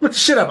up. Look the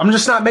shit up. I'm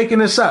just not making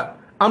this up.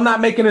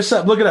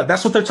 Look it up.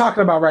 That's what they're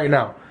talking about right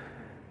now.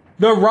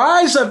 The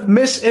rise of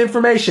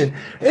misinformation.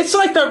 It's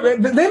like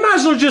they might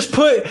as well just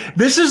put,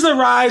 this is the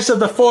rise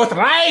of the Fourth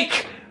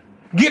Reich.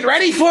 Get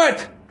ready for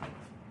it.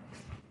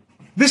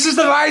 This is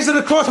the rise of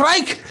the Fourth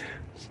Reich.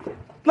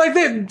 Like,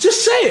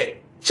 just say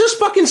it. Just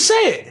fucking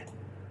say it.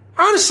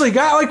 Honestly,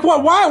 guy, like,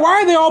 what? Why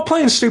are they all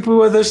playing stupid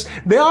with us?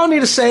 They all need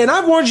to say, and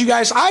I've warned you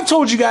guys, I've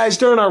told you guys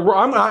during I'm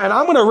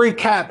going to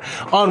recap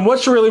on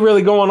what's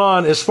really going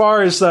on as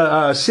far as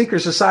the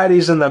secret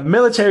societies and the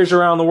militaries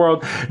around the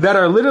world that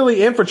are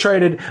literally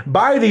infiltrated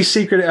by these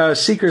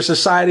secret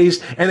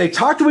societies, and they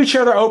talk to each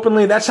other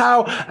openly. That's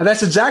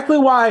exactly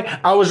why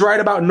I was right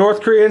about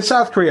North Korea and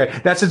South Korea.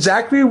 That's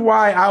exactly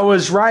why I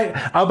was right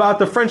about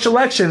the French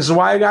elections, and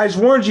why I guys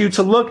warned you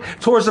to look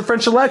towards the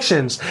French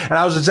elections. And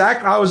I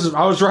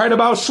was right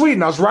about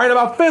Sweden. I was right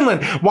about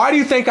Finland. Why do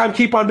you think I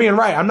keep on being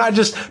right? I'm not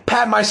just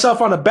patting myself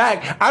on the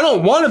back. I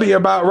don't want to be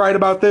right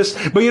about this.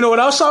 But you know what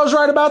else I was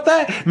right about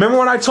that? Remember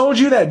when I told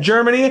you that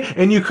Germany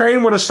and Ukraine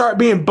were going to start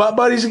being butt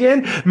buddies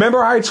again?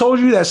 Remember I told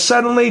you that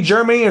suddenly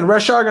Germany and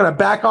Russia are going to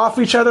back off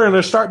each other and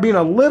they'll start being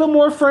a little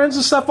more friends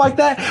and stuff like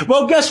that?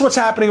 Well, guess what's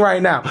happening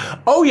right now?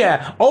 Oh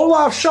yeah,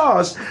 Olaf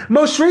Scholz,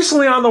 most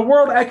recently on the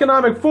World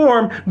Economic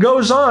Forum,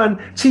 goes on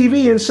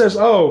TV and says,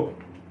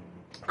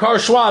 Carl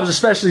Schwab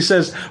especially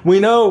says, we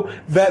know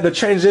that the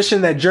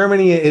transition that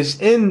Germany is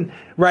in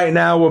right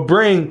now will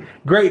bring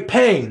great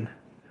pain,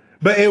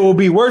 but it will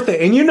be worth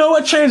it. And you know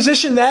what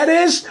transition that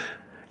is?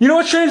 You know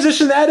what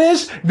transition that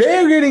is?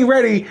 They're getting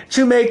ready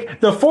to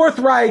make the Fourth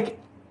Reich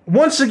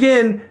once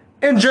again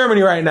in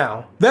Germany right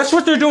now. That's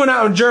what they're doing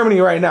out in Germany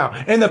right now.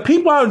 And the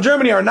people out in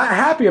Germany are not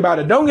happy about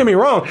it. Don't get me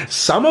wrong.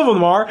 Some of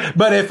them are.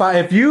 But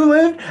if you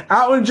lived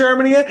out in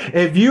Germany,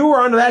 if you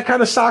were under that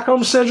kind of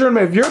Stockholm syndrome,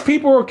 if your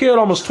people were killed,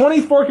 almost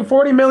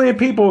 40 million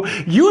people,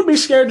 you would be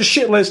scared to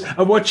shitless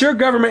of what your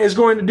government is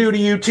going to do to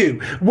you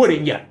too,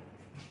 wouldn't you?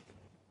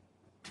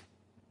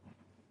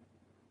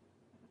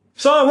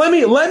 So let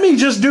me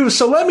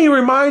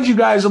remind you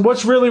guys of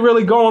what's really,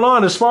 really going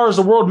on as far as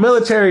the world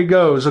military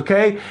goes,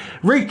 okay?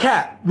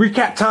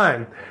 Recap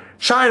time.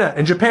 China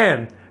and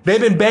Japan,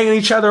 they've been banging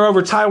each other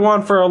over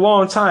Taiwan for a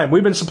long time.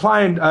 We've been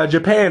supplying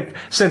Japan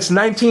since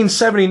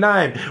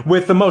 1979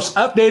 with the most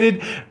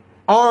updated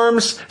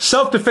arms,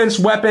 self-defense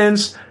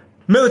weapons,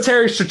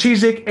 military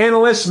strategic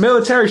analysts,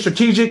 military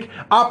strategic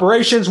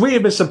operations. We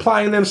have been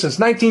supplying them since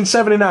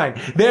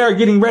 1979. They are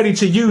getting ready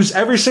to use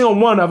every single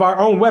one of our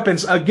own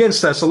weapons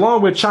against us,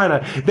 along with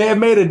China. They have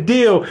made a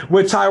deal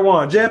with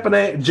Taiwan,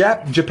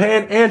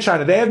 Japan and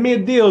China. They have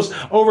made deals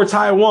over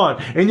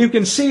Taiwan. And you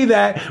can see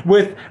that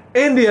with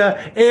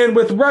India and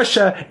with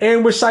Russia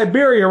and with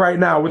Siberia right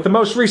now, with the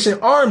most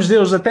recent arms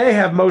deals that they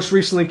have most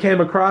recently came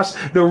across.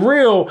 The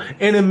real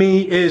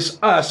enemy is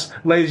us,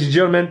 ladies and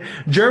gentlemen.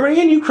 Germany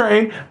and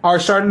Ukraine are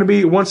starting to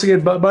be once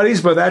again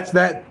buddies, but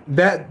that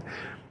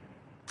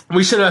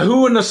we should have,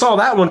 who wouldn't have saw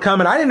that one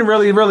coming? I didn't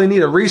really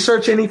need to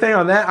research anything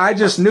on that. I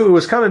just knew it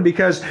was coming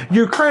because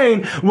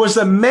Ukraine was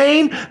the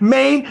main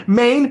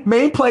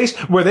place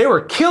where they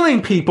were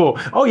killing people.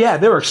 Oh yeah,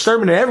 they were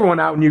exterminating everyone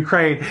out in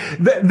Ukraine.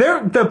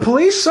 The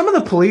police, some of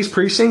the police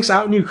precincts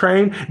out in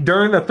Ukraine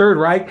during the Third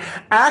Reich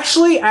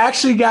actually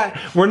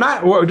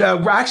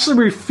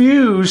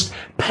refused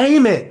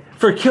payment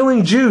for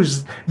killing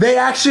Jews. They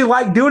actually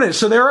liked doing it.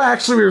 So they were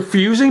actually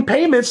refusing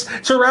payments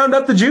to round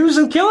up the Jews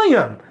and killing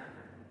them.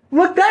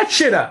 Look that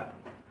shit up.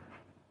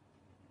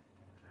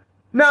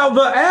 Now,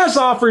 the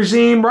Azov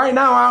regime right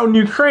now out in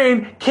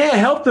Ukraine can't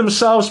help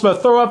themselves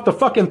but throw up the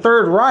fucking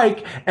Third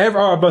Reich,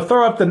 but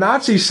throw up the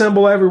Nazi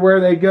symbol everywhere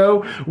they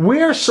go.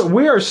 We are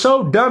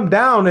so dumbed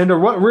down into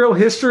what real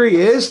history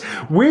is.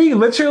 We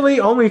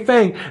literally only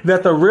think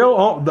that the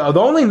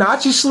only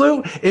Nazi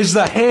salute is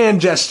the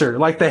hand gesture,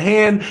 like the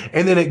hand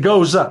and then it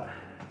goes up.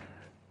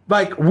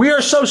 Like, we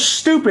are so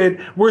stupid,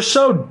 we're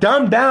so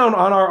dumbed down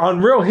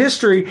on real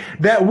history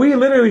that we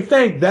literally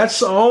think that's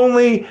the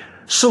only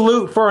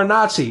salute for a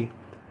Nazi.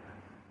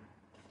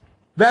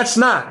 That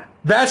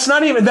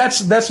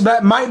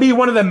might be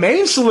one of the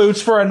main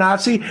salutes for a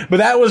Nazi, but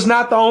that was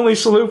not the only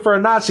salute for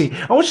a Nazi.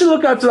 I want you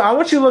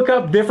to look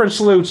up different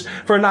salutes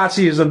for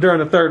Nazism during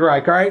the Third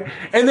Reich, all right?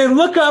 And then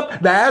look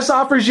up the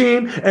Azov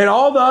regime and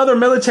all the other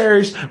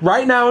militaries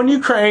right now in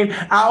Ukraine,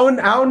 out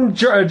in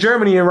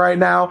Germany right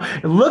now.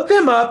 Look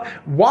them up,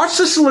 watch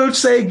the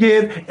salutes they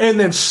give, and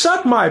then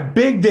suck my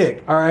big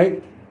dick, all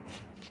right?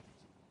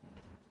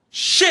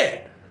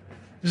 Shit!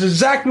 This is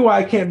exactly why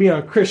I can't be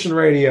on Christian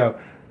radio.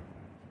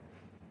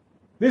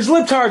 These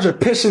libtards are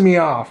pissing me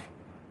off.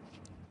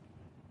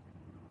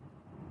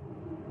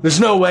 There's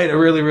no way to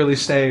really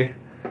stay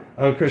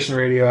on Christian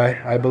radio,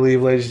 I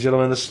believe, ladies and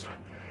gentlemen.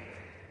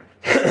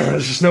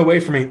 There's just no way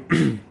for me.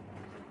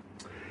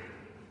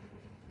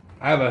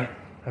 I have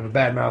a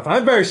bad mouth.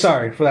 I'm very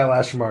sorry for that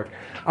last remark.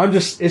 And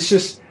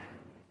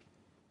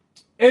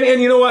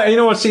you know what? You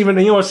know what's even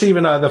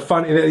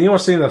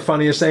the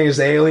funniest thing is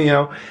how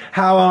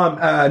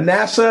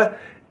NASA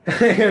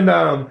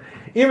and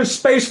even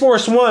Space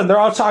Force One, they're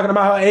all talking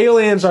about how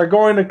aliens are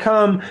going to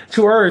come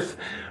to Earth.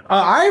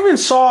 I even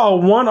saw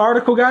one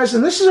article, guys,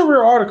 and this is a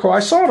real article.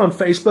 I saw it on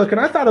Facebook, and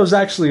I thought it was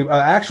actually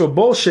actual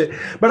bullshit.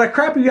 But I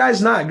crap you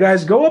guys not.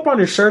 Guys, go up on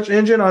your search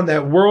engine on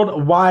that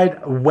World Wide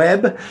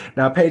Web.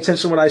 Now, pay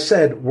attention to what I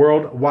said.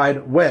 World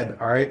Wide Web,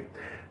 all right?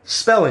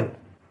 Spelling.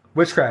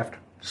 Witchcraft.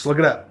 Just look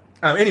it up.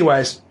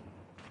 Anyways,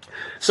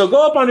 so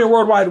go up on your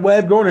World Wide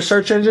Web, go in your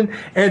search engine,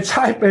 and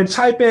type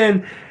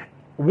in,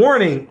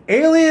 warning,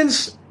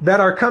 aliens that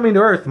are coming to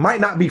Earth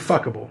might not be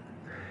fuckable.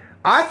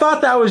 I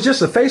thought that was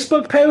just a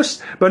Facebook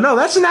post, but no,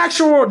 that is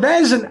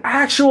an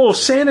actual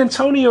San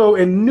Antonio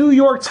and New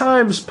York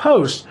Times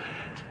post.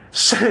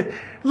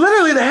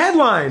 Literally the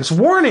headlines,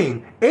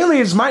 warning,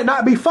 aliens might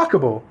not be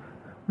fuckable.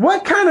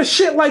 What kind of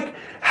shit, like,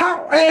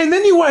 how, and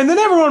then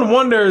everyone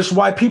wonders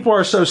why people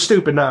are so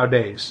stupid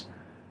nowadays.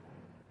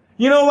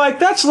 You know, like,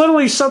 that's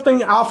literally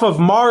something off of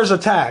Mars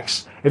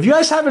Attacks. If you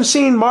guys haven't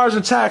seen Mars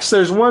Attacks,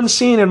 there's one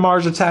scene in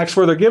Mars Attacks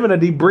where they're giving a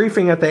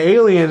debriefing at the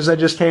aliens that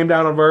just came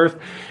down on Earth,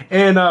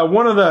 and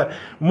one of the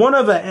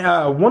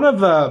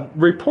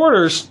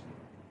reporters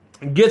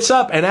gets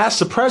up and asks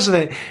the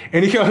president,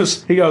 and he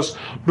goes, "Do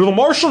the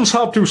Martians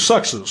have two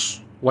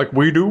sexes like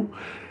we do?"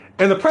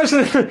 And the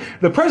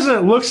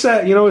president looks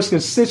at his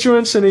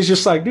constituents, and he's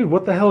just like, "Dude,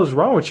 what the hell is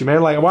wrong with you,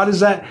 man? Like, why does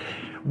that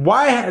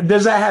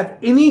have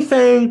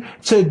anything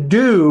to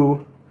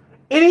do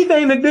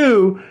anything to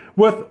do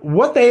with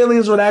what the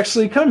aliens would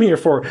actually come here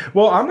for.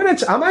 Well, I'm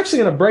actually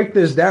gonna break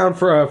this down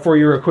for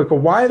you real quick.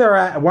 Why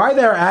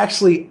they're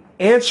actually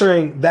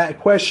answering that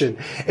question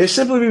is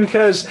simply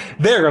because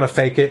they're gonna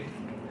fake it.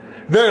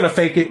 They're gonna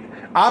fake it.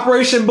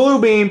 Operation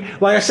Bluebeam,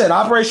 like I said,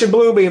 Operation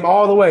Bluebeam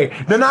all the way.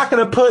 They're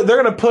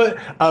gonna put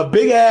a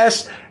big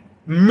ass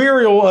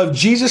mural of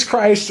Jesus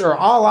Christ or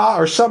Allah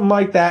or something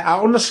like that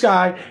out in the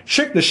sky,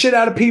 trick the shit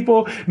out of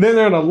people, then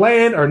they're gonna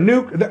land or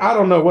nuke. I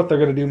don't know what they're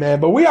gonna do, man,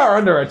 but we are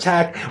under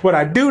attack. What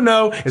I do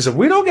know is if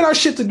we don't get our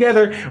shit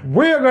together,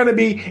 we're gonna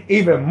be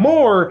even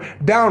more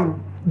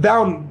down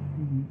the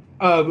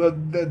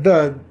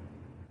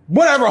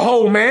whatever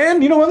hole,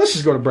 man. You know what? Let's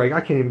just go to break. I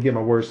can't even get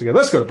my words together.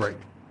 Let's go to break.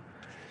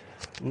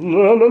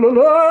 La la la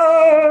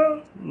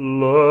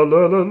la la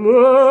la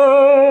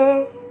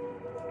la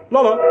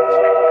la la.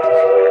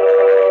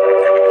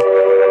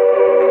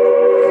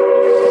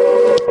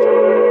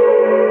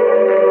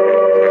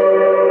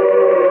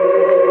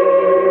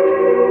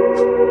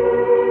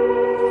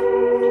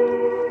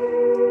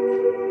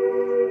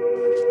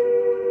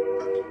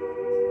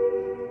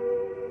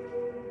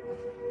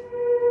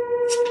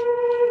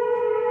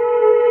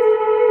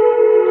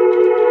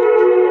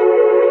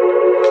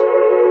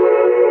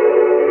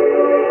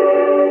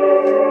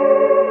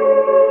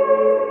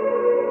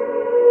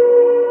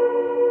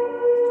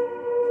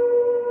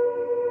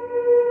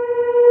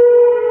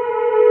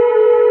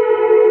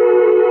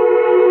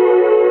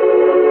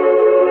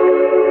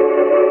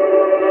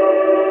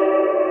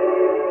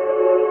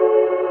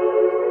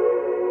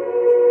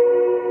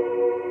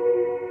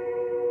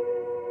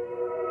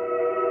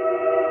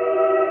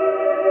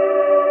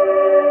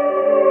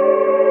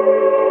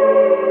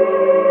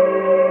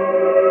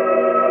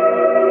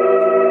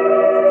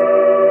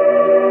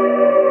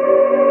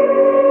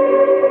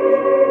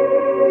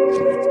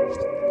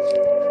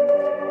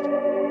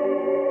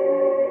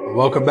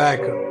 Welcome back,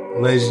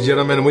 ladies and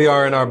gentlemen. We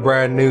are in our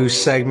brand new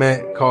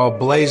segment called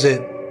Blaze It,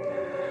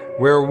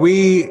 where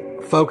we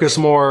focus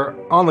more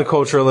on the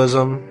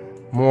culturalism,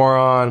 more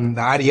on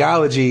the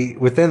ideology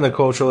within the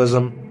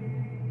culturalism.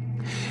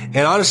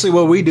 And honestly,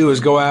 what we do is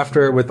go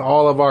after with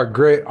all of our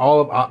grit,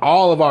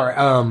 all of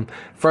our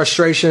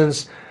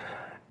frustrations,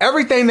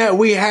 everything that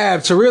we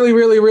have to really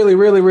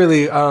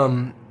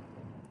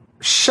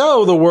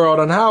show the world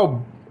on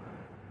how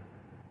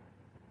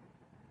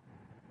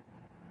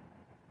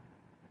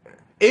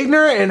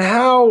ignorant and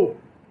how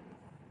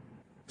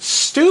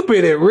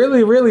stupid it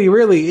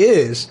really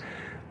is.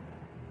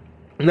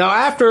 Now,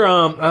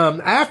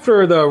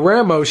 after the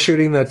Ramos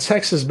shooting, the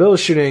Texas Bill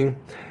shooting,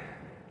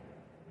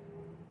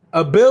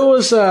 a bill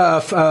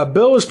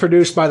was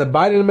produced by the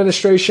Biden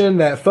administration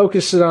that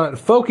focused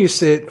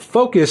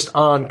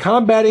on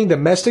combating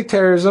domestic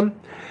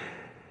terrorism,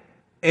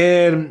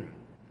 and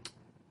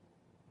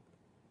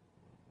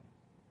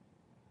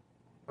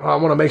I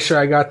want to make sure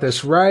I got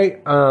this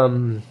right.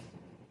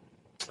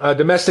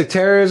 Domestic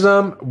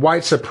terrorism,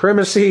 white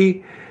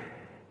supremacy,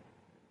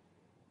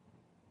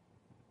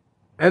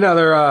 and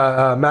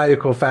other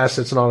medical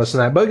facets and all this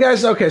and that. But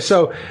guys, okay,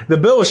 so the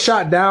bill was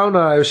shot down.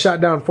 It was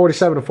shot down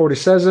 47 to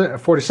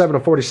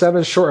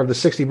 47, short of the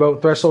 60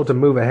 vote threshold to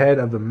move ahead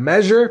of the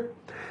measure.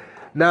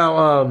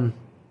 Now,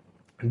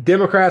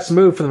 Democrats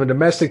moved from the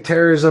Domestic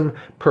Terrorism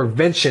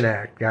Prevention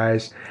Act,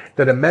 guys.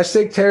 The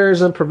Domestic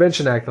Terrorism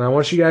Prevention Act, and I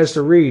want you guys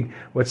to read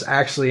what's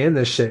actually in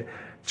this shit.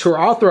 To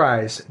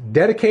authorize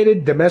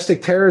dedicated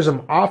domestic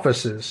terrorism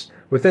offices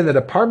within the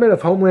Department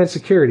of Homeland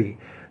Security,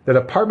 the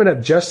Department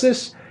of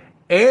Justice,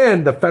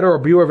 and the Federal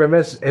Bureau of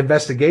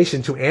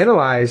Investigation to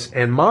analyze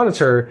and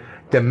monitor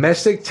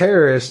domestic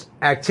terrorist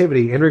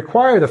activity and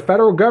require the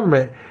federal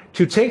government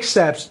to take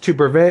steps to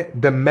prevent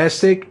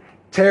domestic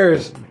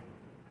terrorism.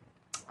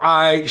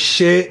 I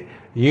shit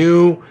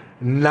you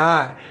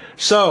not.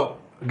 So,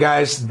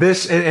 guys,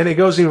 this, and it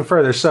goes even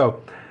further.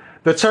 So,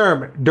 the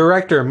term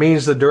director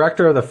means the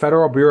director of the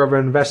Federal Bureau of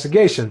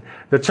Investigation.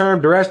 The term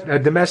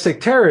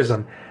domestic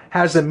terrorism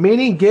has a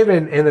meaning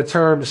given in the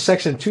term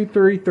Section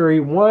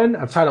 2331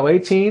 of Title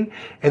 18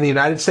 in the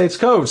United States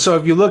Code. So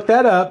if you look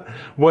that up,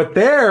 what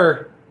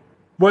they're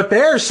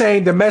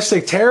saying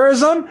domestic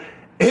terrorism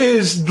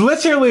is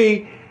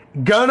literally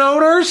gun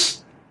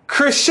owners,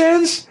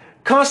 Christians,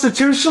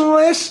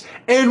 constitutionalists,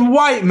 and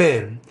white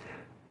men.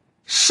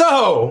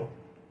 So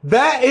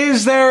that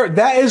is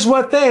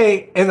what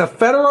they, in the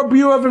Federal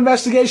Bureau of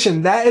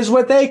Investigation, that is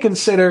what they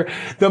consider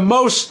the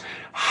most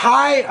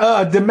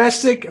high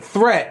domestic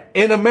threat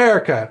in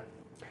America.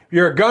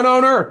 You're a gun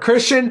owner, a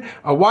Christian,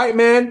 a white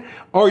man,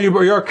 or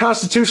you're a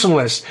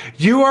constitutionalist.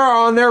 You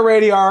are on their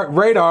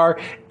radar,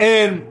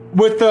 and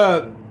with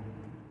the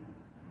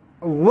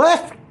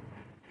left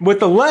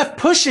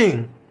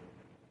pushing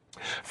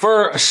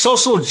for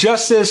social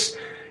justice,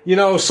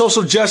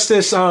 social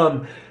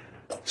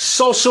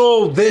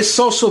this,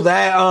 social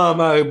that,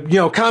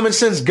 common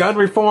sense gun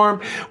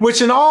reform,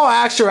 which in all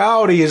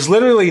actuality is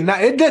literally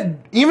not,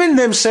 even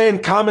them saying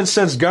common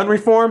sense gun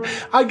reform,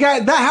 I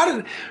got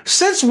that.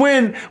 Since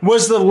when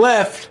was the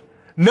left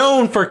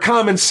known for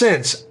common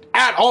sense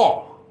at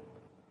all?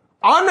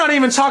 I'm not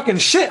even talking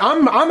shit.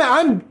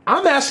 I'm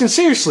asking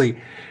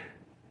seriously.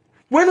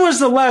 When was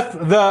the left,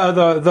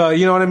 the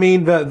you know what I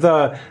mean,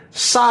 the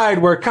side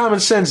where common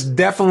sense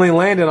definitely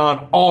landed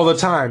on all the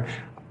time?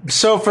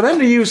 So for them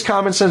to use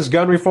common sense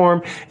gun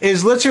reform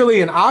is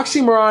literally an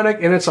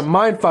oxymoronic, and it's a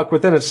mindfuck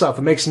within itself.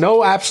 It makes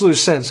no absolute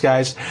sense,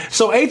 guys.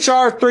 So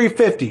HR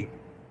 350.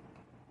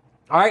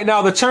 All right,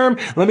 now the term,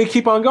 let me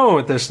keep on going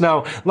with this.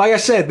 Now, like I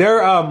said,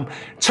 their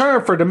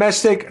term for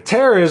domestic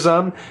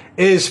terrorism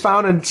is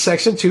found in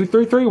section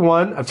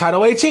 2331 of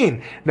Title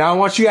 18. Now, I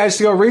want you guys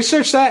to go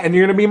research that, and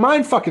you're going to be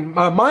mind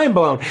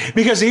blown.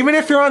 Because even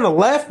if you're on the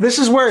left, this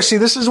is where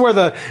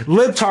the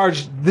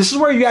libtards, this is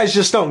where you guys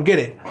just don't get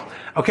it.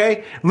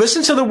 Okay?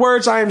 Listen to the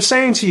words I am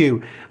saying to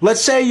you.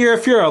 Let's say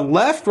if you're a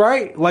left,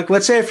 right? Like,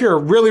 let's say if you're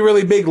a really,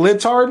 really big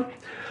libtard.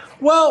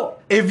 Well,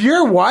 if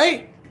you're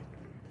white,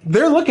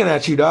 they're looking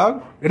at you,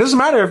 dog. It doesn't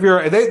matter if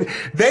you're,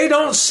 they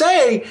don't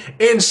say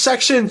in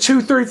section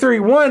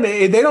 2331,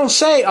 they don't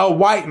say a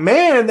white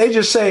man, they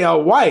just say a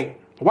white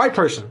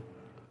person.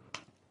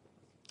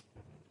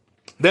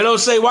 They don't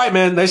say white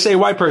man, they say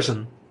white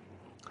person.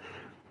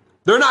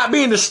 They're not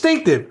being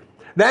distinctive.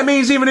 That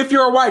means even if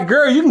you're a white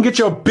girl, you can get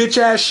your bitch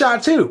ass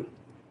shot too.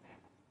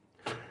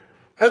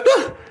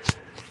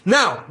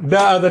 Now,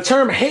 the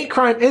term hate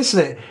crime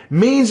incident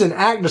means an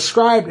act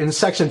described in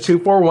section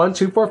 241,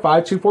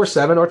 245,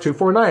 247, or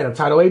 249 of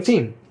Title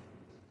 18.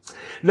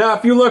 Now,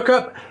 if you look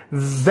up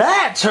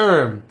that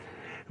term,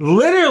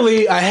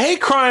 literally a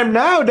hate crime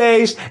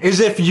nowadays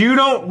is if you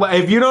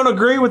don't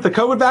agree with the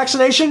COVID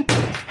vaccination,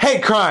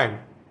 hate crime.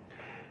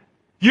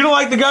 You don't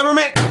like the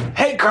government,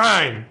 hate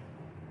crime.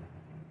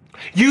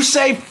 You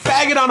say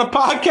faggot on a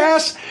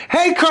podcast,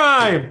 hate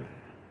crime.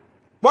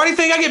 Why do you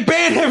think I get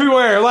banned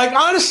everywhere? Like,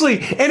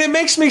 honestly, and it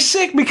makes me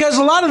sick because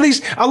a lot of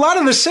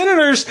the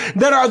senators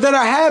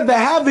that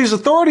have these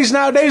authorities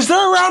nowadays,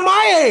 they're around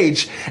my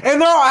age, and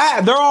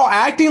they're all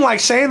acting like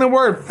saying the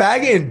word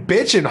faggot and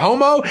bitch and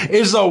homo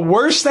is the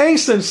worst thing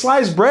since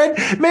sliced bread.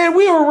 Man,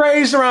 we were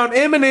raised around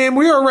Eminem,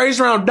 we were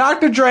raised around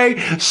Dr. Dre,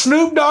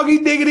 Snoop Doggy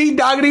Diggity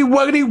Doggity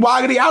Wuggity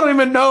Woggity. I don't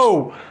even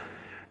know.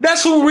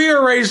 That's who we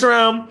were raised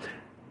around.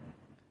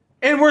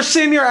 And we're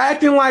sitting here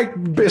acting like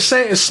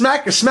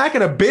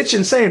smacking a bitch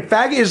and saying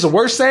faggot is the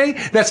worst thing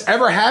that's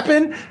ever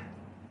happened.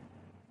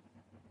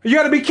 You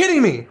gotta be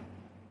kidding me.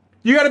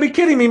 You gotta be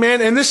kidding me, man.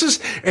 And this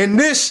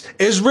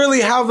is really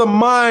how the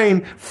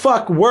mind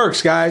fuck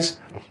works, guys.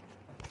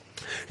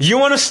 You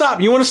wanna stop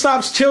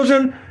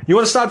children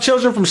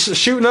from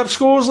shooting up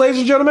schools, ladies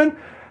and gentlemen?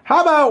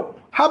 How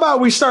about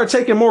we start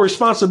taking more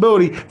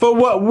responsibility for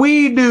what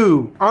we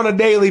do on a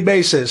daily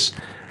basis?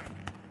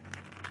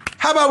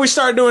 How about we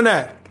start doing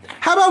that?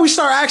 How about we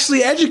start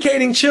actually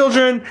educating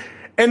children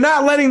and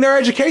not letting their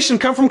education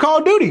come from Call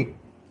of Duty?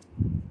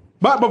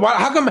 But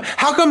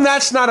how come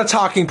that's not a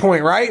talking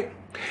point, right?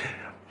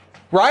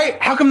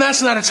 Right? How come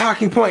that's not a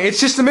talking point?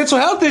 It's just the mental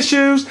health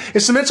issues.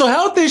 It's the mental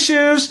health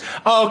issues.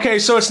 Oh, okay,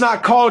 so it's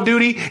not Call of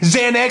Duty,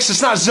 Xanax,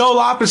 it's not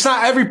Zoloft, it's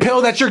not every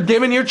pill that you're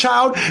giving your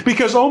child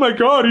because, oh my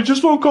God, he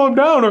just won't calm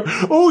down, or,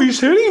 oh, he's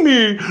hitting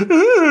me.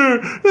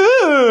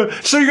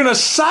 So you're gonna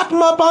sop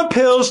him up on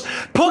pills,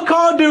 put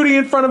Call of Duty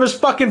in front of his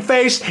fucking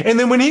face, and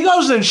then when he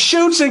goes and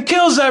shoots and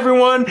kills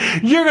everyone,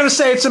 you're gonna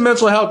say it's a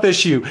mental health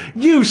issue.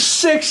 You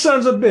sick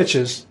sons of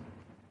bitches.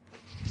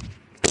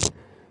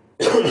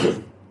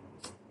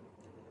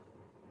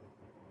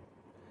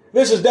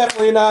 This is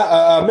definitely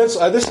not this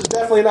is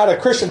definitely not a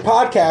Christian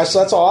podcast. So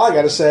that's all I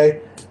got to say.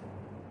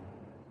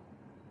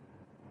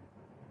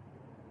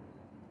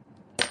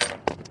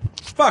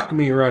 Fuck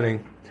me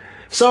running.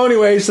 So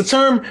anyways, the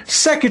term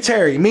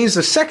secretary means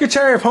the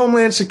Secretary of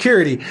Homeland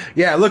Security.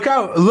 Yeah, look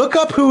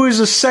up who is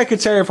the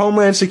Secretary of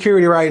Homeland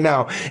Security right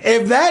now.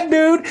 If that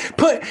dude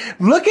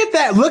look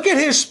at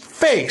his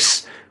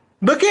face.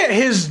 Look at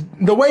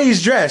the way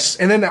he's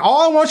dressed. And then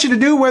all I want you to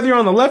do, whether you're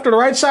on the left or the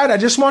right side, I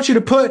just want you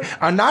to put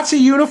a Nazi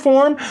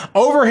uniform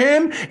over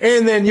him,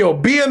 and then you'll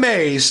be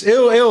amazed.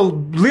 It'll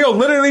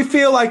literally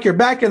feel like you're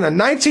back in the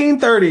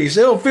 1930s.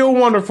 It'll feel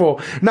wonderful.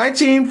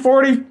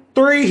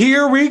 1943,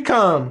 here we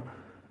come.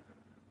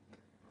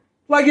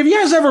 Like, if you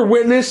guys ever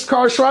witnessed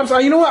Carl Schwab's,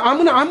 you know what?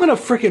 I'm gonna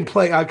freaking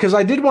play, cause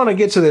I did want to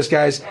get to this,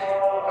 guys.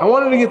 I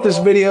wanted to get this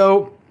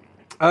video,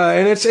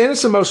 and it's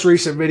the most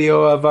recent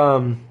video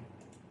of,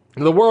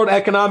 the World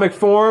Economic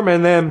Forum,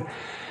 and then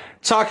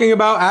talking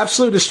about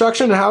absolute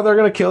destruction and how they're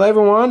going to kill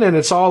everyone, and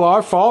it's all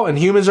our fault, and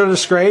humans are a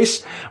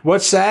disgrace.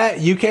 What's that?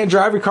 You can't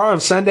drive your car on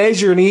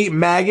Sundays. You're going to eat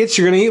maggots.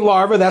 You're going to eat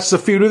larvae. That's the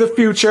food of the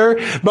future.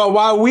 But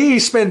while we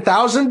spend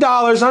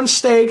 $1,000 on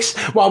steaks,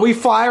 while we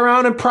fly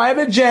around in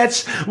private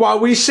jets, while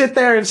we sit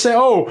there and say,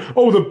 oh,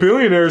 the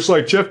billionaires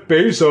like Jeff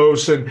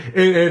Bezos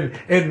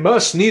and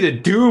Musk need to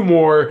do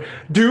more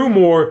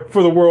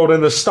for the world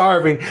and the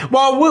starving,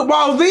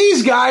 while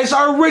these guys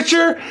are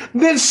richer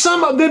than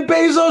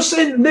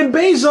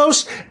Bezos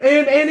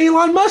and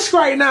Elon Musk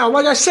right now.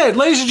 Like I said,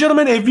 ladies and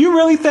gentlemen, if you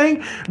really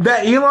think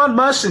that Elon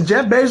Musk and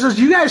Jeff Bezos,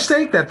 you guys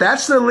think that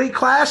that's the elite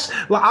class?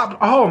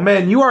 Oh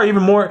man, you are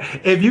even more.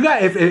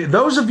 If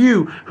those of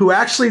you who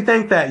actually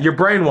think that, you're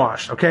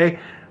brainwashed. Okay,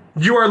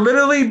 You are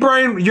literally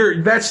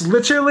that's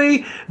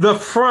literally the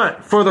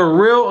front for the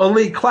real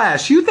elite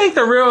class. You think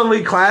the real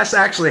elite class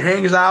actually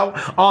hangs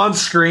out on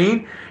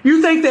screen?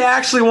 You think they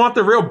actually want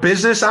the real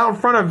business out in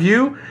front of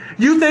you?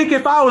 You think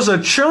if I was a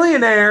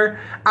trillionaire,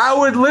 I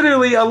would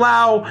literally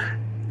allow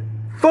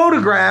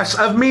photographs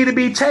of me to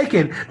be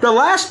taken? The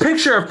last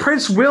picture of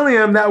Prince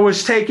William that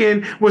was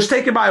taken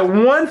by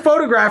one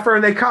photographer,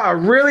 and they caught a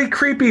really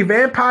creepy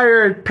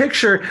vampire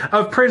picture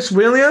of Prince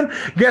William.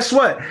 Guess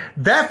what?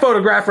 That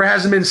photographer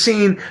hasn't been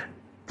seen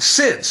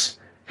since.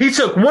 He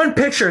took one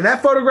picture, and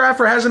that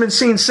photographer hasn't been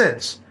seen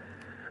since.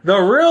 The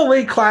real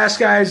elite class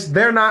guys,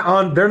 they're not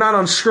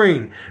on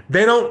screen.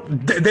 They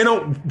don't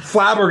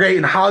flabbergate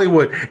in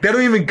Hollywood. They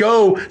don't even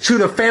go to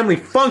the family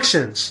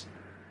functions.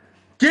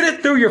 Get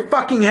it through your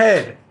fucking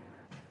head.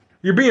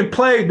 You're being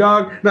played,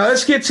 dog. Now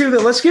let's get to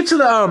the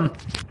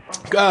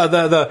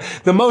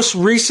most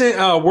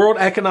recent World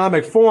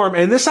Economic Forum,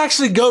 and this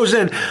actually goes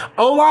in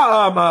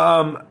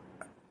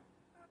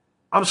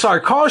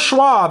Karl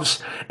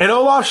Schwab's and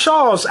Olaf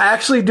Scholz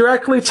actually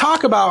directly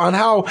talk about on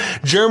how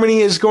Germany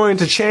is going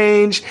to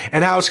change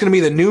and how it's going to be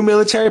the new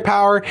military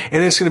power,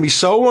 and it's going to be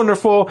so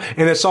wonderful,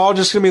 and it's all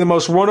just going to be the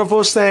most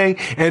wonderfulest thing,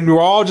 and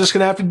we're all just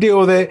going to have to deal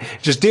with it.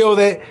 Just deal with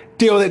it.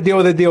 Deal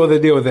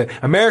with it.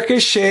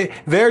 America's shit.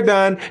 They're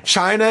done.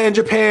 China and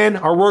Japan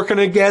are working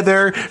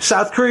together.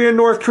 South Korea and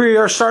North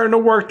Korea are starting to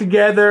work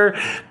together.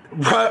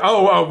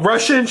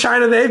 Russia and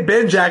China, they've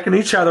been jacking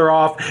each other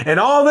off. And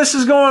all this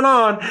is going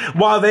on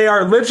while they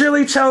are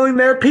literally telling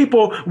their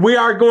people, we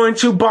are going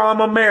to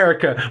bomb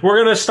America.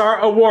 We're going to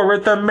start a war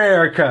with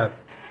America.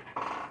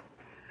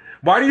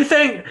 Why do you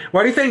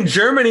think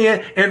Germany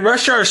and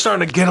Russia are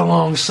starting to get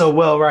along so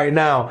well right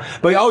now?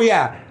 But oh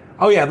yeah,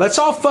 let's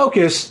all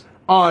focus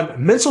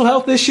on mental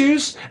health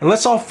issues, and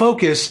let's all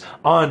focus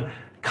on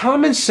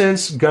common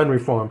sense gun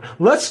reform.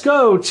 Let's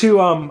go to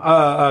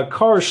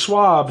Karl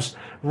Schwab's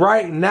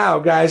right now,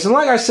 guys. And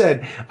like I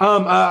said,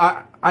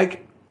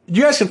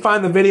 you guys can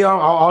find the video.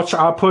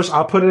 I'll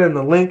put it in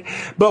the link.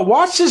 But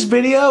watch this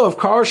video of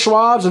Karl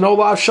Schwab's and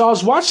Olaf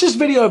Scholz. Watch this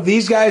video of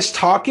these guys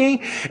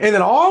talking. And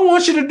then all I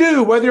want you to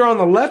do, whether you're on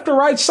the left or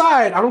right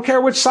side, I don't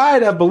care which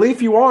side of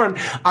belief you are on,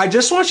 I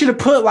just want you to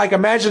put, like,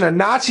 imagine a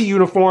Nazi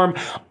uniform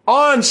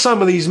on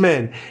some of these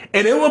men.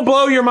 And it will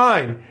blow your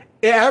mind.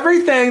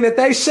 Everything that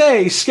they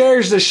say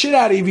scares the shit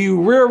out of you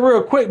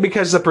real quick,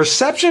 because the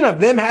perception of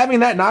them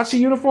having that Nazi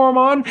uniform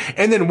on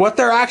and then what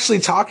they're actually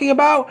talking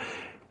about,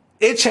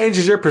 it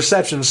changes your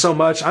perception so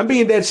much. I'm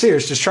being dead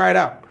serious. Just try it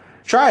out.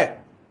 Try it.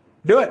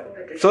 Do it.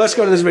 So let's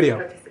go to this video.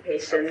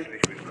 Participation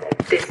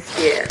this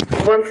year.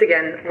 Once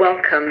again,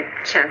 welcome,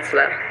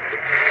 Chancellor.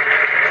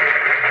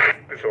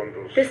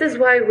 This is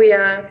why we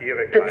are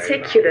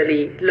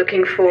particularly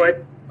looking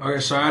forward. Okay,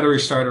 so I had to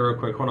restart it real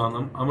quick. Hold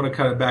on. I'm going to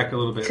cut it back a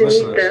little bit. To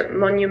meet the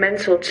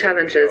monumental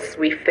challenges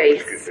we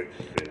face.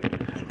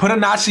 Put a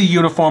Nazi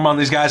uniform on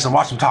these guys and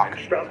watch them talk.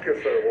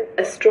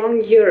 A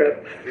strong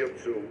Europe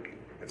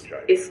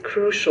is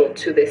crucial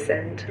to this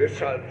end.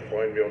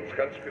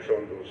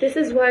 This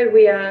is why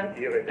we are...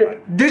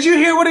 Did you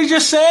hear what he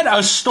just said?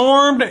 A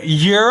stormed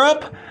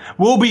Europe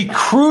will be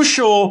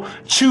crucial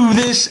to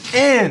this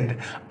end.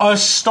 A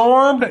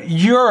stormed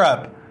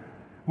Europe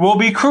will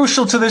be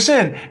crucial to this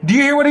end. Do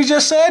you hear what he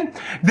just said?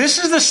 This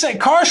is the same.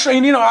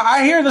 And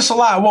I hear this a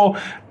lot. Well,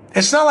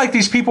 it's not like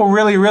these people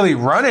really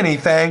run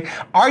anything.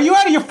 Are you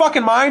out of your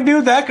fucking mind,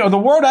 dude? The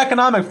World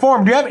Economic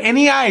Forum, do you have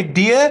any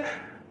idea?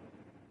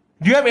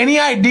 Do you have any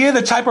idea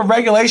the type of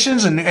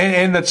regulations and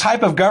the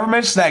type of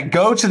governments that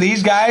go to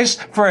these guys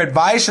for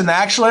advice, and the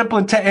actual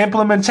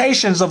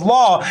implementations of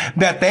law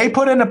that they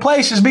put into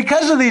place is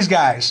because of these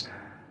guys?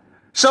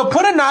 So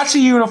put a Nazi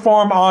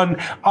uniform on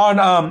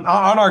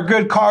our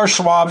good Karl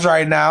Schwab's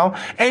right now,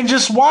 and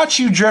just watch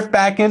you drift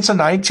back into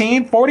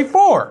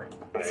 1944.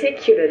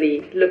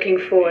 Particularly looking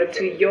forward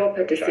to your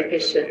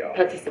participation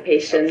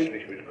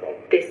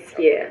this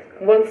year.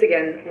 Once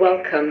again,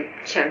 welcome,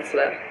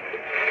 Chancellor.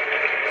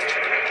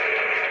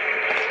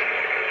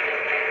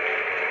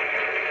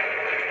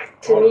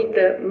 To meet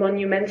the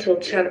monumental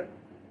challenge.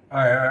 All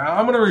right,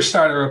 I'm going to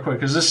restart it real quick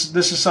because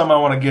this is something I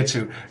want to get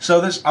to.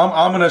 So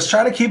I'm going to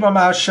try to keep my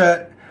mouth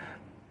shut.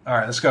 All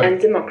right, let's go. And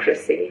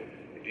democracy.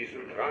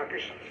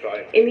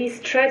 In these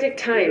tragic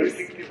times,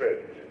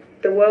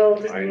 the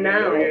world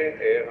now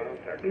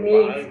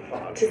needs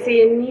to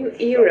see a new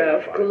era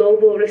of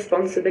global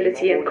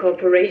responsibility and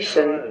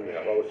cooperation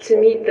to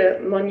meet the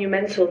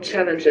monumental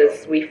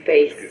challenges we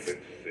face.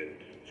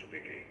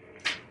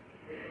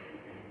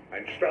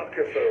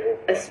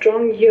 A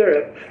strong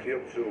Europe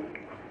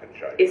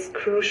is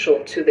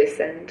crucial to this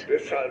end.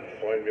 This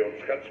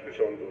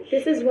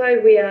is why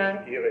we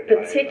are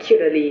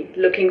particularly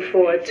looking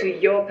forward to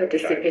your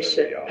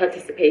participation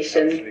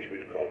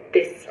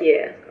this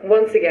year.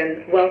 Once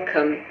again,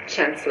 welcome,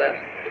 Chancellor.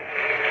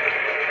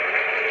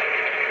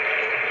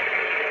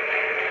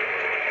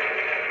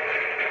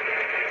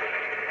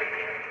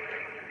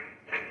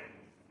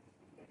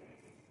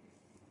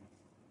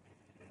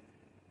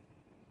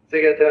 Sehr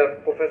geehrter Herr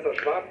Professor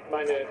Schwab,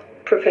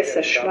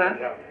 Professor Schwab,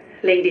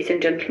 ladies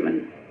and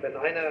gentlemen,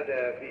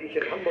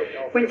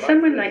 When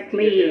someone like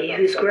me,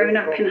 who's grown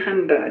up in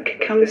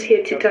Hamburg, comes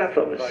here to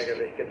Davos,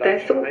 their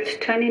thoughts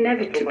turn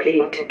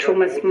inevitably to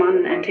Thomas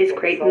Mann and his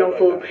great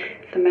novel,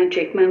 The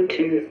Magic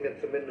Mountain.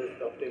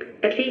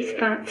 At least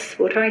that's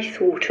what I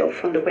thought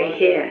of on the way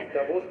here.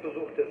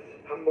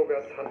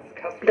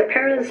 The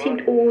parallel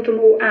seemed all the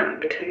more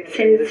apt,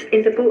 since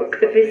in the book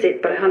The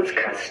Visit by Hans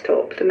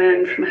Castorp, the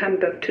man from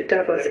Hamburg to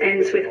Davos,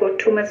 ends with what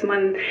Thomas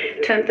Mann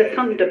termed the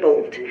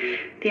Thunderbolt,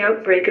 the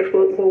outbreak of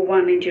World War I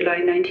in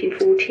July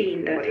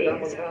 1914, that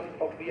is.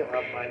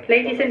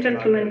 Ladies and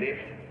gentlemen,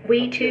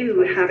 we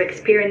too have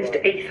experienced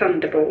a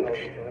thunderbolt.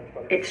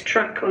 It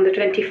struck on the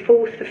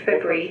 24th of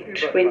February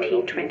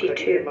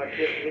 2022.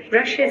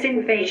 Russia's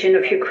invasion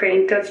of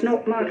Ukraine does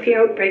not mark the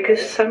outbreak of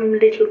some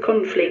little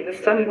conflict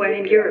somewhere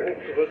in Europe.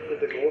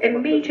 A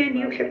major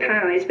nuclear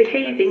power is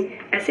behaving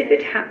as if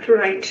it had the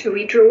right to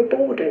redraw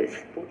borders.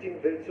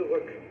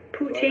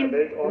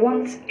 Putin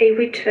wants a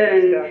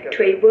return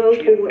to a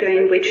world order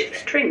in which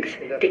strength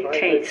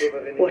dictates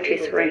what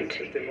is right,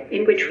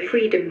 in which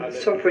freedom,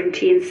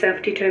 sovereignty and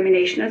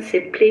self-determination are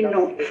simply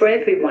not for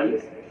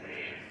everyone.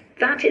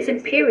 That is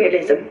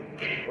imperialism.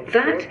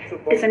 That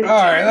is an... All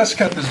right, let's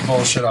cut this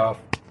bullshit off.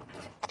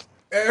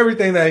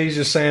 Everything that he's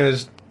just saying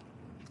is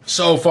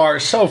so far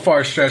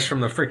stretched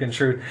from the freaking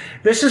truth.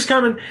 This is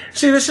coming...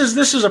 See, this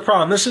is a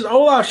problem. This is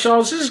Olaf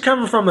Scholz. This is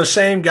coming from the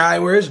same guy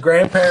where his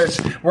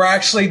grandparents were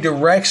actually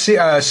direct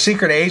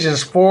secret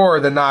agents for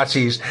the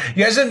Nazis.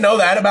 You guys didn't know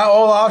that about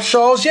Olaf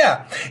Scholz?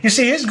 Yeah. You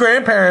see, his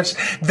grandparents,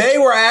 they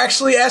were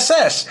actually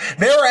SS.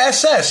 They were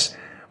SS.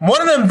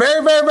 One of them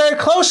very, very, very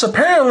close,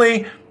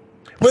 apparently,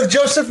 with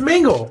Joseph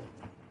Mengele.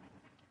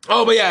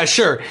 Oh, but yeah,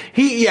 sure.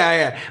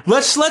 Yeah.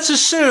 Let's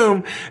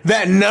assume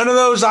that none of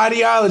those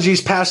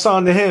ideologies passed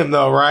on to him,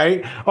 though,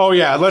 right? Oh,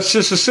 yeah. Let's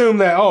just assume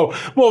that,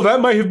 that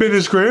might have been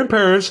his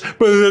grandparents,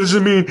 but that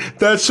doesn't mean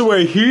that's the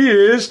way he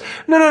is.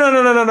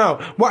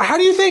 No. Well, how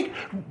do you think...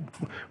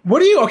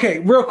 Okay,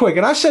 real quick,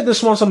 and I said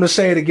this once, I'm going to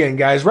say it again,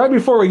 guys. Right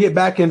before we get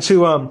back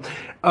into,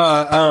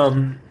 let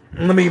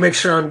me make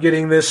sure I'm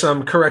getting this,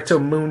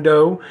 correcto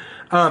mundo.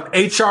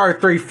 HR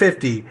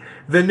 350.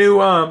 The new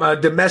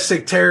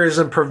Domestic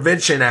Terrorism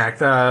Prevention Act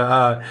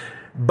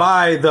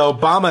by the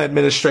Obama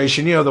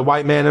administration, the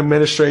white man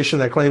administration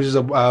that claims he's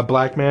a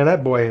black man.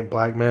 That boy ain't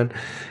black, man.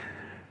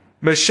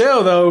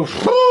 Michelle, though,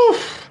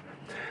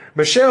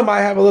 Michelle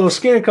might have a little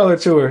skin color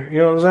to her, you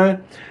know what I'm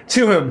saying?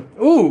 To him.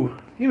 Ooh,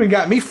 you even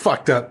got me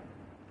fucked up.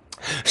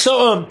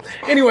 So,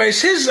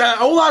 anyways, his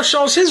Olaf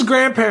Scholz, his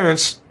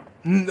grandparents...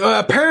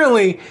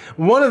 apparently,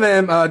 one of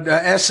them,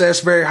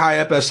 SS, very high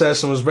up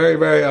SS, and was very,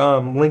 very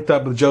linked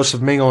up with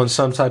Joseph Mengele in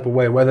some type of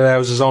way, whether that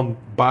was his own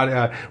body,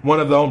 one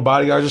of the own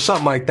bodyguards or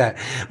something like that.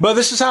 But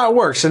this is how it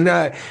works. And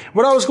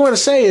what I was going to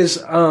say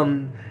is,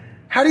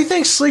 how do you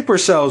think sleeper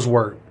cells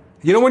work?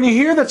 When you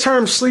hear the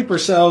term sleeper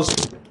cells,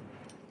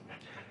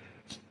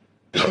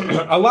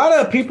 a lot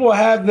of people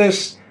have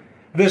this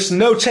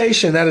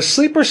notation that a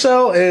sleeper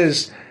cell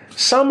is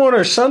someone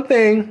or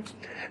something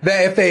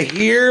that if they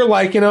hear,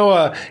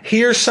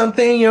 hear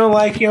something, you know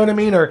what I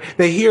mean? Or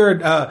they hear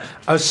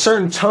a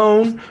certain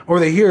tone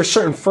or they hear a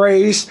certain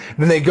phrase,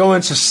 then they go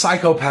into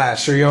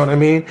psychopaths, or you know what I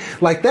mean?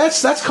 Like,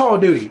 that's Call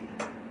of Duty,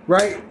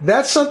 right?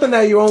 That's something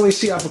that you only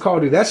see off of Call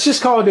of Duty. That's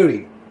just Call of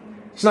Duty.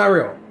 It's not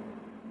real.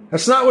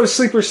 That's not what a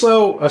sleeper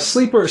cells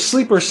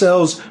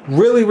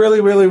really,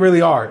 really, really,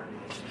 really are.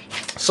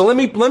 So let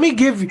me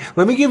give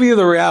you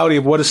the reality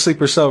of what a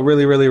sleeper cell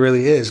really, really,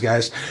 really is,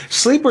 guys.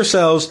 Sleeper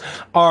cells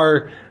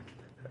are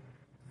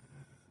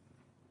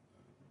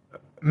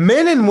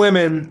men and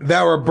women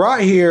that were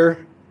brought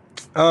here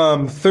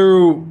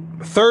through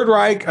Third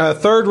Reich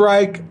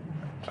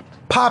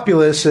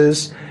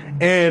populaces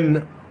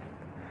and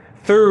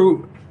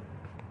through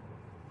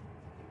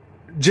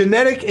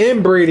genetic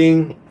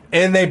inbreeding,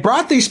 and they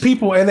brought these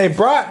people, and they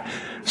brought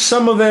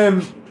some of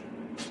them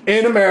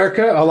in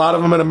America, a lot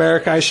of them in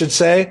America, I should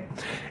say,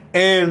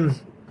 and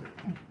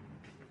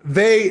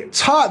they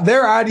taught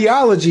their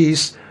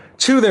ideologies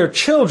to their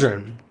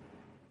children.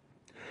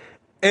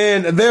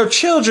 And their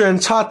children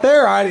taught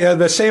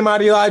the same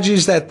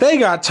ideologies that they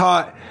got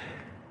taught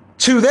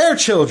to their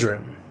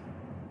children.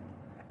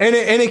 And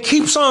it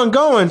keeps on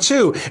going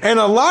too. And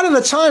a lot of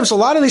the times, a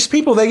lot of these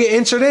people, they get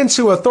entered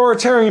into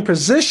authoritarian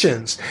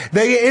positions.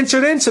 They get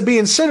entered into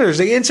being senators.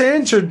 They get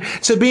entered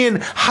to being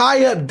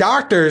high up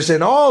doctors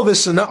and all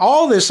this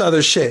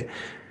other shit.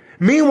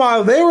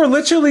 Meanwhile, they were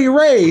literally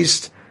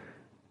raised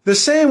the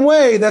same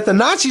way that the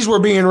Nazis were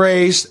being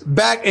raised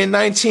back in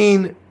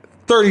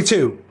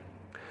 1932.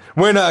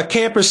 When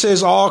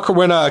colleges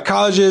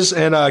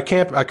and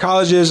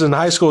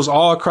high schools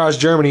all across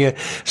Germany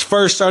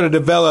first started to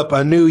develop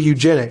a new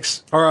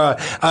eugenics, or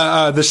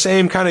the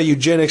same kind of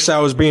eugenics that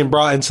was being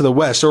brought into the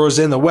West, or was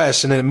in the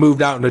West, and then it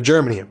moved out into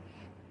Germany.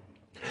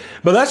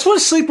 But that's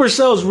what sleeper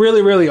cells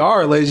really, really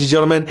are, ladies and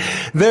gentlemen.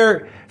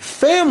 They're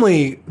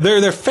families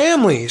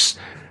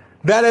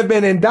that have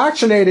been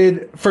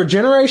indoctrinated for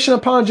generation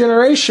upon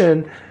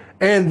generation,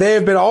 and they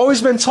have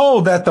always been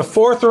told that the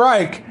Fourth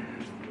Reich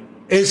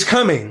is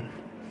coming.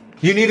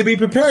 You need to be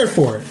prepared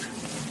for it.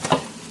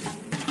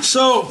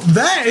 So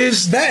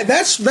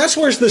that's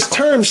where this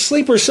term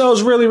sleeper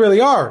cells really, really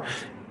are.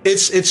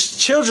 It's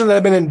children that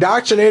have been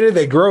indoctrinated.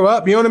 They grow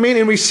up, you know what I mean?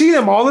 And we see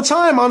them all the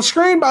time on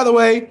screen, by the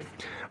way.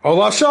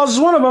 Olaf Scholz is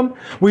one of them.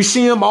 We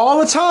see them all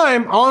the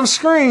time on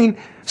screen.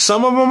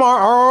 Some of them are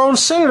our own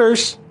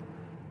senators.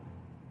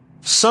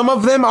 Some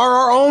of them are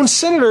our own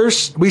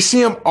senators. We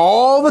see them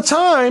all the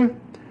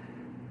time.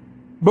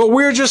 But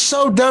we're just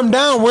so dumbed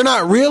down. We're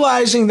not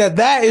realizing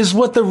that is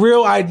what the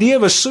real idea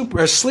of a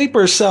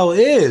sleeper cell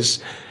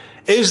is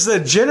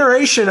the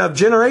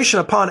generation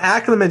upon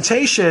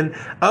acclimatization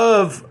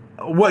of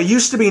what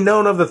used to be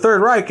known of the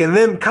Third Reich, and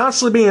them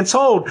constantly being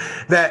told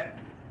that,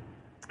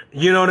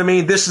 you know what I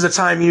mean, this is the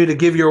time you need to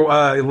give your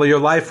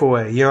life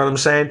away. You know what I'm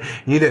saying?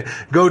 You need to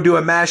go do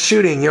a mass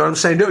shooting. You know what I'm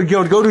saying?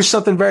 Go do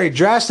something very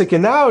drastic.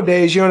 And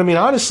nowadays, you know what I mean?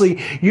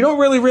 Honestly, you don't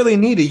really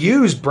need to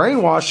use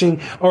brainwashing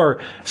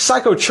or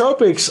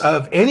psychotropics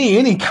of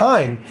any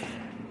kind.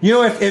 You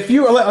know, if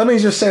you, let me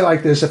just say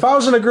like this. If I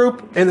was in a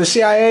group in the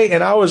CIA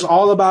and I was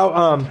all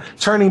about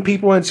turning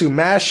people into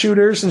mass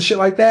shooters and shit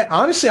like that,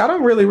 honestly, I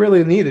don't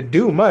really need to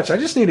do much. I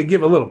just need to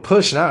give a little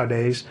push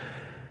nowadays.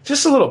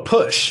 Just a little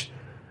push.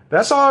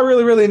 That's all I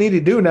really need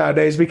to do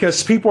nowadays,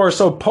 because people are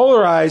so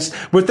polarized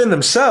within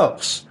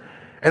themselves.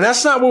 And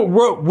that's not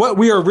what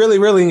we are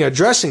really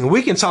addressing.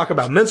 We can talk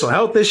about mental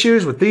health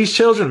issues with these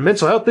children,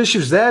 mental health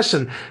issues, this,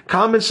 and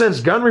common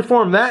sense gun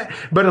reform, that.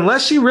 But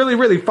unless you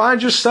really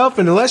find yourself,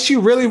 and unless you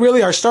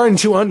really are starting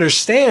to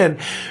understand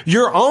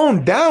your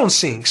own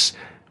downsinks,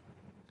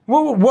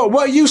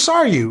 what use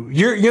are you?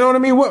 You know what I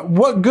mean?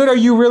 What good are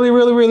you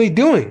really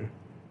doing?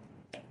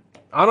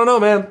 I don't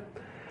know, man.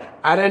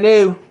 I don't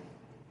know.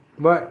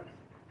 But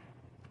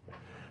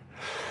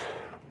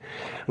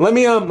let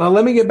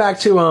me get back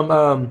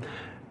to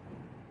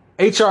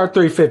HR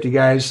 350,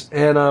 guys,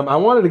 and I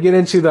wanted to get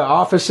into the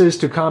offices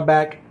to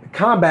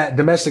combat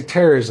domestic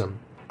terrorism.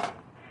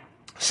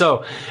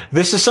 So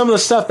this is some of the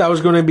stuff that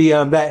was going to be these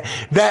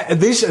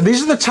are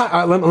the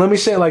type. Let me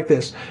say it like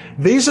this: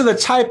 these are the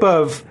type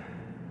of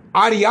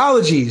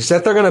ideologies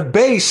that they're going to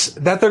base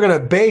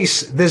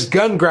this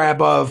gun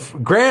grab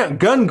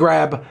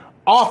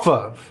off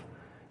of.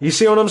 You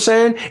see what I'm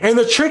saying? And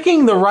they're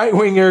tricking the right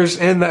wingers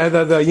and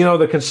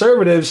the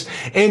conservatives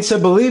into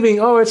believing,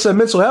 oh, it's a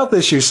mental health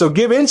issue. So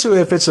give into it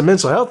if it's a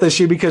mental health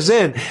issue, because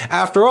then,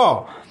 after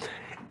all,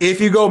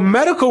 if you go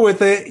medical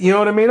with it, you know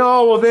what I mean?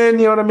 Oh, well then,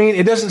 you know what I mean?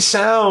 It doesn't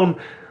sound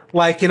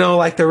like,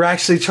 like they're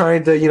actually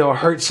trying to,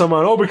 hurt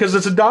someone. Oh, because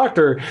it's a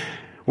doctor.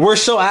 We're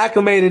so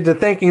acclimated to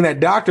thinking that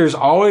doctors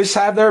always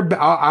have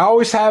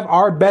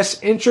our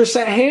best interests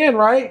at hand,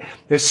 right?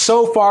 It's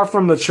so far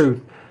from the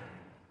truth.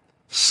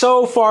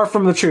 So far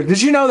from the truth.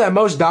 Did you know that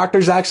most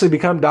doctors actually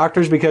become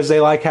doctors because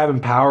they like having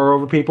power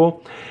over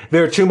people?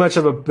 They're too much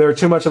of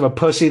a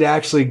pussy to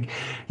actually,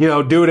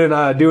 do it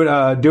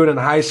in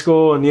high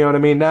school, and you know what I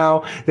mean?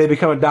 Now they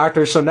become a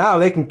doctor, so now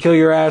they can kill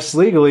your ass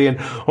legally, and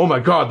oh my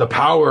God, the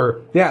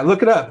power. Yeah,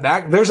 look it up.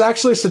 There's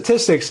actually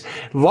statistics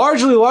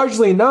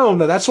largely known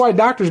that's why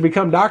doctors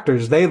become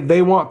doctors.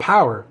 They want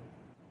power.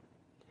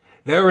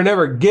 They were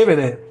never given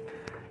it.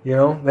 They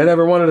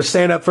never wanted to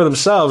stand up for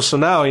themselves. So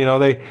now,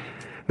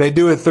 they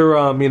do it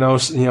through,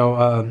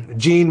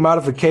 gene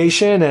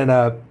modification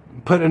and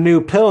put a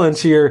new pill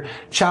into your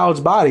child's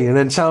body and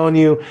then telling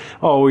you,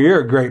 oh, well, you're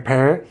a great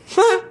parent.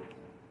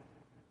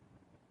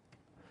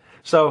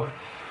 So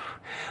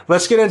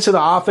let's get into the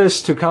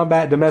Office to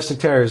Combat Domestic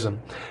Terrorism.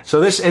 So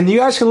this, and you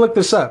guys can look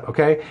this up,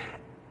 okay?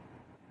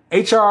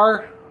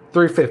 HR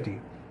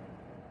 350.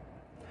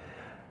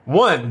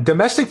 1,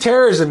 Domestic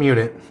Terrorism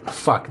Unit.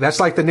 Fuck,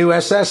 that's like the new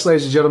SS,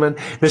 ladies and gentlemen.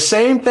 The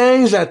same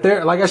things that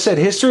like I said,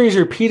 history is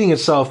repeating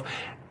itself,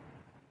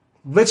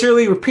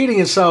 literally repeating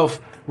itself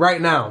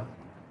right now.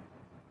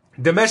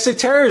 Domestic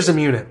Terrorism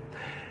Unit.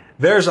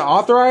 There's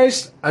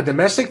authorized a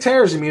domestic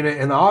terrorism unit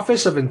in the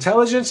Office of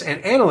Intelligence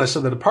and Analysts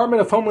of the Department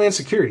of Homeland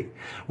Security,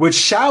 which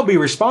shall be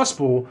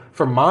responsible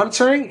for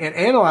monitoring and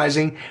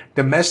analyzing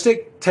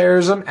domestic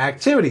terrorism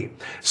activity.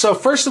 So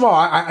first of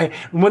all,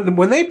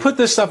 when they put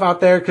this stuff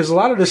out there, because a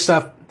lot of this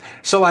stuff,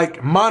 so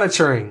like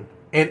monitoring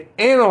and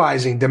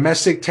analyzing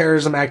domestic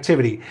terrorism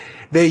activity,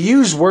 they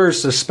use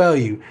words to spell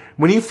you.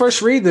 When you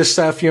first read this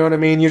stuff, you know what I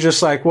mean? You're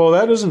just like, well,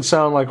 that doesn't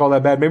sound like all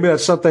that bad. Maybe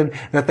that's something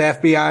that the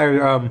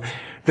FBI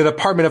the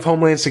Department of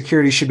Homeland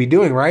Security should be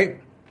doing, right?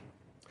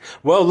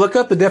 Well, look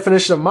up the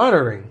definition of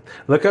monitoring.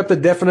 Look up the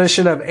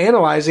definition of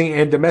analyzing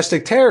and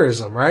domestic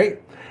terrorism,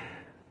 right?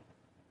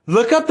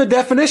 Look up the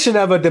definition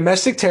of a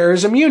domestic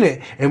terrorism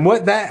unit and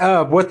what that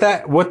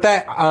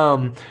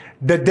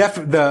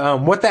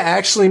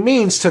actually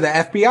means to the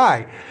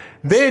FBI.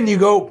 Then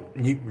you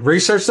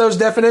research those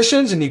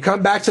definitions and you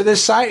come back to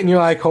this site and you're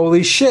like,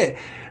 holy shit,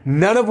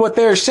 none of what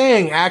they're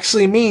saying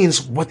actually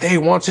means what they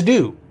want to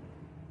do.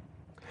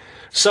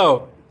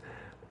 So,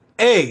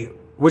 A,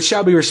 which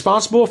shall be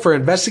responsible for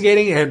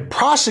investigating and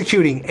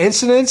prosecuting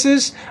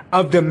incidences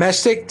of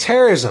domestic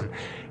terrorism.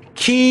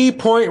 Key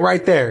point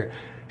right there.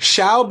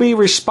 shall be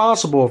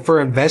responsible for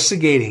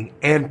investigating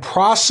and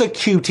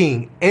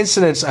prosecuting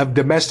incidents of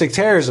domestic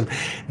terrorism.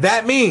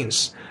 That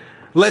means,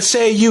 let's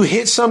say you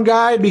hit some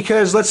guy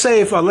because let's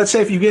say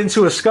if you get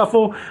into a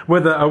scuffle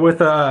with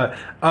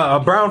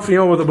a brown,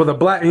 with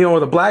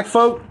a black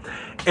folk,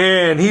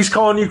 and he's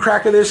calling you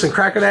cracker this and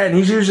cracker that, and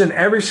he's using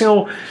every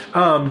single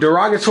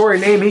derogatory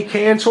name he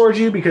can towards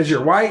you because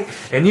you're white,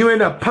 and you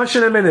end up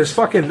punching him in his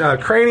fucking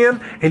cranium,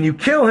 and you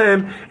kill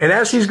him, and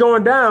as he's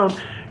going down,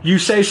 you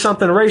say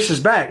something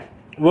racist back.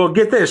 Well,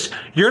 get this.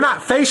 You're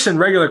not facing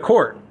regular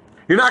court.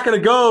 You're not going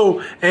to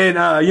go and,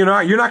 you're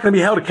not going to be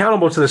held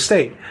accountable to the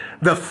state.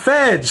 The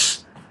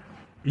feds,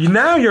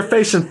 now you're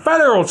facing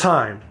federal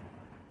time.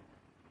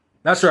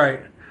 That's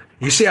right.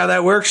 You see how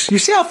that works? You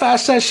see how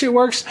fast that shit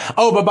works?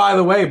 Oh, but by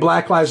the way,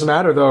 Black Lives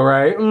Matter though,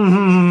 right?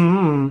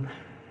 Mm-hmm.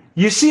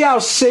 You see how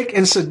sick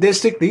and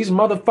sadistic these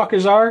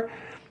motherfuckers are?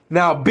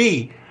 Now,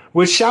 B,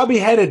 which shall be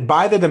headed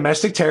by the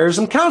Domestic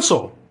Terrorism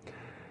Council.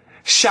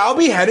 Shall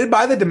be headed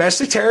by the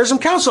Domestic Terrorism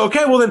Council.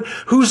 Okay, well then,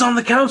 who's on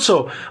the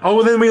council? Oh,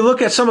 well then we look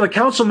at some of the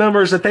council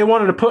members that they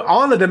wanted to put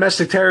on the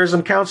Domestic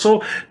Terrorism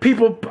Council.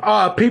 People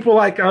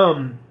like,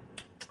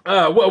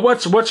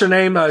 what's her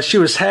name? She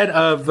was head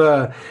of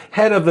the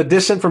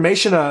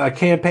disinformation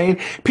campaign.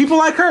 People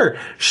like her.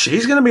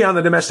 She's going to be on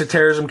the Domestic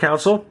Terrorism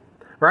Council,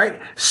 right?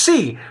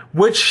 C,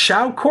 which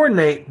shall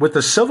coordinate with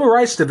the Civil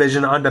Rights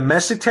Division on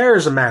domestic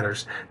terrorism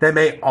matters that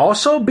may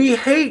also be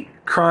hate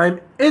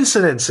crime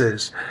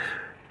incidences.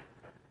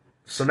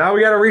 So now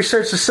we got to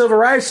research the Civil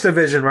Rights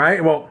Division,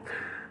 right? Well,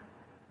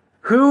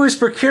 who is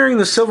procuring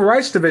the Civil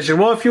Rights Division?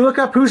 Well, if you look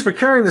up who's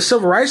procuring the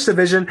Civil Rights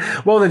Division,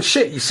 well then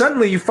shit,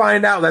 suddenly you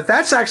find out that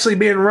that's actually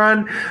being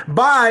run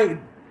by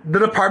the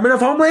Department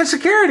of Homeland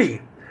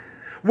Security,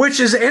 which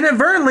is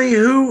inadvertently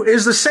who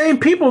is the same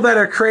people that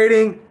are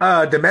creating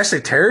a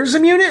domestic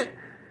terrorism unit.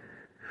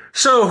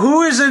 So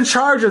who is in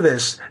charge of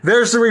this?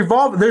 There's the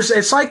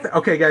it's like,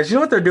 okay guys, you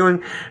know what they're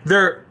doing?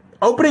 They're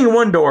opening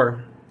one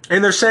door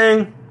and they're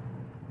saying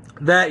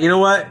that, you know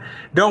what,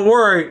 don't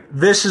worry,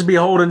 this is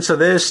beholden to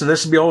this and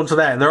this is beholden to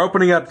that. And they're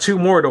opening up two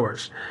more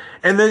doors.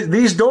 And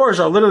these doors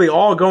are literally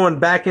all going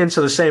back into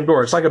the same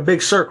door. It's like a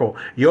big circle.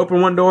 You open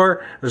one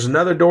door, there's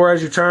another door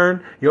as you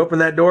turn. You open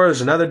that door,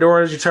 there's another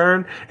door as you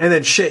turn. And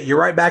then shit, you're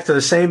right back to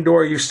the same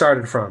door you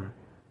started from.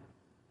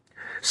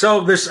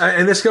 So this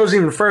goes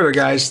even further,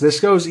 guys. This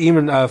goes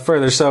even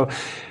further. So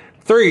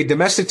 3,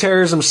 domestic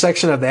terrorism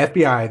section of the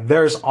FBI.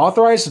 There's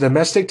authorized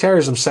domestic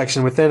terrorism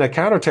section within a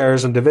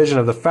counterterrorism division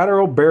of the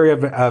Federal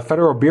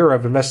Bureau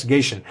of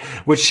Investigation,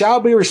 which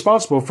shall be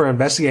responsible for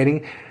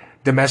investigating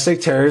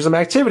domestic terrorism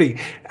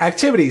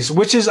activities,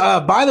 which is,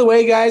 by the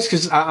way, guys,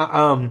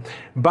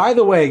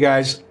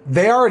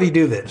 they already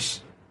do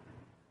this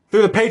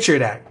through the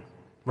Patriot Act,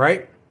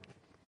 right?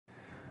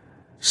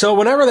 So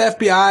whenever the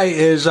FBI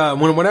is,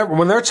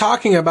 when they're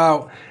talking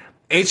about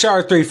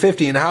HR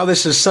 350 and how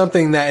this is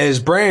something that is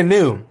brand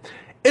new,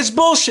 it's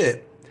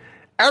bullshit.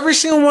 Every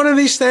single one of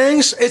these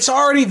things, it's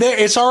already there.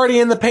 It's already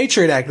in the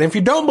Patriot Act. And if you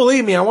don't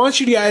believe me, I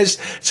want you guys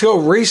to go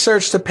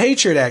research the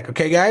Patriot Act.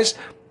 Okay, guys?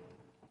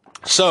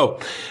 So,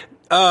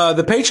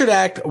 the Patriot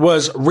Act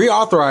was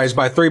reauthorized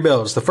by 3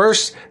 bills. The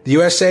first, the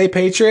USA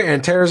Patriot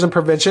and Terrorism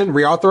Prevention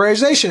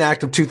Reauthorization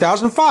Act of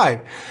 2005.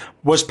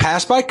 Was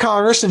passed by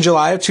Congress in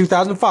July of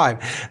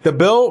 2005. The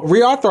bill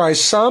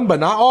reauthorized some, but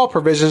not all,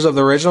 provisions of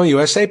the original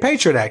USA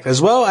Patriot Act,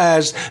 as well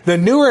as the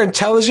newer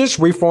Intelligence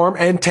Reform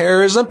and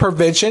Terrorism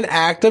Prevention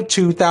Act of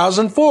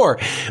 2004.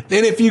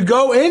 And if you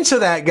go into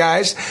that,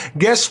 guys,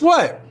 guess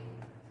what?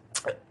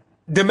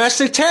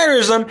 Domestic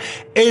terrorism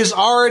is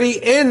already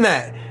in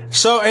that.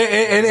 So,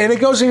 and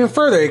it goes even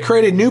further. It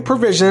created new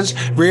provisions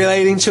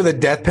relating to the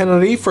death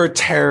penalty for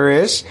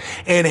terrorists,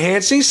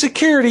 enhancing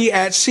security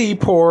at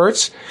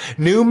seaports,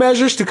 new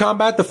measures to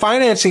combat the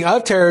financing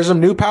of terrorism,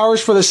 new powers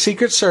for the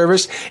Secret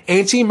Service,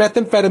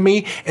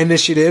 anti-methamphetamine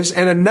initiatives,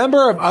 and a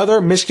number of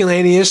other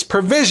miscellaneous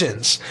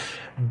provisions.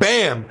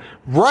 Bam!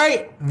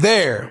 Right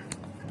there.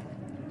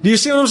 Do you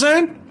see what I'm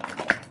saying?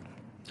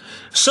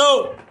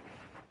 So,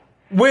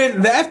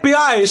 when the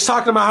FBI is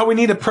talking about how we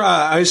need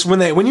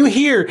to, when you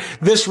hear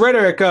this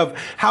rhetoric of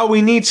how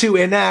we need to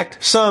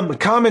enact some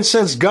common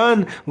sense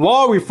gun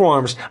law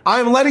reforms,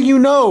 I'm letting you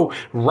know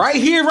right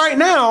here, right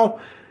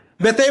now,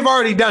 that they've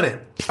already done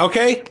it.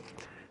 Okay?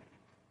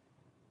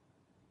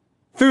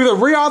 Through the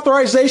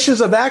reauthorizations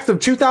of the Act of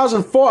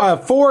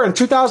 2004 and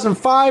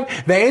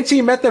 2005, the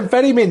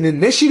anti-methamphetamine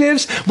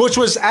initiatives, which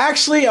was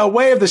actually a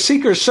way of the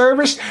Secret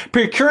Service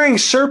procuring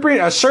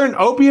certain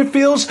opiate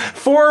fields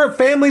for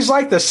families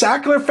like the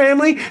Sackler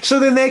family, so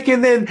then they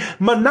can then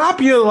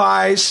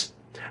monopolize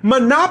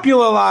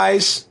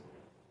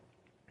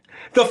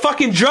the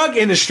fucking drug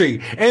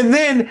industry. And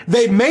then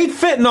they made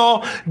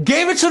fentanyl,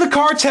 gave it to the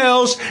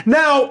cartels.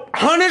 Now,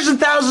 hundreds and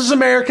thousands of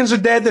Americans are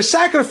dead. The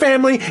Sackler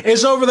family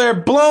is over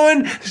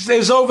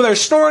there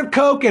snoring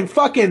coke and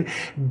fucking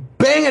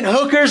banging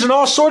hookers and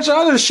all sorts of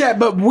other shit.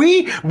 But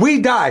we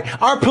die.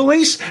 Our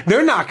police,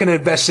 they're not going to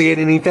investigate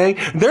anything.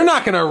 They're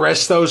not going to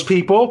arrest those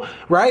people,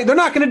 right? They're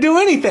not going to do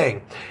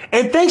anything.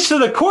 And thanks to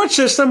the court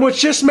system,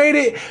 which just made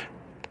it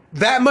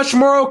that much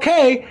more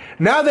okay.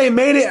 Now they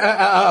made it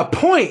a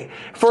point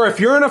for if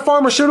you're in a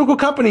pharmaceutical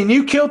company and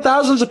you kill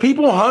thousands of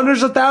people,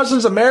 hundreds of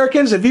thousands of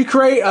Americans, if you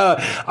create more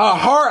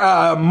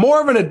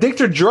of an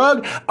addictive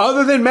drug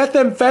other than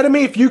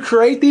methamphetamine, if you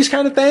create these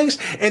kind of things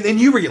and then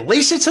you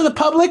release it to the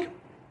public,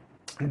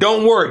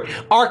 don't worry.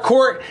 Our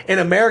court in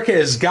America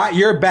has got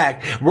your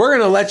back. We're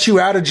going to let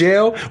you out of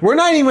jail. We're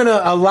not even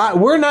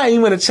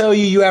going to tell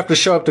you have to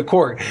show up to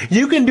court.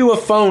 You can do a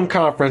phone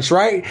conference,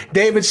 right?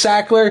 David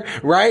Sackler,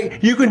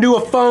 right? You can do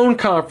a phone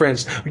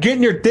conference,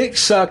 getting your dick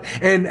sucked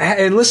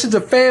and listen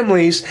to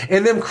families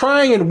and them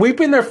crying and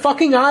weeping their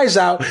fucking eyes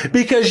out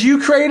because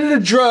you created a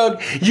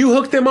drug. You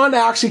hooked them on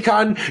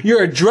Oxycontin.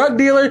 You're a drug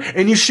dealer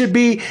and you should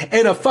be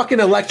in a fucking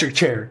electric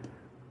chair.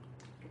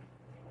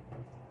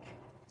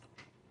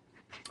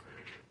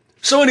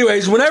 So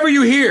anyways, whenever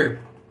you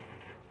hear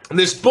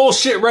this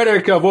bullshit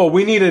rhetoric of, well,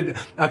 we needed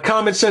a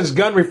common sense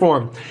gun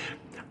reform,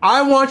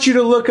 I want you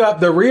to look up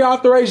the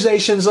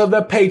reauthorizations of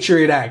the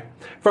Patriot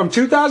Act from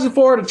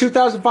 2004 to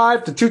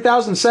 2005 to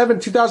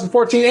 2007,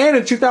 2014, and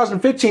in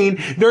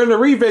 2015 during the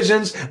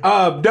revisions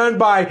done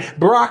by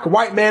Barack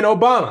White Man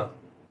Obama.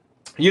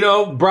 You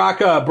know,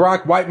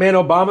 Barack White Man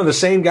Obama, the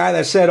same guy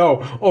that said,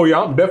 oh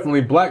yeah, I'm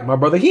definitely black, my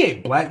brother. He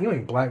ain't black. You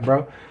ain't black,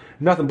 bro.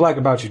 Nothing black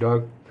about you,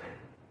 dog.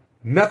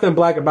 Nothing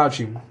black about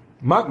you.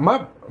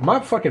 My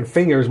fucking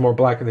finger is more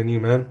blacker than you,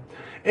 man.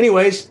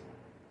 Anyways,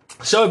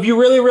 so if you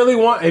really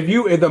want,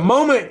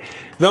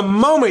 the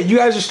moment you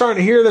guys are starting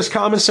to hear this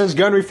common sense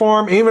gun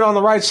reform, even on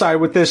the right side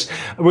with this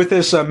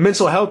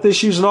mental health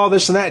issues and all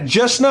this and that,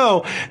 just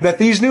know that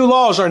these new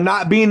laws are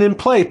not being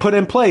put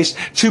in place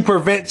to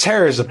prevent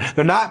terrorism.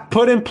 They're not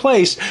put in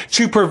place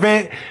to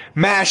prevent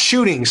mass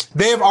shootings.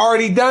 They have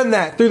already done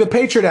that through the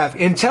Patriot Act,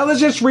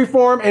 Intelligence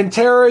Reform and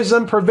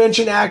Terrorism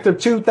Prevention Act of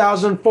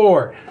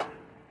 2004.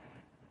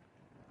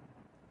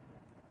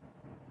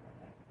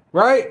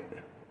 Right?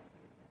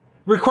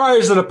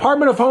 Requires the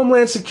Department of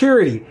Homeland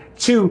Security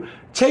to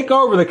take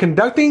over the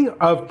conducting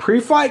of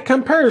pre-flight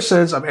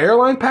comparisons of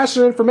airline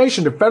passenger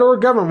information to federal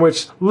government,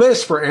 which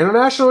lists for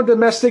international and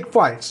domestic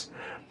flights.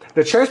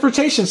 The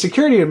Transportation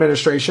Security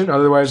Administration,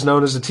 otherwise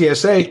known as the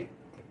TSA,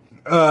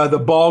 the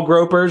ball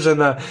gropers and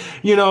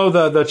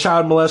the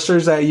child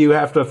molesters that you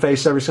have to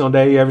face every single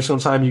day, every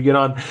single time you get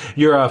on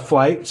your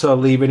flight to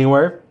leave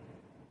anywhere,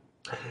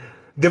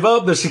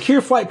 developed the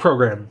Secure Flight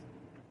Program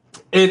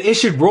and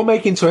issued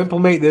rulemaking to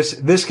implement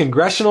this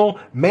congressional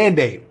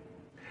mandate.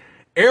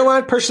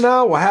 Airline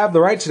personnel will have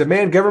the right to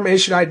demand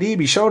government-issued ID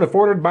be shown if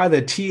ordered by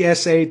the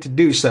TSA to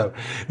do so.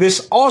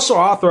 This also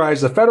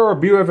authorized the Federal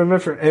Bureau of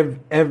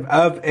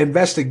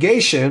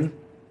Investigation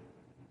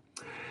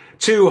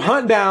to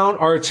hunt down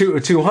or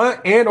to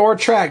hunt and or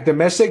track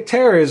domestic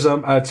terrorists,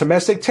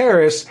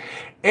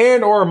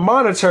 and or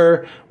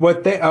monitor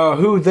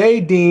who they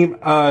deem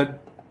a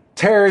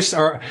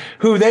terroristic.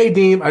 Who they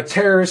deem a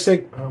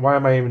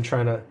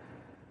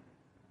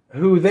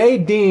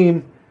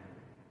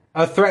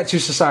threat to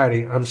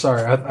society. I'm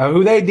sorry.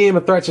 Who they deem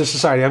a threat to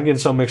society. I'm getting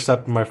so mixed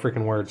up in my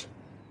freaking words.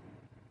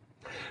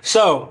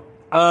 So,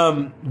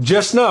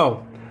 just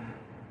know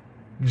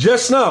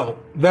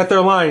that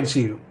they're lying to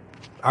you.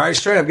 All right,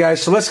 straight up,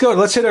 guys. So let's go.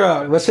 Let's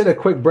hit a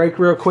quick break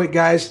real quick,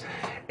 guys.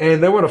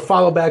 And then we're going to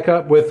follow back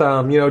up with,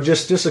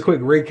 just a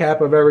quick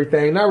recap of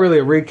everything. Not really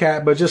a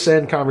recap, but just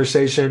end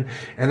conversation.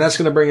 And that's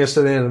going to bring us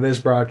to the end of this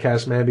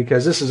broadcast, man,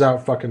 because this is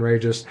out fucking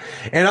outrageous.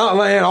 And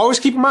always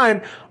keep in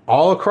mind,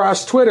 all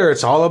across Twitter,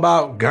 it's all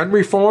about gun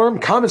reform,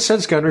 common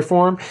sense gun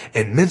reform,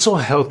 and mental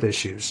health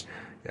issues.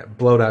 Yeah,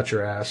 blow it out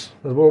your ass.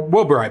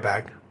 We'll be right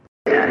back.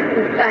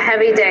 A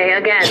heavy day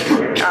again,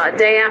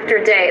 day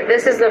after day.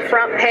 This is the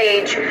front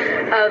page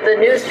of the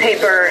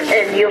newspaper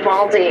in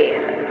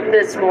Uvalde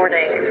this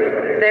morning.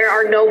 There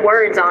are no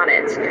words on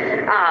it.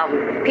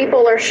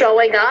 People are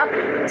showing up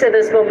to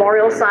this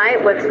memorial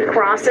site with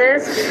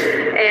crosses,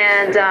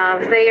 and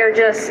they are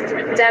just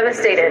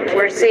devastated.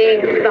 We're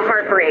seeing the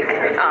heartbreak.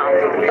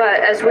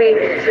 But as we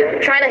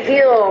try to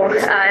heal,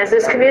 as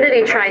this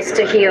community tries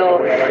to heal,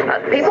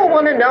 people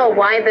want to know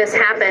why this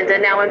happened,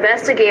 and now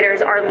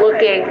investigators are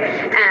looking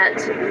at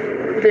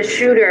the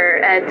shooter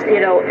and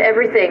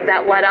everything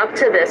that led up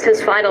to this,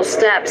 his final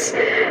steps.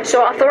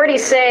 So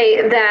authorities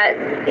say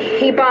that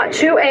he bought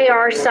 2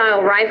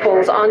 AR-style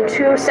rifles on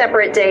 2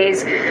 separate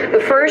days.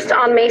 The first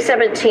on May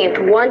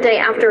 17th, one day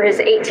after his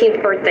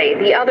 18th birthday.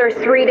 The other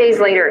 3 days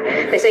later.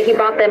 They say he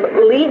bought them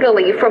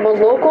legally from a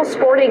local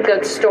sporting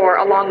goods store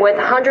along with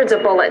hundreds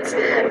of bullets.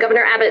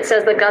 Governor Abbott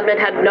says the gunman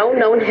had no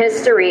known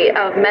history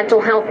of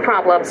mental health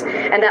problems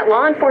and that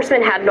law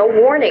enforcement had no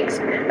warnings.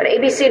 But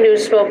ABC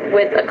News spoke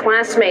with a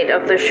classmate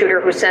of the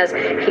shooter who says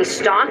he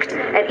stalked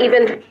and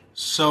even...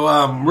 So,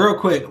 real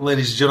quick,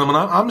 ladies and gentlemen,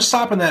 I'm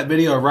stopping that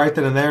video right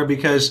then and there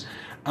because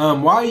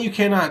while you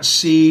cannot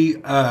see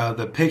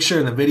the picture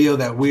and the video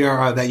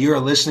that you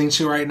are listening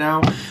to right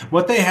now,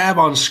 what they have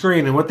on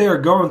screen and what they are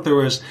going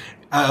through is,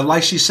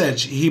 like she said,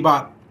 he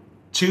bought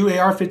 2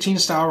 AR-15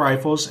 style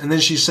rifles, and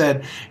then she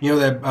said,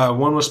 that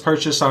one was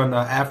purchased on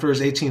after his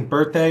 18th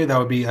birthday. That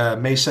would be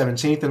May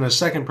 17th, and the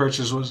second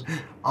purchase was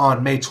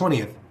on May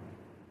 20th.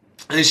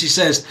 And she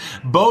says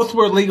both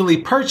were legally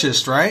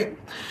purchased, right?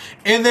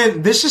 And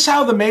then this is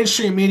how the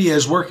mainstream media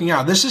is working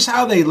out. This is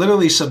how they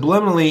literally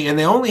subliminally, and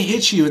they only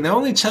hit you and they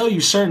only tell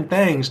you certain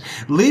things,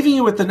 leaving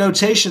you with the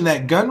notation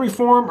that gun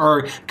reform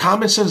or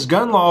common sense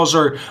gun laws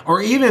or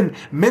even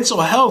mental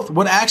health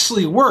would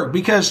actually work.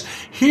 Because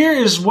here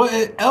is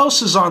what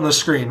else is on the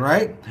screen,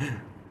 right?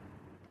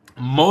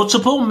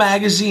 Multiple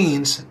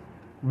magazines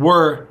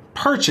were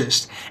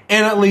purchased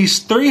and at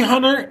least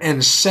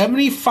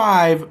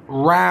 375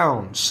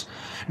 rounds.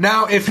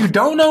 Now, if you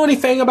don't know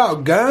anything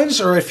about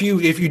guns, or if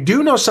you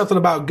do know something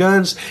about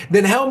guns,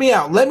 then help me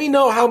out. Let me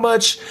know how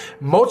much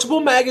multiple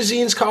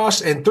magazines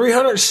cost and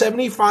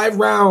 375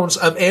 rounds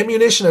of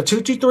ammunition of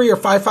 223 or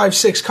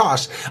 5.56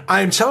 cost.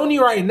 I am telling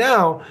you right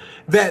now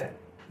that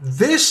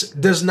this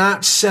does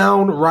not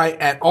sound right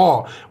at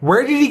all.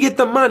 Where did he get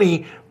the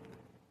money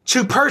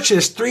to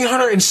purchase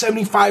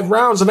 375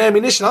 rounds of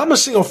ammunition? I'm a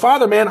single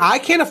father, man. I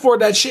can't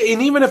afford that shit.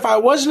 And even if I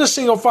wasn't a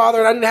single father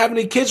and I didn't have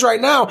any kids right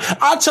now,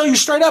 I'll tell you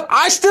straight up,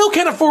 I still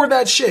can't afford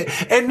that shit.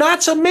 And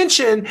not to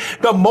mention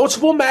the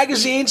multiple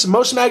magazines.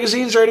 Most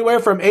magazines are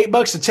anywhere from $8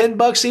 to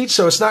 $10 each.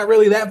 So it's not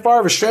really that far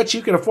of a stretch.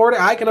 You can afford it.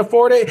 I can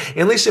afford it.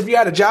 At least if you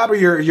had a job or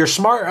you're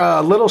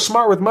smart, little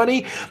smart with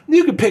money,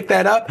 you can pick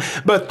that up.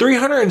 But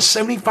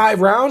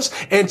 375 rounds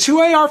and 2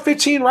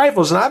 AR-15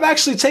 rifles. And I've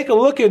actually taken a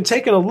look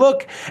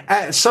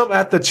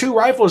at the 2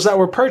 rifles that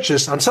were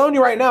purchased. I'm telling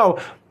you right now,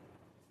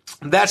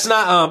 that's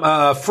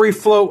not free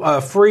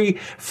float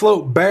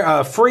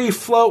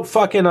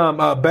fucking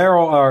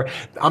barrel, or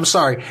I'm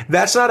sorry,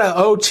 that's not a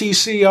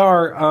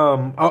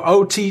OTCR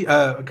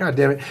god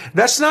damn it,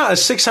 that's not a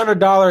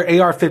 $600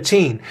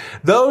 AR-15.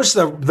 Those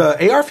the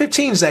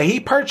AR-15s that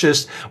he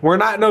purchased were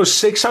not no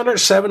 $600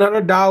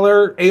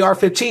 $700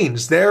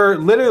 AR-15s. They're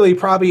literally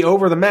probably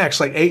over the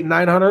max, like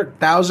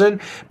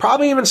 $800,000-900,000.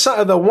 Probably even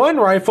the one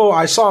rifle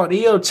I saw an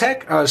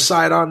EOTech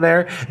site on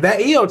there.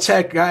 That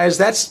EOTech, guys,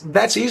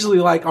 that's easily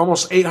like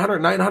almost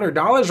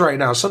 $800-900 right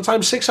now,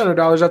 sometimes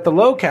 $600 at the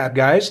low cap,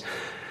 guys.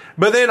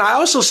 But then I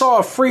also saw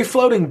a free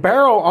floating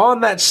barrel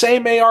on that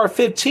same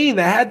AR-15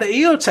 that had the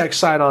EOTech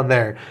sight on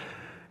there.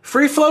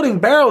 Free floating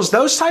barrels,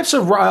 those types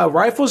of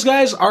rifles,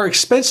 guys, are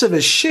expensive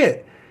as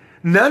shit.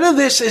 None of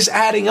this is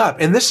adding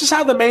up. And this is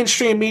how the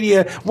mainstream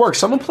media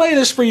works. I'm going to play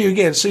this for you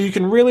again so you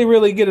can really,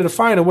 really get a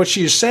define of what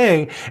she is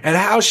saying and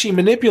how she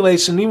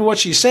manipulates and even what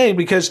she's saying,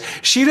 because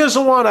she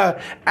doesn't want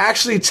to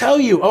actually tell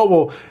you, oh,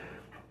 well,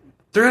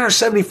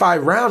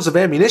 375 rounds of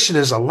ammunition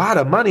is a lot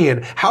of money.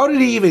 And how did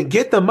he even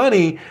get the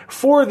money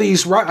for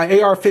these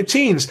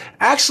AR-15s?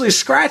 Actually,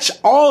 scratch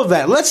all of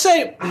that. Let's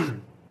say,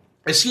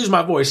 excuse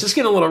my voice, it's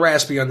getting a little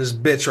raspy on this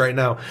bitch right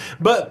now.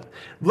 But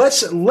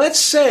let's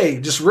say,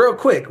 just real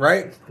quick,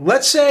 right?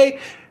 Let's say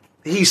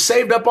he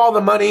saved up all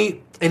the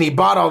money and he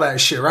bought all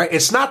that shit, right?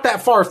 It's not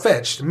that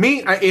far-fetched.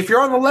 If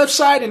you're on the left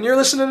side and you're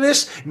listening to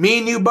this, me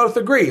and you both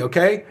agree,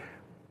 okay?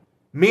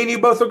 Me and you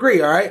both agree,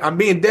 all right? I'm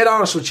being dead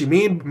honest with you.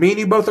 Me and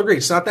you both agree.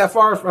 It's not that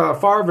far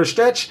of a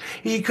stretch.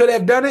 He could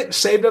have done it,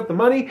 saved up the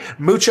money,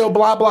 mucho,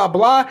 blah, blah,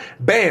 blah,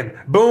 bam,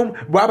 boom,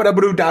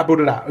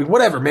 wabba-da-ba-doo-da-boo-da-da.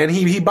 Whatever, man.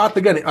 He bought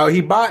the gun. He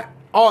bought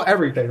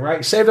everything,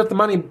 right? Saved up the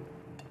money,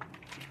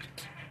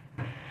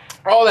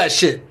 all that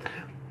shit.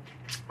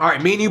 All right,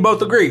 me and you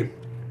both agree.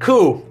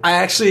 Cool. I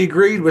actually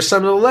agreed with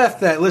some of the left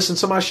that listened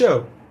to my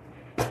show.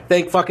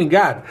 Thank fucking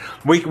God.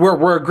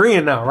 We're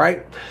agreeing now,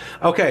 right?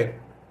 Okay.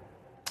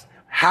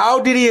 How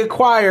did he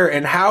acquire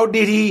and how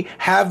did he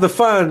have the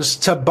funds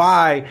to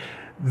buy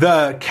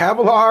the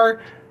Kevlar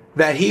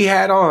that he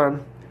had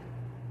on,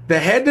 the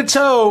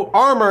head-to-toe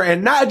armor,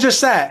 and not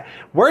just that?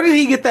 Where did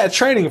he get that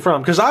training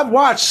from? Because I've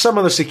watched some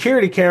of the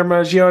security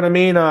cameras, you know what I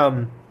mean,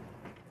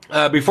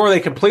 before they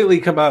completely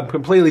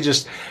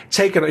just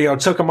took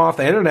him off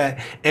the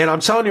internet. And I'm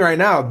telling you right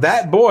now,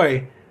 that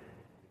boy,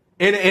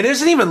 and it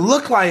doesn't even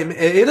look like him.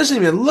 It doesn't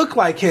even look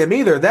like him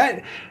either.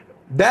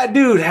 That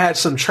dude had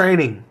some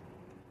training.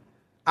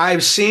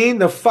 I've seen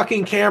the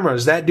fucking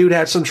cameras. That dude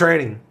had some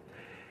training.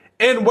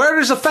 And where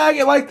does a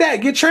faggot like that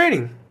get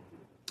training?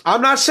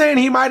 I'm not saying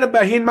he might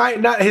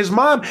not, his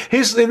mom, and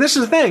this is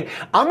the thing.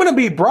 I'm going to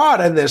be broad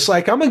in this.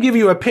 Like, I'm going to give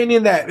you an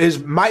opinion that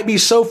might be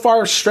so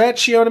far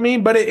stretched, you know what I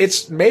mean? But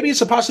maybe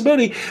it's a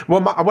possibility. Well,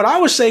 what I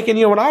was thinking,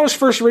 when I was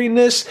first reading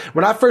this,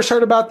 when I first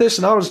heard about this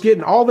and I was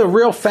getting all the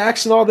real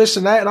facts and all this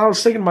and that, and I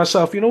was thinking to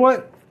myself, you know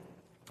what?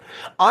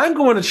 I'm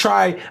going to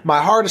try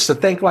my hardest to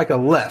think like a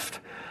left.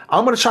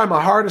 I'm going to try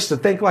my hardest to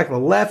think like the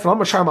left, and I'm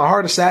going to try my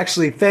hardest to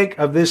actually think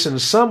of this in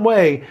some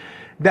way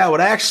that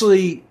would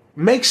actually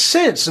make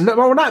sense.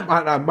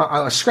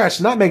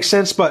 Not make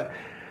sense, but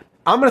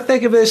I'm going to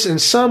think of this in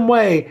some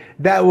way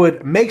that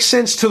would make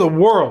sense to the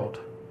world.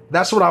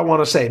 That's what I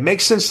want to say. Make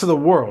sense to the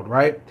world,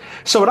 right?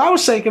 So what I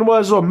was thinking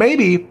was, well,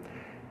 maybe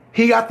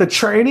he got the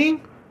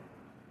training,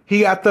 he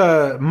got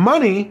the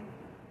money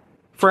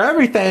for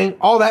everything,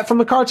 all that from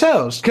the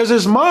cartels. Because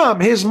his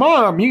mom,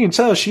 you can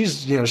tell she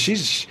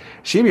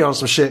be on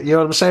some shit, you know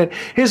what I'm saying?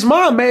 His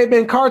mom may have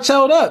been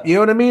carteled up, you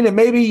know what I mean? And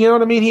maybe, you know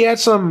what I mean, he had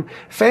some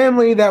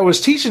family that was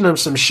teaching him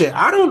some shit.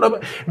 I don't know.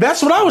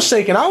 That's what I was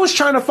thinking. I was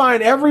trying to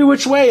find every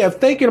which way of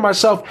thinking to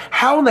myself,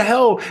 how in the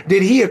hell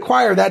did he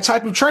acquire that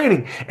type of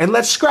training? And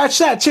let's scratch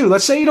that too.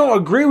 Let's say you don't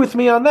agree with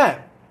me on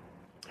that.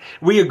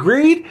 We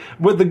agreed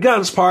with the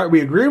guns part. We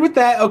agreed with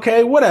that.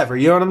 Okay, whatever.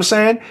 You know what I'm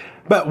saying?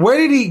 But where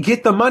did he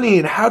get the money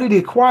and how did he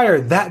acquire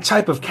that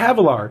type of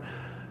Kevlar?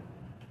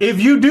 If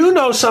you do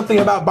know something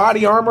about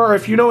body armor, or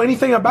if you know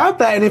anything about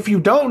that, and if you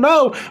don't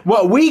know,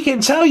 what we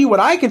can tell you, what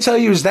I can tell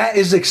you is that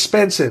is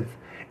expensive.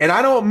 And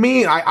I don't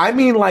mean, I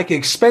mean like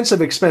expensive.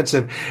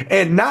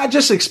 And not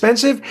just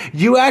expensive,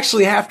 you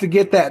actually have to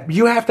get that,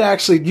 you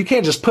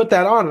can't just put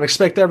that on and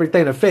expect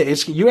everything to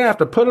fit. You have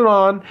to put it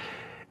on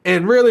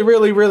and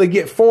really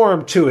get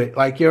form to it.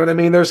 Like, you know what I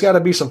mean? There's got to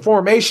be some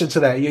formation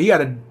to that. You got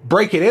to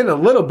break it in a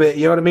little bit.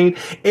 You know what I mean?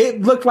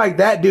 It looked like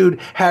that dude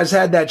has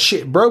had that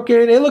shit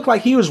broken. It looked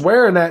like he was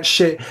wearing that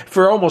shit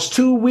for almost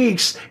 2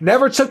 weeks.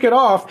 Never took it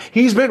off.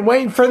 He's been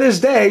waiting for this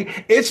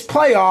day. It's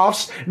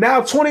playoffs.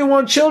 Now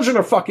 21 children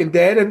are fucking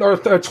dead, or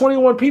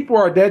 21 people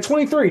are dead.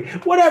 23,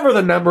 whatever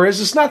the number is.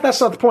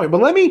 That's not the point.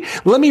 But let me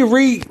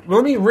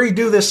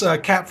redo this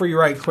cap for you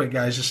right quick,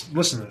 guys. Just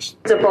listen to this.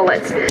 The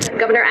bullets.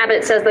 Governor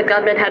Abbott says the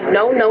gunman had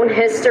no known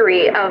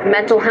history of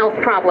mental health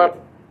problems.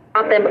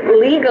 Bought them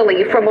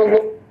legally from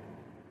a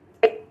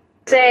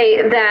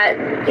say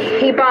that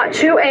he bought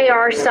 2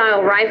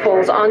 AR-style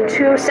rifles on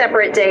 2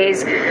 separate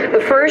days.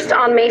 The first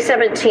on May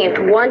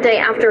 17th, one day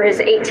after his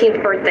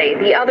 18th birthday.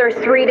 The other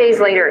 3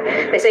 days later.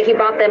 They say he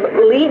bought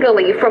them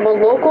legally from a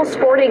local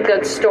sporting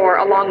goods store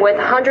along with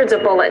hundreds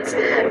of bullets.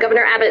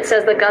 Governor Abbott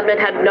says the gunman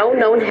had no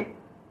known...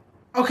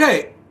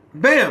 Okay,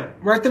 bam,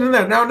 right then and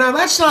there. Now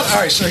that's not...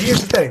 All right, so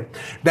here's the thing.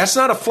 That's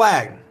not a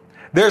flag.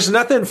 There's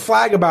nothing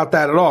flag about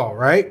that at all,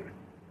 right?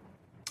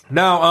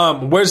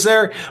 Now,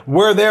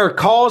 were there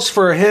calls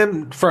for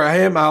him,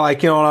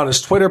 like, you know, on his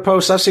Twitter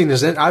posts? I've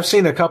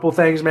seen a couple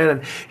things, man,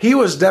 and he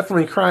was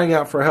definitely crying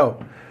out for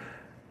help.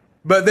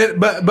 But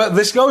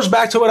this goes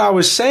back to what I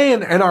was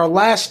saying in our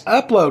last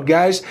upload,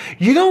 guys.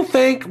 You don't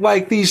think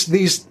like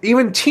these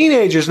even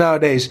teenagers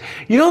nowadays,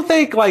 you don't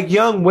think like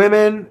young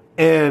women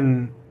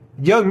and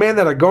young men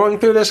that are going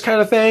through this kind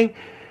of thing,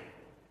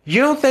 you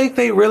don't think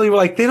they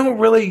don't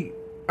really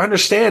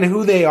understand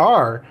who they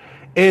are.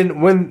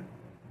 And when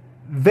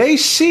they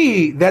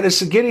see that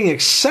it's getting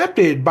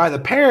accepted by the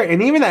parent,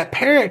 and even that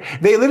parent,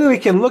 they literally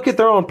can look at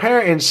their own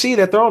parent and see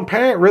that their own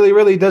parent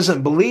really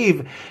doesn't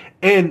believe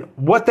in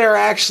what they're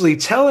actually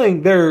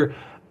telling their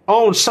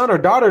own son or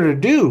daughter to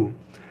do.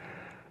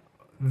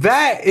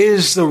 That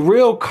is the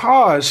real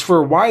cause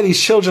for why these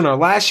children are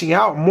lashing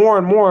out more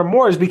and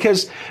more is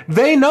because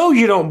they know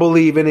you don't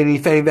believe in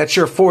anything that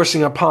you're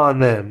forcing upon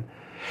them.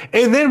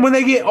 And then when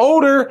they get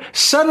older,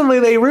 suddenly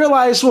they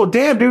realize, well,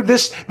 damn, dude,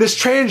 this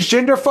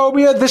transgender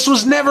phobia, this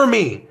was never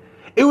me.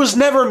 It was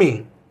never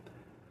me.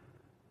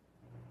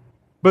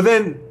 But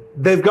then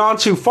they've gone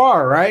too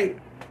far, right?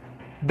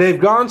 They've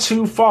gone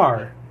too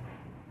far.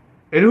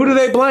 And who do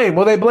they blame?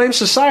 Well, they blame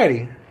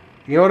society.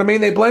 You know what I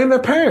mean? They blame their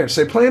parents.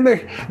 They blame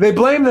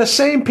the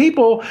same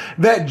people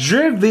that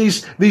drive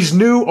these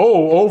new,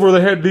 over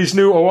the head,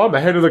 I'm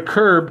ahead of the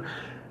curb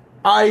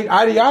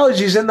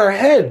ideologies in their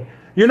head.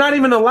 You're not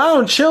even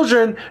allowing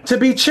children to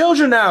be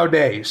children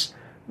nowadays.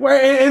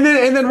 And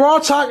then we're all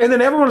talking, and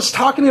then everyone's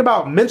talking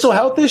about mental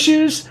health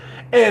issues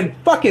and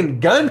fucking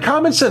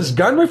common sense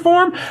gun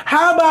reform.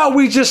 How about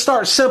we just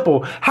start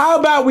simple? How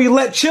about we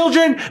let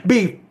children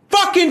be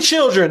fucking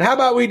children? How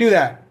about we do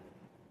that?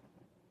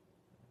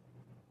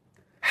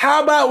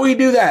 How about we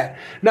do that?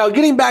 Now,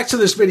 getting back to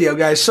this video,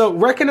 guys. So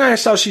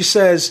recognize how she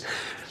says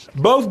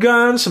both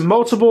guns were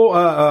bought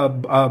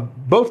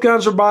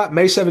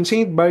May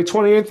 17th, May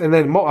 20th, and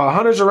then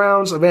hundreds of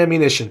rounds of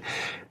ammunition.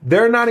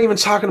 They're not even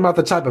talking about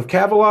the type of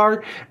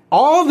Kevlar.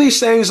 All of these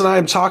things that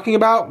I'm talking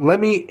about, let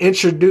me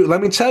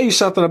tell you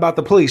something about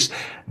the police.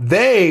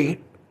 They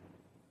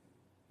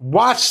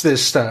watch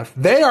this stuff.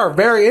 They are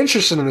very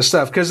interested in this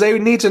stuff because they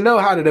need to know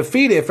how to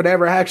defeat it if it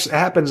ever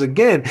happens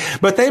again.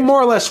 But they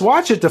more or less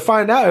watch it to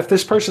find out if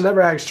this person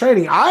ever has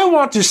training. I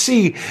want to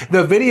see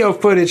the video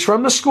footage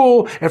from the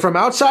school and from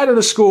outside of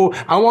the school.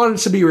 I want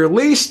it to be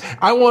released.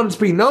 I want it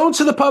to be known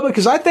to the public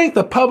because I think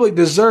the public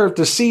deserve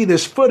to see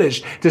this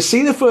footage, to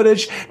see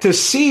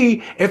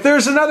if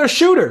there's another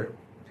shooter.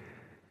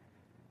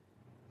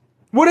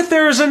 What if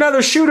there is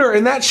another shooter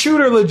and that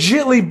shooter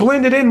legitly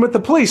blended in with the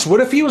police?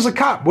 What if he was a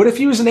cop? What if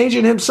he was an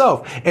agent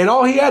himself? And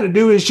all he had to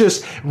do is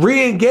just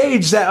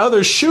re-engage that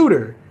other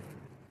shooter.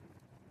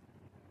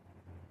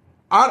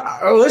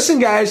 Listen,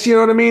 guys, you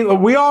know what I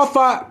mean? We all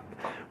thought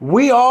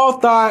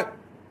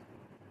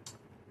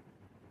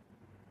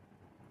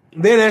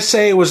the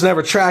NSA was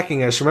never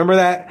tracking us. Remember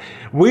that?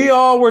 We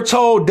all were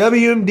told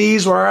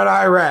WMDs were in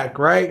Iraq,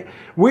 right?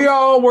 We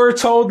all were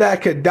told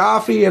that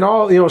Gaddafi and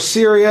all,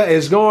 Syria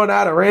is going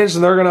out of range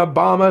and they're going to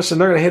bomb us and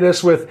they're going to hit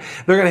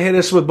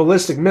us with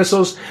ballistic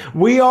missiles.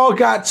 We all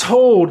got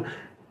told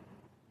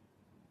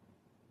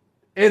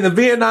in the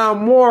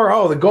Vietnam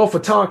War, the Gulf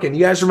of Tonkin.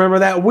 You guys remember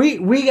that?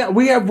 We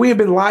have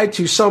been lied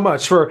to so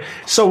much.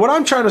 So what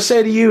I'm trying to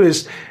say to you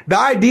is the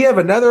idea of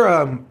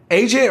another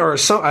agent or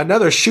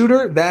another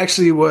shooter that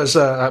actually was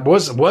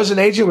an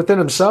agent within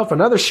himself,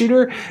 another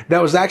shooter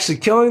that was actually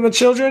killing the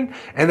children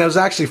and that was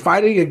actually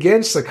fighting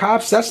against the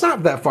cops. That's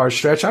not that far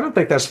stretch. I don't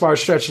think that's far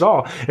stretch at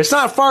all. It's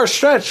not far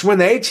stretch when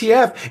the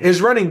ATF is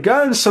running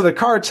guns to the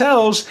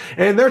cartels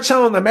and they're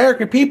telling the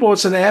American people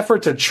it's an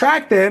effort to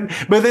track them,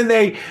 but then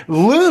they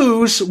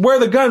lose where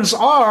the guns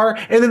are,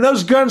 and then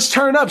those guns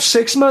turn up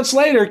 6 months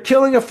later,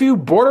 killing a few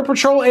Border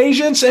Patrol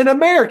agents and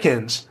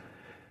Americans.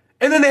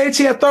 And then the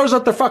ATF throws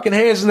up their fucking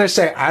hands and they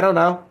say, I don't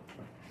know.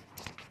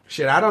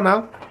 Shit, I don't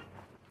know.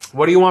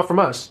 What do you want from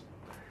us?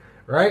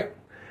 Right?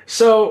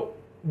 So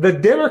the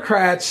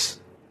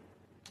Democrats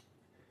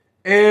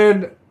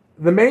and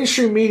the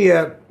mainstream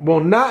media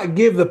will not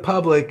give the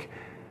public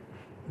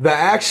the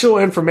actual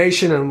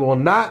information and will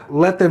not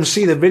let them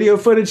see the video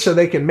footage so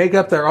they can make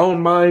up their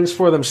own minds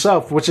for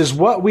themselves, which is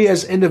what we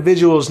as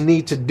individuals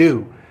need to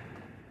do.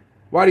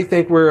 Why do you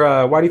think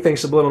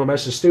Subliminal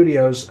Message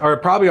Studios, or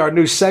probably our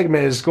new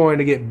segment, is going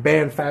to get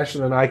banned faster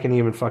than I can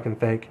even fucking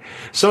think?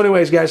 So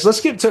anyways, guys,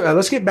 let's get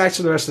back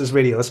to the rest of this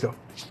video. Let's go.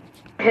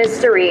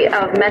 History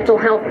of mental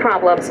health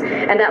problems,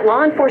 and that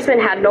law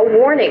enforcement had no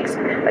warnings.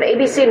 But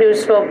ABC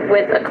News spoke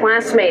with a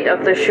classmate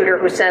of the shooter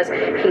who says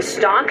he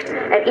stalked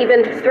and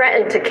even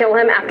threatened to kill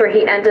him after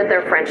he ended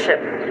their friendship.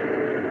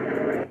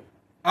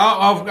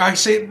 Oh, I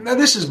see. Now,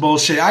 this is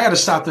bullshit. I got to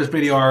stop this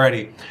video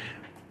already.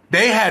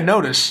 They had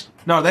notice.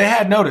 No, they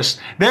had notice.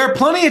 There are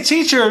plenty of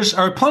teachers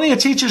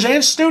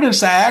and students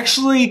that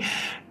actually,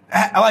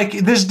 like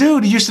this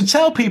dude used to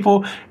tell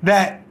people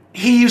that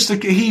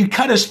he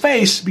cut his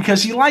face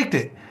because he liked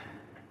it.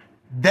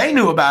 They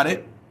knew about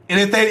it,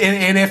 and if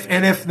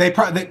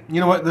they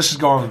you know what? Let's just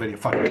go on the video.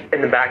 Fuck it.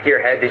 In the back of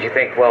your head, did you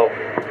think, well,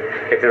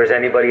 if there was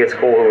anybody at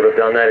school who would have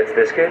done that, it's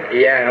this kid?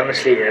 Yeah,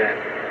 honestly, yeah.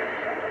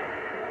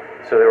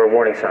 So there were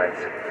warning signs.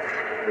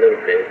 A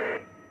little bit.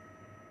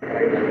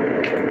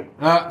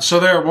 So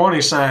there are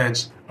warning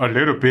signs. A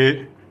little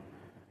bit.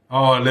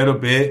 Oh, a little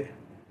bit.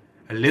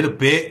 A little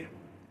bit.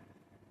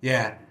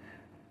 Yeah.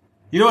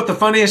 You know what the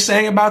funniest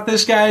thing about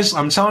this, guys?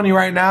 I'm telling you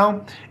right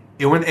now,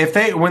 when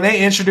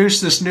they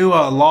introduce this new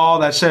law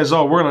that says,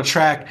 we're going to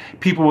track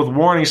people with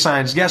warning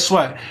signs, guess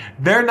what?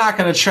 They're not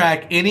going to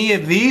track any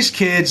of these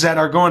kids that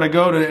are going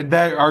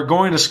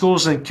to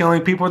schools and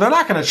killing people. They're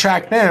not going to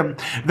track them.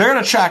 They're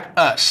going to track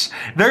us.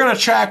 They're going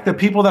to track the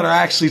people that are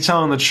actually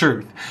telling the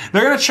truth.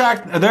 They're going to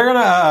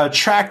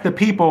track the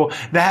people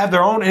that have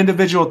their own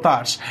individual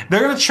thoughts.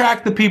 They're going to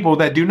track the people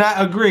that do not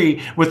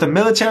agree with the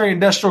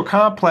military-industrial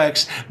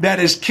complex that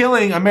is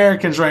killing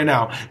Americans right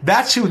now.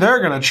 That's who they're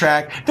going to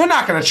track. They're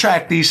not going to track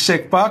these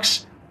sick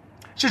fucks.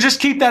 So just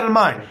keep that in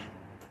mind.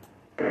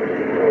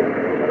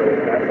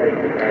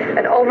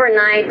 And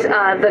overnight,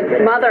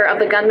 the mother of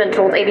the gunman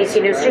told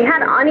ABC News she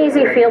had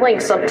uneasy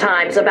feelings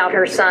sometimes about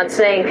her son,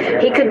 saying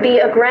he could be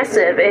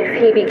aggressive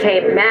if he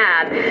became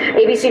mad.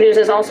 ABC News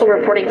is also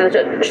reporting that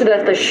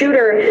the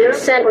shooter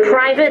sent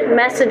private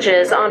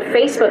messages on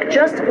Facebook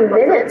just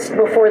minutes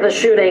before the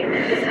shooting.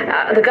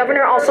 The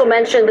governor also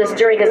mentioned this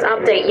during his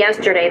update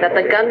yesterday, that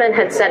the gunman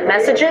had sent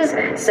messages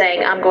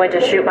saying, I'm going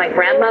to shoot my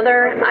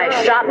grandmother, I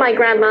shot my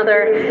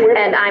grandmother,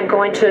 and I'm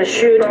going to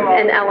shoot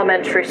an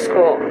elementary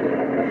school.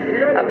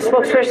 A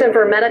spokesperson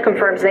for Meta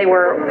confirms they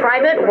were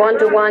private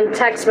one-to-one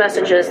text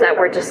messages that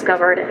were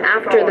discovered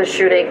after the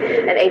shooting,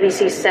 and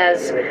ABC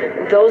says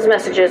those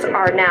messages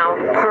are now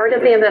part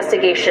of the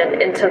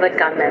investigation into the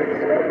gunman.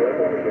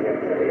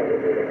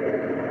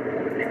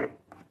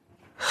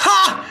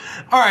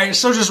 Ha! All right,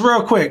 so just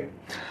real quick.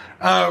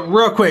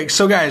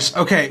 So guys,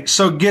 okay,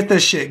 so get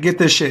this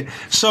shit.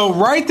 So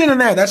right then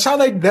and there, that's how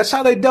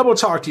they double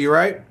talk to you,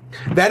 right?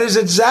 That is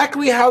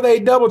exactly how they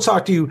double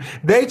talk to you.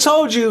 They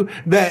told you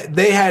that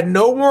they had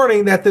no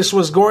warning that this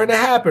was going to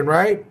happen,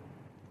 right?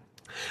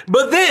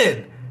 But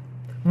then,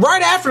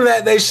 right after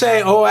that, they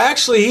say,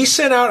 actually, he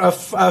sent out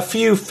a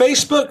few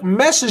Facebook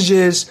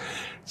messages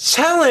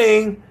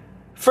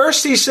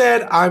first he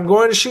said, I'm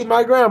going to shoot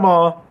my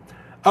grandma.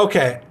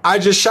 Okay, I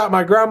just shot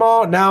my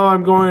grandma. Now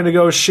I'm going to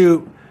go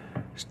shoot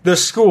the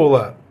school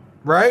up,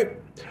 right?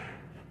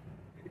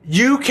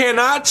 You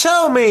cannot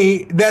tell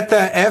me that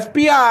the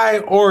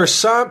FBI or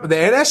the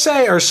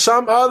NSA or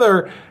some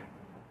other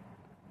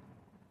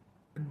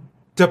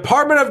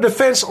Department of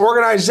Defense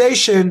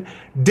organization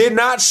did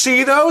not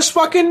see those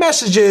fucking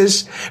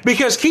messages,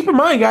 because keep in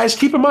mind, guys,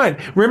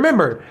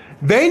 remember,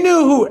 they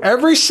knew who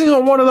every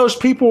single one of those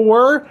people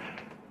were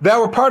that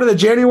were part of the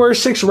January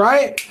 6th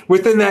riot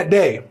within that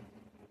day.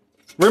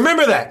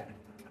 Remember that.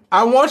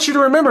 I want you to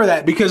remember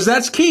that, because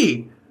that's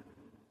key.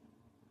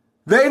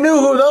 They knew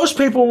who those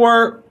people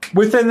were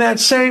within that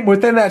same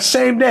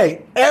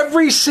day.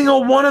 Every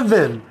single one of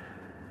them.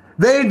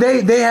 They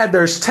had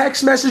their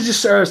text message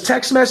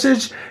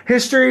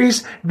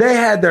histories. They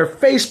had their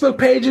Facebook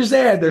pages. They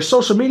had their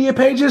social media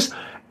pages.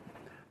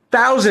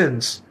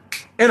 Thousands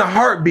in a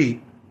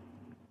heartbeat.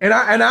 And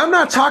I'm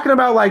not talking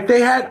about like they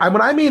had,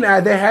 when I mean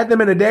they had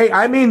them in a day,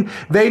 I mean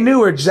they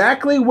knew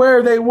exactly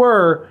where they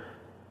were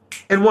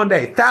in one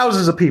day.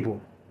 Thousands of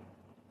people.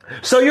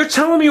 So you're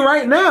telling me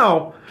right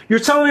now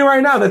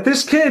that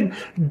this kid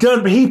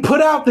he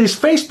put out these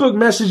Facebook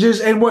messages,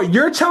 and what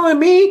you're telling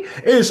me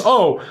is,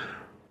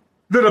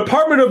 the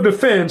Department of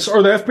Defense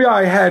or the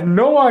FBI had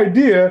no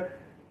idea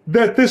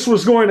that this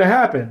was going to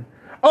happen.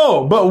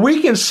 Oh, but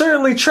we can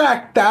certainly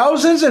track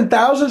thousands and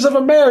thousands of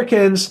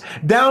Americans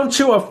down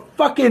to a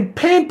fucking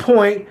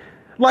pinpoint,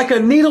 like a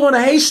needle in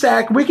a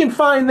haystack. We can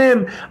find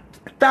them,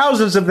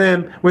 thousands of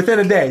them, within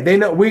a day. They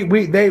know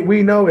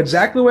we know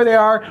exactly where they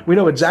are. We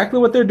know exactly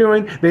what they're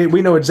doing.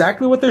 We know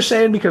exactly what they're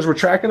saying because we're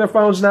tracking their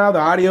phones now. The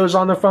audio is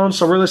on their phones,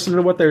 so we're listening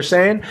to what they're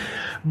saying.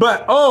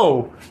 But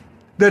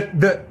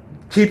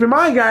keep in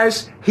mind,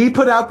 guys, he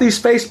put out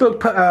these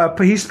Facebook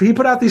he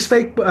put out these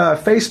fake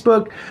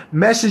Facebook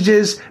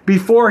messages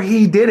before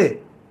he did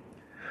it.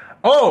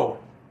 Oh,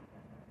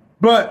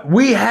 but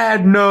we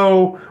had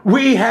no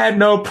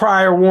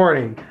prior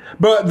warning.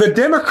 But the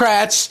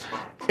Democrats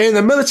in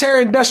the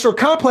military-industrial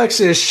complex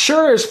is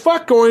sure as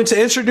fuck going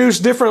to introduce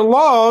different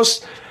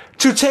laws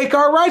to take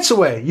our rights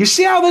away. You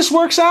see how this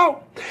works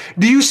out?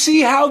 Do you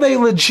see how they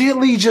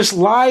legitimately just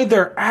lie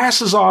their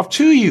asses off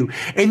to you?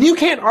 And you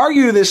can't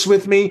argue this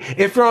with me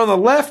if you're on the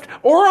left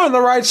or on the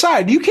right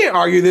side. You can't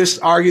argue this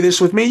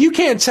with me. You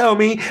can't tell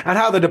me on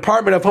how the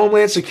Department of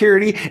Homeland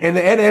Security and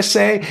the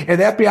NSA and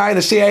the FBI and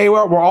the CIA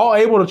were all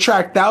able to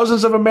track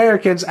thousands of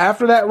Americans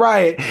after that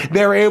riot.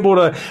 They were able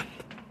to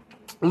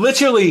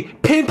literally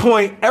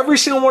pinpoint every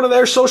single one of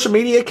their social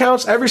media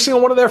accounts, every single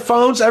one of their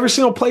phones, every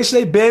single place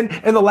they've been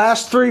in the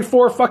last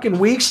 3-4 fucking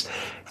weeks.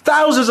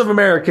 Thousands of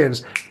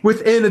Americans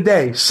within a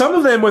day. Some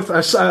of them with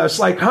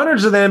like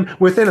hundreds of them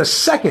within a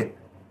second.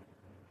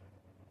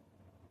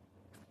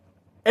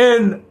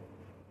 And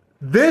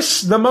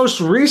the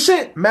most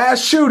recent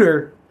mass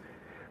shooter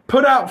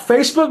put out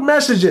Facebook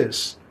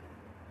messages.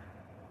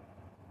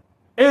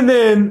 And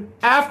then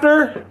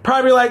after,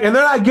 probably like, and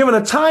they're not giving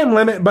a time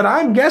limit, but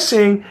I'm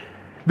guessing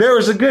there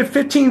was a good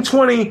 15,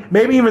 20,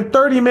 maybe even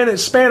 30-minute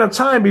span of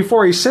time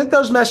before he sent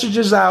those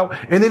messages out,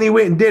 and then he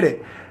went and did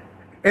it.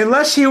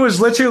 Unless he was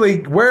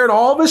literally wearing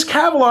all of his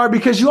Kevlar,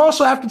 because you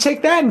also have to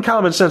take that in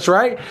common sense,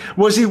 right?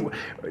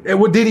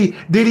 Did he,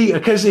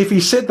 because if he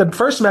sent the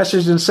first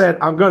message and said,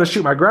 I'm going to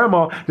shoot my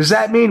grandma, does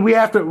that mean we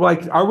have to,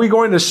 like, are we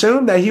going to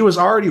assume that he was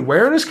already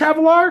wearing his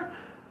Kevlar?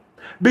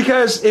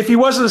 Because if he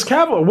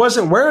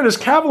wasn't wearing his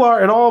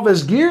Kevlar and all of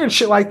his gear and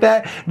shit like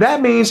that,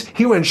 that means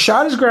he went and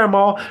shot his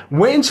grandma,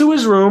 went into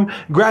his room,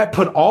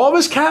 put all of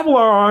his Kevlar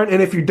on, and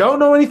if you don't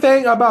know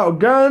anything about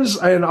guns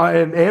and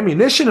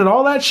ammunition and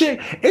all that shit,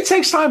 it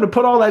takes time to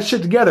put all that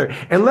shit together.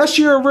 Unless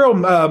you're a real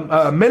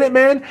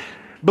Minuteman,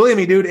 believe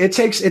me, dude, it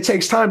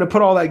takes time to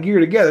put all that gear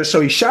together. So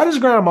he shot his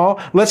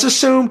grandma. Let's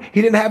assume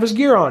he didn't have his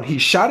gear on. He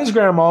shot his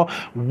grandma,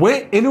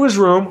 went into his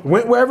room,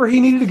 went wherever he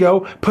needed to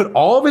go, put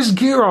all of his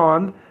gear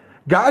on,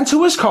 got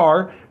into his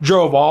car,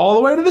 drove all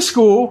the way to the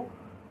school.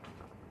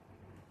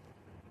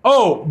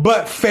 Oh,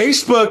 but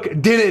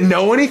Facebook didn't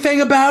know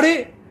anything about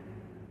it?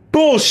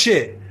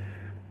 Bullshit.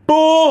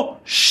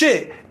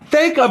 Bullshit.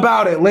 Think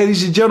about it,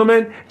 ladies and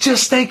gentlemen.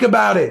 Just think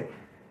about it.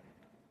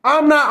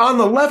 I'm not on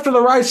the left or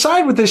the right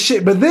side with this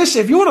shit, but this,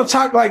 if you want to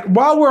talk, like,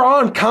 while we're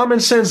on common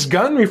sense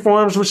gun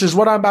reforms, which is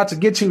what I'm about to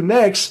get to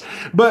next,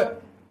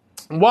 but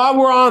while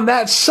we're on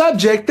that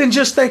subject, then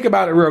just think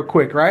about it real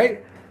quick,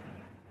 right?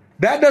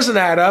 That doesn't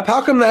add up.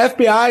 How come the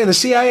FBI and the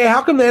CIA,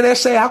 how come the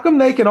NSA, how come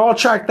they can all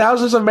track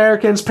thousands of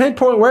Americans,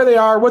 pinpoint where they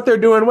are, what they're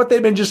doing, what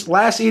they've been just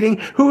last eating,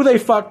 who they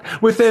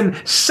fucked within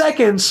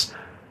seconds,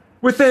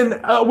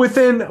 within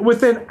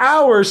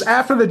hours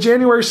after the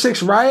January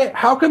 6th riot?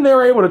 How come they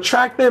were able to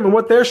track them and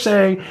what they're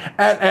saying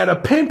at a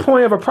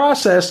pinpoint of a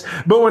process?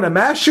 But when a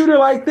mass shooter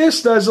like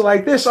this does it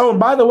like this, oh, and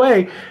by the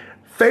way,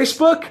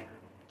 Facebook,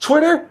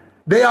 Twitter,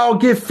 they all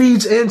give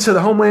feeds into the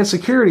Homeland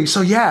Security.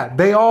 So yeah,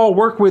 they all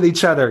work with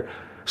each other.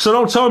 So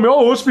don't tell me,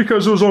 oh, it's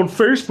because it was on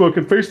Facebook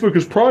and Facebook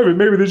is private.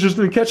 Maybe they just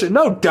didn't catch it.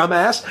 No,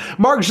 dumbass.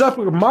 Mark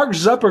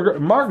Zuckerberg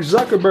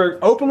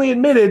openly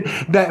admitted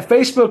that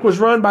Facebook was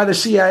run by the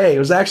CIA. It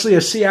was actually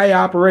a CIA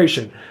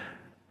operation.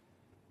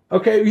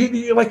 Okay,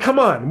 you're like, come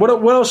on. What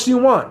else do you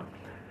want?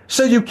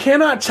 So you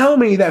cannot tell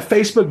me that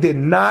Facebook did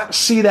not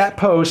see that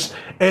post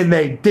and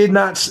they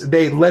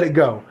let it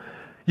go.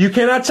 You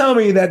cannot tell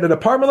me that the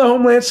Department of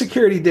Homeland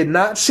Security did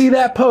not see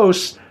that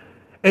post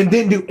and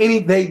didn't do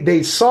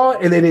they saw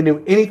it and they didn't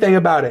do anything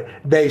about it.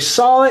 They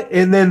saw it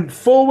and then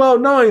full well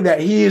knowing that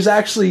he is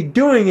actually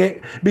doing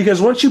it, because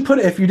once you put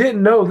it, if you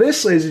didn't know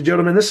this, ladies and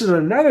gentlemen, this is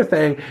another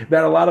thing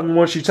that a lot of them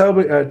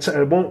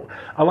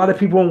a lot of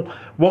people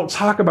won't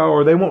talk about,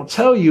 or they won't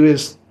tell you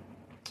is,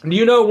 do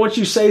you know once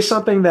you say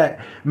something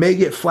that may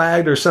get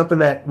flagged or something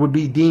that would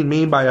be deemed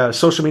mean by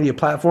social media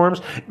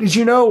platforms, did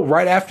you know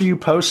right after you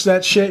post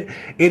that shit,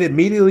 it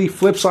immediately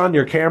flips on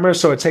your camera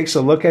so it takes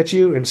a look at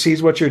you and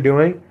sees what you're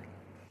doing?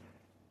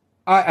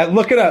 I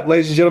look it up,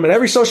 ladies and gentlemen.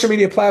 Every social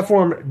media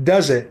platform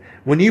does it.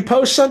 When you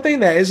post something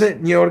that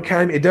isn't,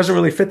 it doesn't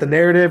really fit the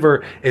narrative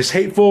or is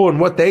hateful and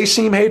what they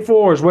seem hateful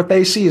or is what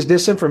they see as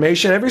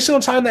disinformation. Every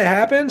single time that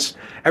happens,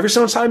 every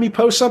single time you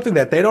post something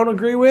that they don't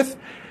agree with,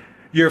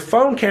 your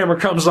phone camera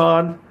comes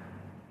on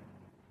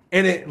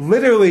and it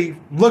literally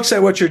looks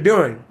at what you're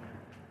doing.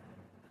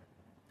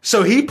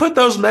 So he put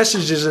those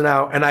messages in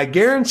out, and I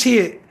guarantee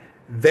it,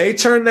 they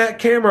turned that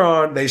camera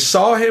on, they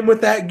saw him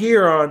with that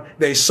gear on,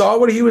 they saw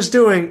what he was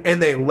doing,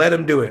 and they let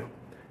him do it.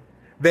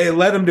 They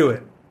let him do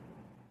it.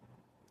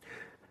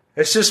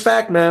 It's just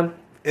fact, man.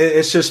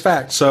 It's just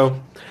fact.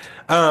 So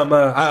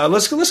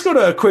let's go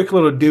to a quick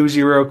little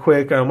doozy real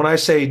quick. When I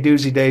say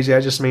doozy daisy, I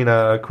just mean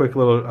a quick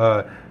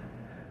little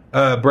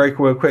break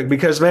real quick.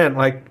 Because, man,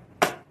 like,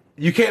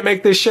 you can't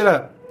make this shit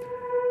up.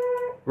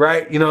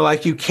 Right?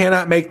 You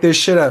cannot make this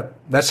shit up.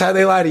 That's how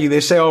they lie to you. They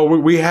say, oh,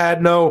 we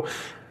had no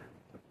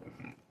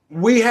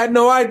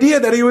idea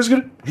that he was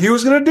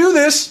gonna do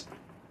this.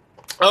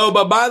 Oh,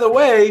 but by the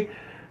way,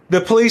 the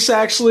police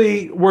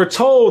actually were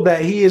told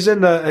that he is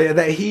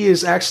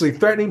actually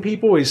threatening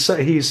people.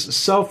 He's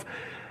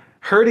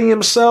self-hurting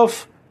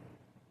himself.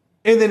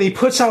 And then he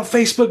puts out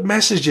Facebook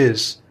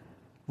messages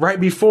right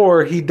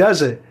before he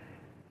does it.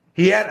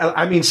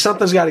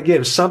 Something's got to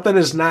give. Something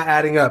is not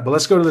adding up. But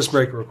let's go to this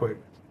break real quick.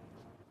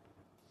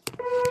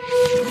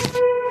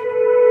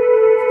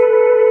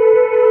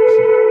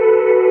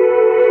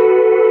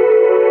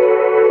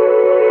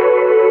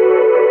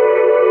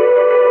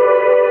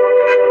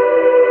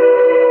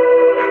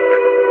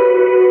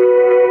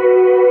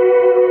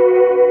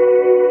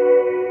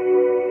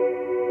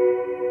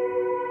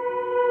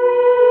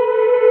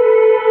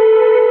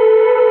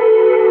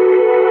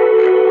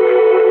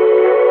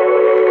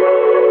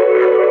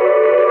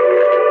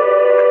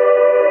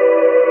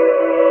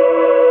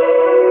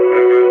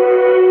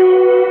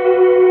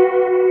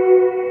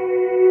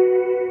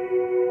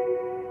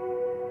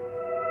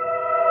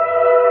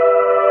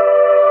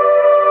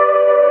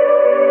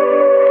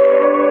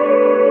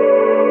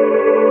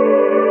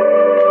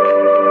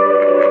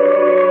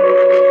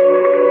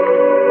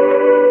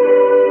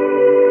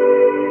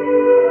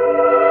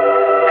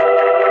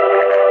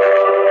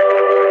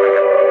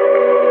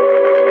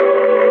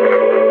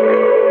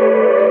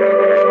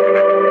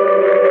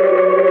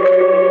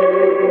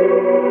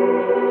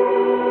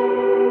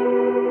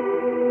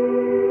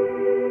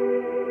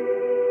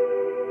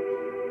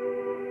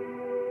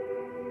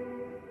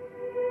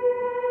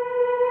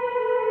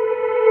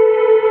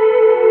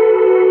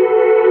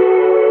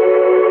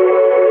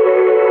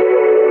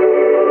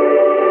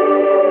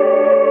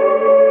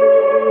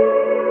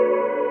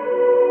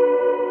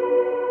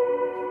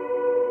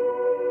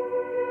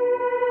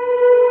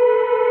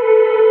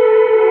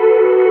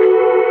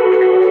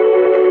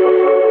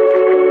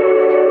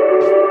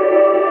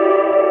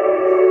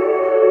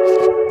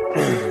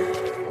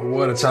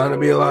 What a time to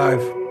be alive.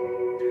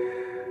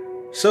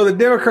 So the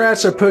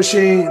Democrats are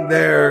pushing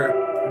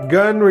their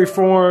gun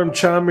reform,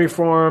 chum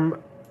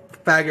reform,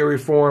 faggot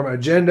reform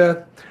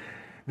agenda.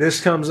 This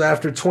comes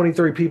after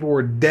 23 people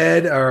were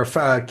dead or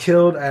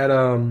killed at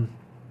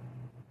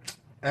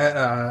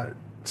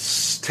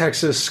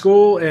Texas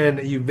school in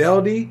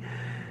Uvalde.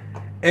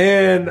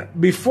 And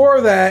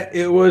before that,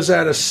 it was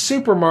at a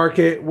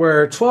supermarket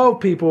where 12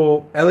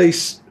 people, at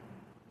least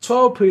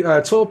 12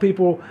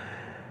 people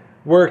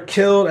were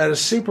killed at a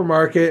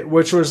supermarket,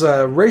 which was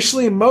a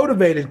racially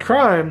motivated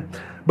crime,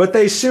 but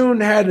they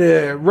soon had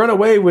to run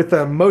away with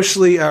a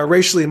mostly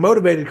racially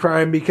motivated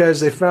crime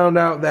because they found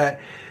out that,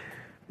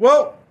 he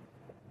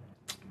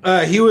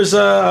was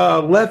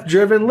a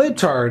left-driven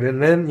libtard.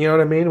 And then, you know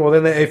what I mean? Well,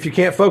 then if you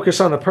can't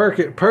focus on the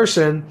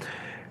person,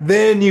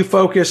 then you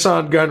focus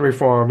on gun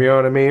reform, you know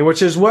what I mean?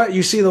 Which is what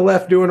you see the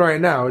left doing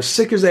right now, as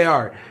sick as they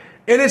are.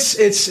 And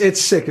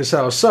it's sick as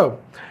hell. So,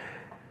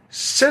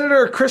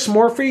 Senator Chris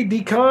Murphy,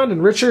 Decon,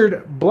 and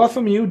Richard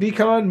Bluffemu,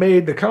 Decon,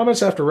 made the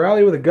comments after a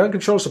rally with the gun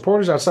control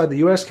supporters outside the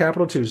U.S.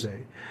 Capitol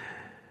Tuesday.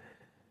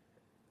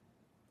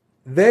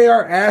 They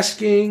are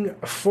asking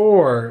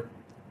for,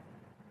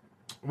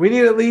 we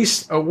need at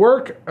least a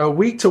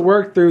week to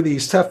work through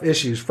these tough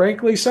issues.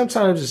 Frankly,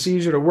 sometimes it's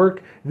easier to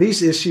work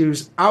these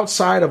issues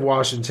outside of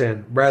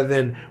Washington rather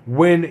than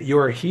when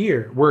you're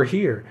here. We're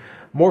here.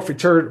 Murphy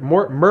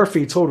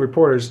told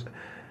reporters,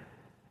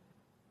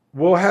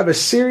 we'll have a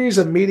series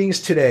of meetings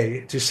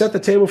today to set the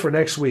table for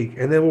next week,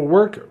 and then we'll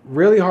work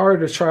really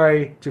hard to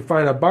try to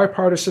find a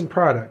bipartisan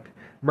product,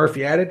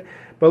 Murphy added.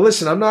 But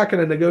listen, I'm not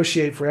going to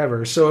negotiate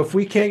forever, so if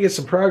we can't get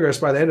some progress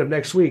by the end of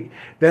next week,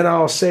 then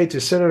I'll say to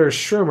Senator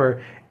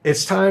Schumer,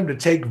 it's time to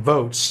take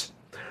votes.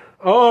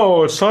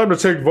 Oh, it's time to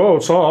take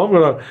votes.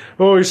 We're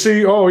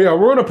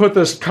going to put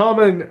this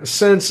common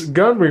sense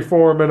gun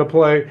reform into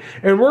play,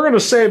 and we're going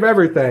to save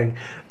everything.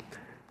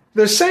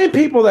 The same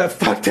people that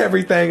fucked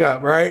everything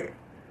up, right?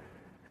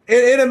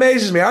 It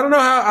amazes me. I don't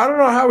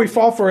know how we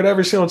fall for it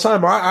every single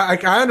time.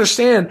 I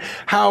understand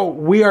how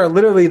we are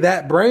literally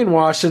that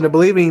brainwashed into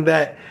believing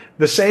that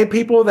the same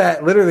people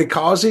that literally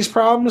cause these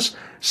problems,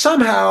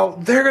 somehow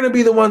they're going to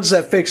be the ones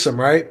that fix them,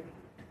 right?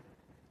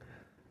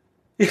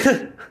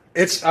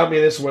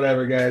 It's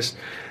whatever, guys.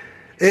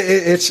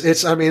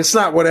 It's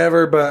not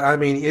whatever, but I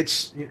mean,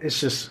 it's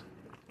just,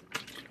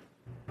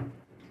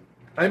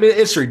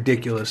 it's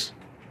ridiculous.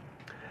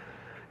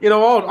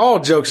 All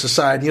jokes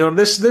aside,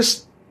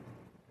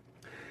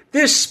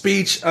 this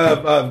speech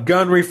of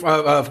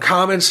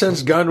common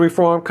sense gun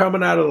reform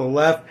coming out of the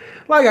left,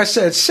 like I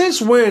said,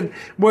 since when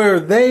were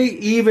they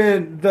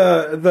even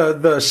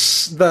the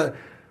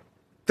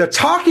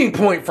talking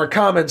point for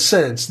common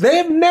sense?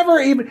 I've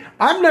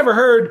never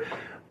heard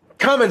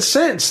common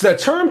sense, the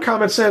term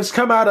common sense,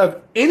 come out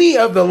of any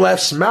of the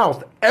left's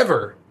mouth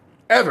ever.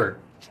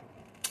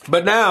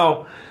 But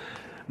now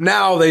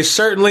they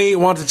certainly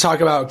want to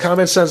talk about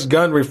common sense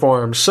gun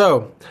reform.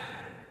 So,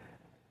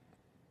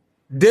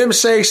 Dems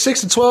say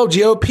 6 to 12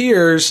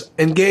 GOPers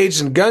engaged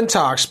in gun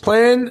talks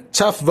plan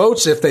tough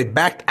votes if they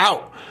backed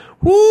out.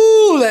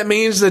 Woo! That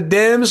means the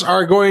Dems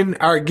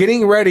are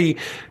getting ready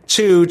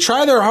to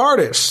try their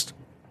hardest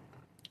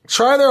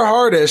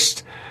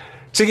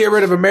to get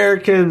rid of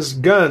Americans'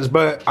 guns.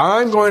 But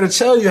I'm going to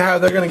tell you how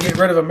they're going to get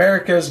rid of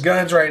America's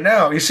guns right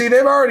now. You see,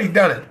 they've already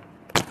done it.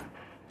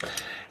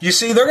 You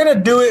see, they're going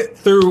to do it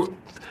through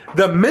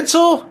the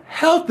mental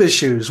health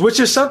issues, which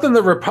is something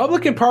the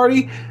Republican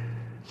Party,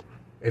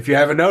 if you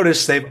haven't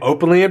noticed, they've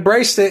openly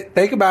embraced it.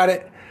 Think about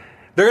it.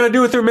 They're going to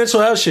do it through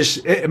mental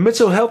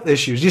health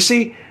issues. You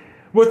see,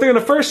 what they're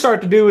going to first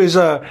start to do is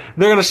they're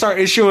going to start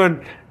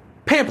issuing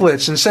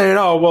pamphlets and saying,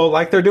 oh, well,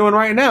 like they're doing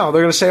right now.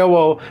 They're going to say, oh,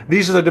 well,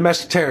 these are the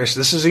domestic terrorists.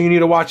 This is who you need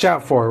to watch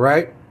out for,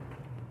 right?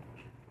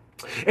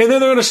 And then they're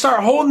going to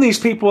start holding these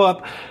people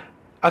up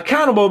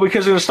accountable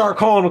because they're going to start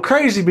calling them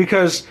crazy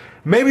because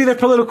maybe their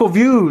political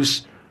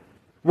views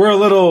were a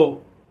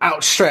little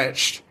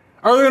outstretched.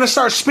 Or they're going to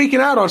start speaking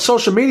out on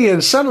social media,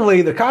 and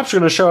suddenly the cops are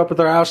going to show up at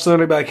their house and they're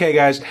going to be like, hey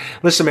guys,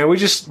 listen man,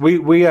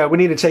 we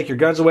need to take your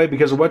guns away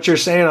because of what you're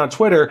saying on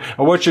Twitter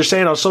or what you're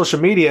saying on social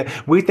media.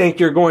 We think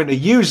you're going to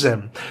use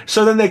them.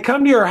 So then they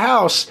come to your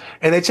house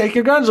and they take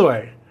your guns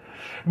away.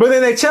 But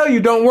then they tell you,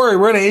 don't worry,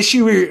 we're going to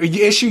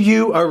issue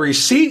you a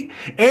receipt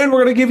and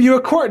we're going to give you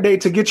a court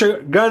date to get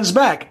your guns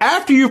back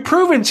after you've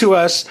proven to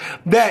us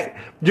that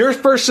your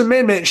First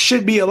Amendment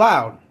should be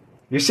allowed.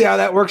 You see how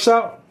that works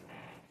out?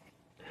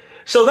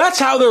 So that's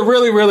how they're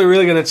really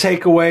going to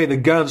take away the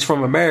guns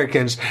from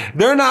Americans.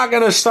 They're not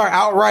going to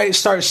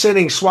start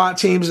sending SWAT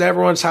teams to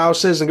everyone's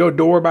houses and go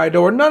door by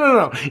door.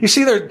 No. You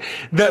see, they're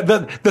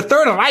the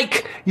Third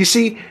Reich. You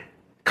see,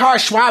 Karl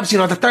Schwab's,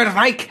 the Third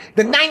Reich,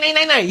 the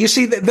 999. You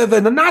see,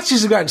 the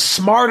Nazis have gotten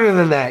smarter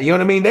than that. You know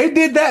what I mean? They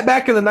did that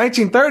back in the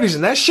 1930s,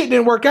 and that shit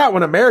didn't work out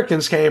when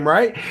Americans came,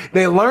 right?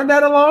 They learned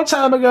that a long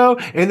time ago,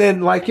 and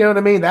then,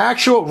 the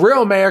actual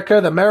real America,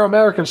 the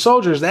American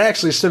soldiers, they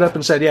actually stood up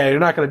and said, yeah,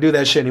 you're not going to do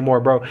that shit anymore,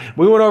 bro.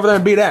 We went over there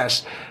and beat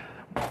ass.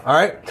 All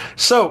right?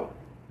 So,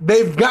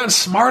 they've gotten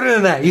smarter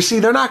than that. You see,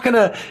 they're not going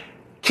to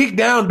kick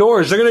down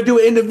doors. They're going to do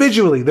it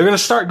individually. They're going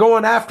to start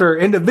going after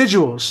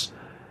individuals.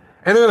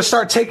 And they're going to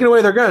start taking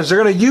away their guns.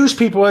 They're going to use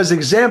people as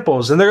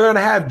examples. And they're going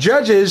to have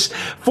judges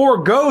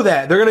forego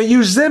that. They're going to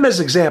use them as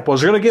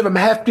examples. They're going to give them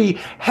hefty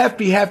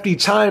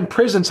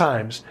prison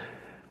times.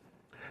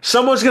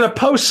 Someone's going to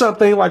post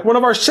something like one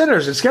of our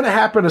senators. It's going to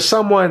happen to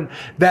someone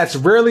that's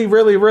really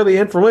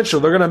influential.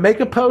 They're going to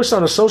make a post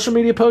on a social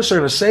media post. They're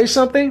going to say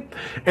something.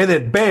 And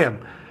then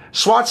bam,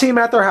 SWAT team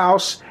at their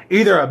house.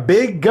 Either a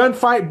big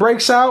gunfight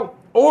breaks out,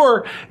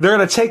 or they're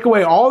going to take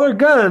away all their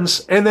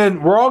guns, and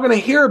then we're all going to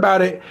hear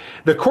about it.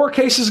 The court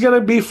case is going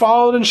to be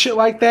followed and shit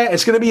like that.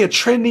 It's going to be a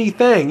trendy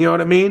thing, you know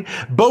what I mean?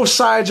 Both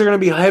sides are going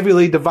to be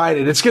heavily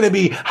divided. It's going to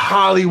be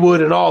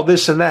Hollywood and all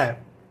this and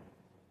that.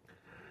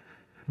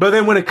 But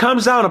then when it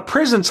comes down to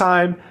prison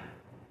time,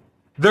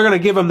 they're going to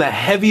give them the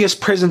heaviest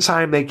prison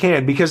time they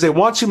can because they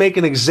want to make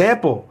an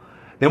example.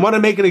 They want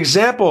to make an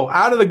example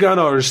out of the gun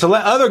owners to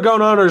let other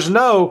gun owners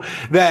know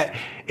that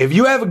if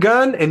you have a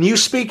gun and you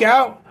speak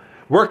out,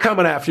 we're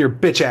coming after your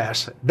bitch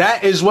ass.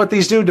 That is what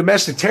these new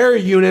domestic terror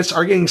units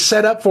are getting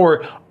set up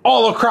for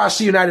all across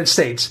the United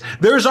States.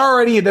 There's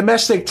already a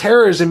domestic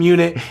terrorism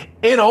unit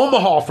in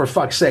Omaha, for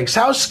fuck's sakes.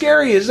 How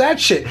scary is that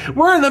shit?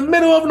 We're in the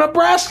middle of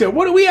Nebraska.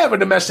 What do we have a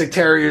domestic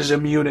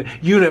terrorism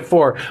unit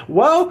for?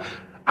 Well,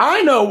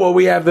 I know what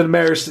we have the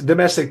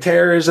domestic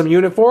terrorism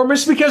unit for.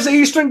 It's because the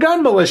Eastern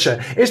Gun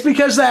Militia. It's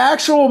because the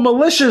actual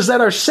militias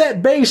that are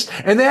set based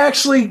and they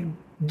actually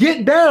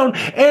get down,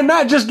 and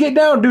not just get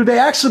down, dude. They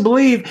actually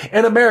believe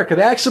in America.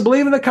 They actually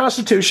believe in the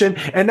Constitution,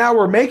 and now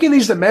we're making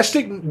these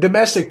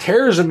domestic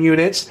terrorism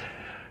units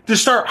to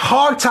start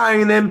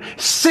hog-tying them,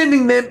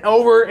 sending them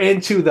over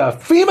into the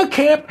FEMA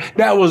camp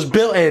that was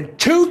built in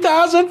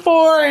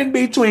 2004 and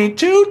between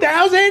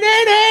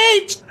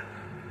 2008.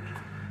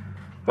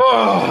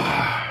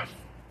 Oh,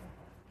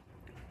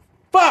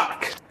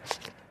 fuck.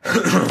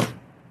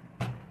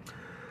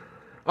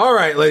 All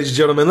right, ladies and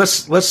gentlemen,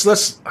 let's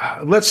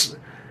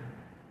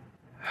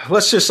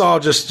just all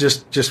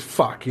just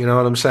fuck, you know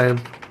what I'm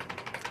saying?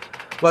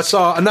 Let's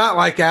all, not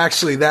like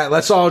actually that,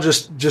 let's all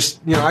just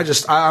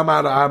I'm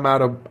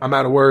out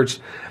of words.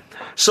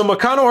 So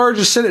McConnell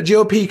urges Senate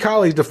GOP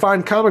colleagues to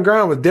find common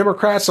ground with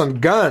Democrats on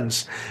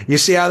guns. You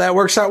see how that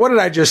works out? What did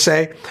I just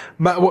say?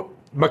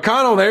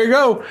 McConnell, there you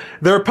go.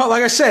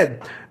 Like I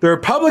said, the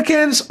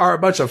Republicans are a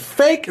bunch of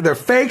fake. They're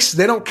fakes.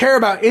 They don't care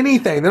about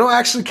anything. They don't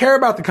actually care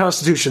about the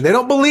Constitution. They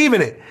don't believe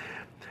in it.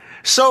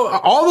 So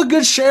all the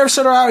good sheriffs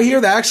that are out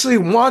here that actually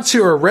want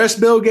to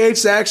arrest Bill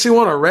Gates, that actually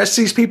want to arrest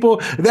these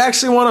people, they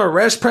actually want to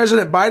arrest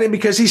President Biden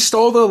because he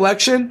stole the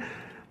election.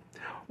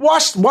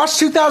 Watch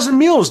 2,000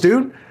 Mules,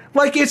 dude.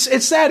 Like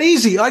it's that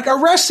easy. Like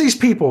arrest these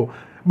people.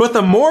 But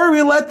the more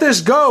we let this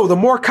go, the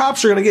more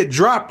cops are going to get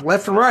dropped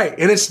left and right.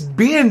 And it's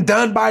being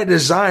done by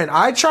design.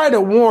 I tried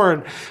to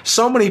warn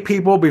so many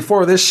people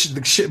before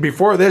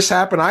this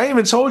happened. I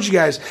even told you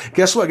guys,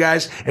 guess what,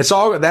 guys?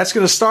 That's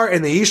going to start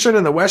in the eastern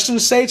and the western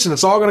states, and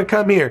it's all going to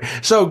come here.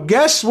 So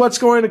guess what's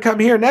going to come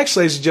here next,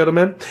 ladies and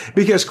gentlemen?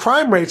 Because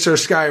crime rates are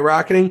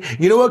skyrocketing.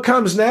 You know what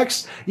comes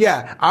next?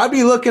 Yeah, I'd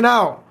be looking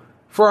out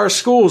for our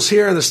schools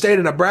here in the state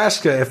of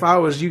Nebraska if I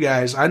was you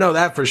guys. I know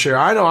that for sure.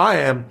 I know I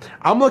am.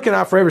 I'm looking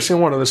out for every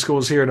single one of the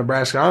schools here in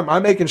Nebraska.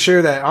 I'm making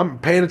sure that I'm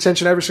paying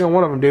attention to every single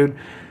one of them, dude.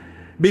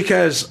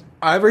 Because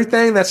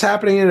everything that's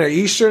happening in the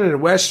eastern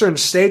and western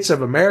states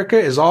of America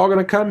is all going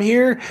to come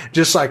here,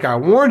 just like I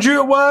warned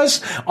you it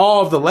was.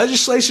 All of the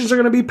legislations are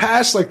going to be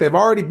passed like they've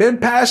already been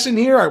passed in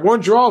here. I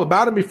warned you all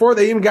about it before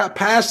they even got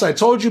passed. I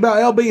told you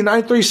about LB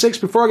 936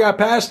 before it got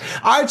passed.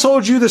 I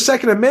told you the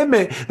Second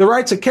Amendment, the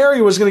right to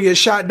carry, was going to get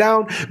shot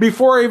down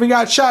before it even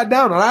got shot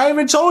down. And I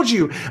even told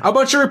you a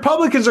bunch of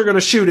Republicans are going to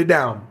shoot it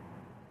down.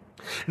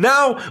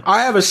 Now,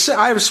 I have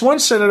one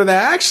senator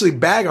that I actually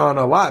bag on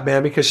a lot,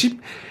 man, because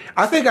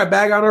I think I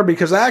bag on her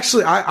because I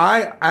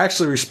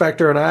actually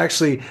respect her, and I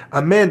actually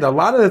amend a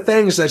lot of the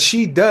things that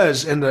she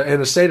does in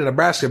the state of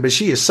Nebraska. But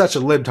she is such a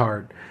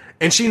libtard,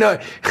 and she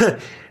knows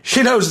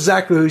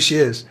exactly who she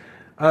is.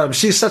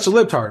 She's such a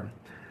libtard.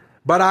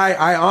 But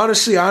I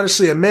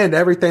honestly amend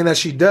everything that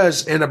she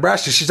does in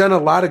Nebraska. She's done a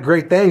lot of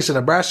great things in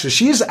Nebraska.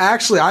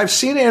 I've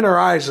seen it in her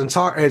eyes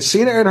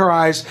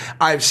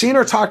I've seen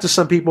her talk to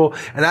some people,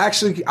 and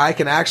I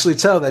can actually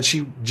tell that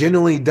she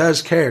genuinely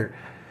does care.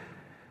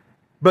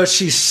 But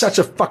she's such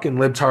a fucking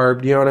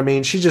libtard, you know what I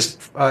mean? She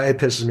just, it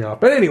pisses me off.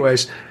 But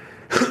anyways,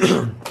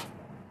 we're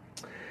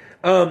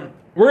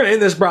going to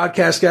end this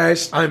broadcast,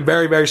 guys. I'm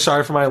very, very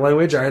sorry for my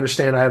language. I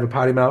understand I have a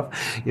potty mouth.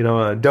 You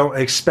know, don't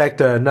expect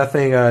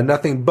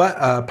nothing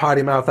but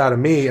potty mouth out of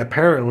me,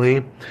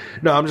 apparently.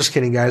 No, I'm just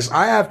kidding, guys.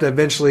 I have to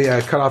eventually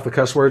cut off the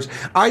cuss words.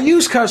 I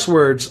use cuss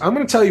words. I'm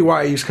going to tell you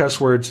why I use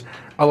cuss words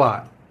a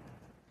lot.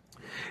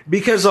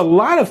 Because a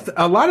lot of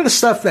the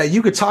stuff that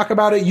you could talk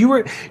about it,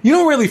 you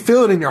don't really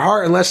feel it in your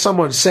heart unless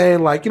someone's saying,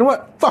 like, you know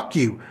what, fuck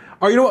you,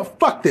 or you know what,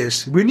 fuck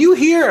this. When you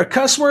hear a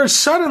cuss word,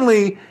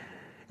 suddenly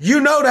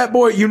you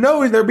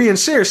know they're being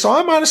serious. So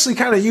I'm honestly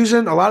kind of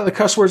using a lot of the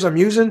cuss words I'm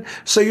using,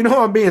 so you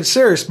know I'm being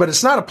serious. But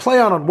it's not a play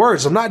on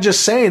words. I'm not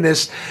just saying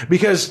this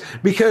because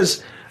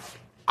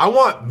I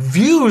want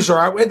views,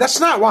 that's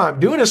not why I'm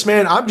doing this,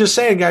 man. I'm just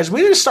saying, guys,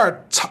 we need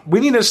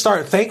to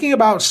start thinking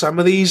about some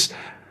of these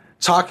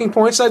talking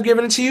points I've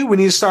given to you. We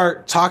need to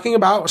start talking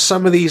about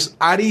some of these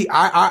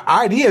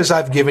ideas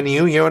I've given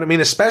you. You know what I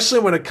mean? Especially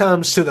when it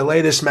comes to the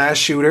latest mass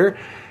shooter,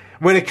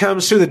 when it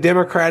comes to the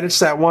Democrats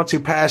that want to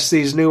pass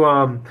these new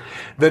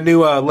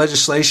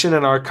legislation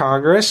in our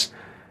Congress.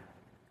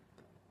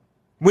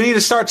 We need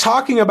to start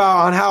talking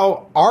about on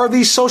how are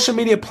these social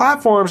media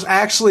platforms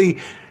actually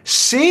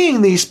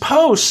seeing these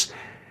posts,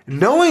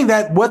 knowing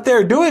that what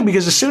they're doing,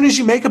 because as soon as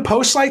you make a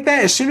post like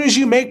that, as soon as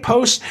you make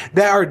posts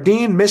that are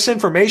deemed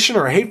misinformation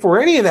or hateful or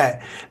any of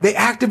that, they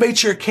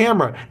activate your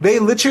camera. They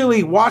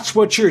literally watch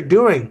what you're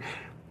doing.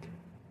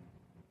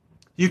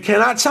 You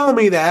cannot tell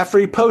me that after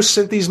he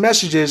sent these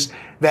messages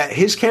that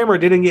his camera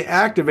didn't get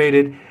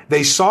activated.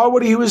 They saw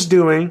what he was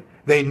doing.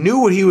 They knew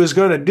what he was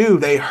going to do.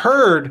 They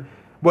heard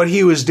what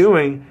he was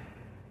doing,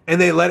 and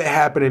they let it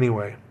happen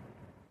anyway.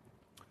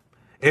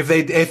 If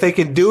they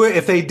can do it,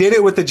 if they did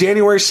it with the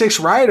January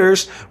 6th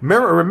rioters,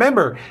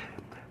 remember,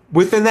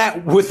 within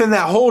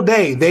that whole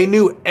day, they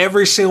knew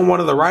every single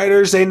one of the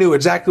rioters. They knew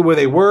exactly where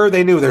they were.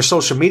 They knew their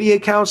social media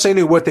accounts. They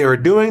knew what they were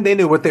doing. They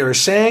knew what they were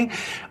saying.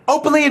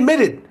 Openly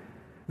admitted.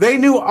 They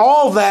knew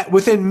all that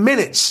within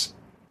minutes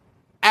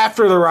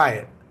after the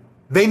riot.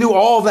 They knew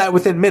all that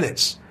within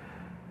minutes.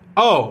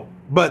 Oh,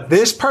 but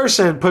this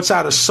person puts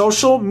out a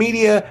social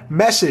media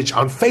message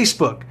on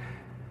Facebook,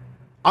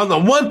 on the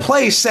one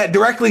place that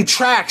directly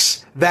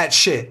tracks that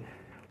shit,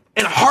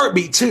 in a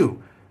heartbeat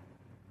too.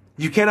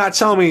 You cannot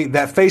tell me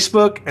that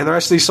Facebook and the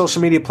rest of these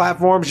social media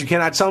platforms, you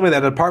cannot tell me that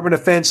the Department of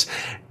Defense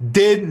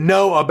did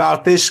know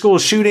about this school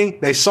shooting.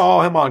 They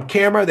saw him on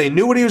camera. They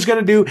knew what he was going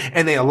to do,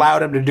 and they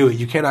allowed him to do it.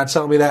 You cannot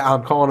tell me that.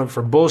 I'm calling him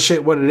for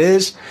bullshit what it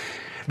is,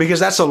 because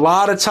that's a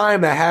lot of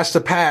time that has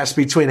to pass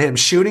between him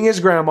shooting his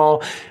grandma,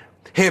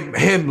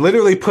 him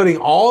literally putting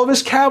all of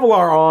his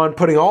Kevlar on,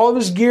 putting all of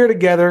his gear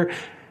together,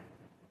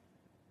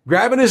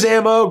 grabbing his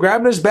ammo,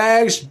 grabbing his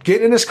bags,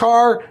 getting in his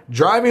car,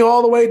 driving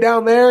all the way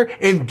down there,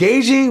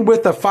 engaging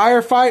with the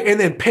firefight,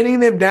 and then pinning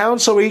them down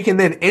so he can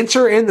then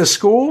enter in the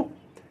school.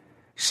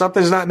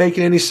 Something's not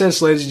making any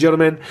sense, ladies and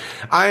gentlemen.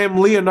 I am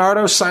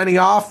Leonardo signing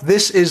off.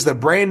 This is the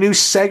brand new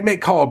segment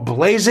called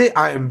Blaze It.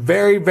 I am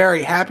very,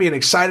 very happy and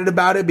excited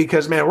about it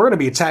because, man, we're going to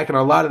be attacking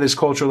a lot of this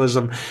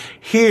culturalism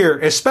here,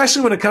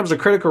 especially when it comes to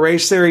critical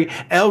race theory,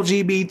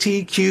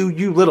 LGBTQ,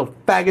 you little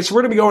faggots.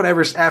 We're going to be going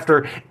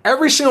after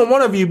every single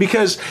one of you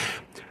because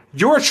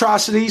your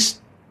atrocities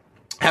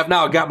have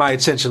now got my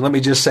attention. Let me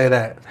just say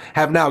that.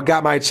 Have now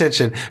got my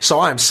attention. So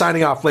I am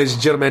signing off, ladies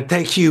and gentlemen.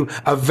 Thank you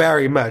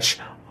very much.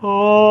 Alrighty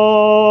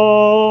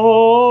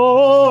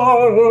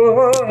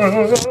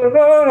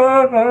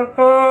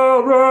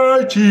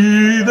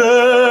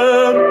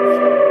then.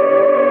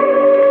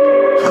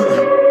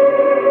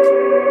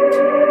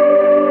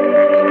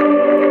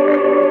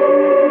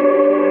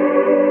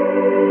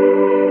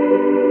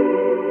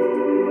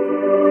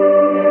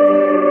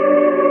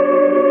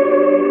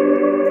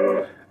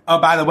 Oh,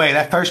 by the way,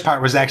 that first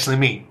part was actually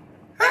me.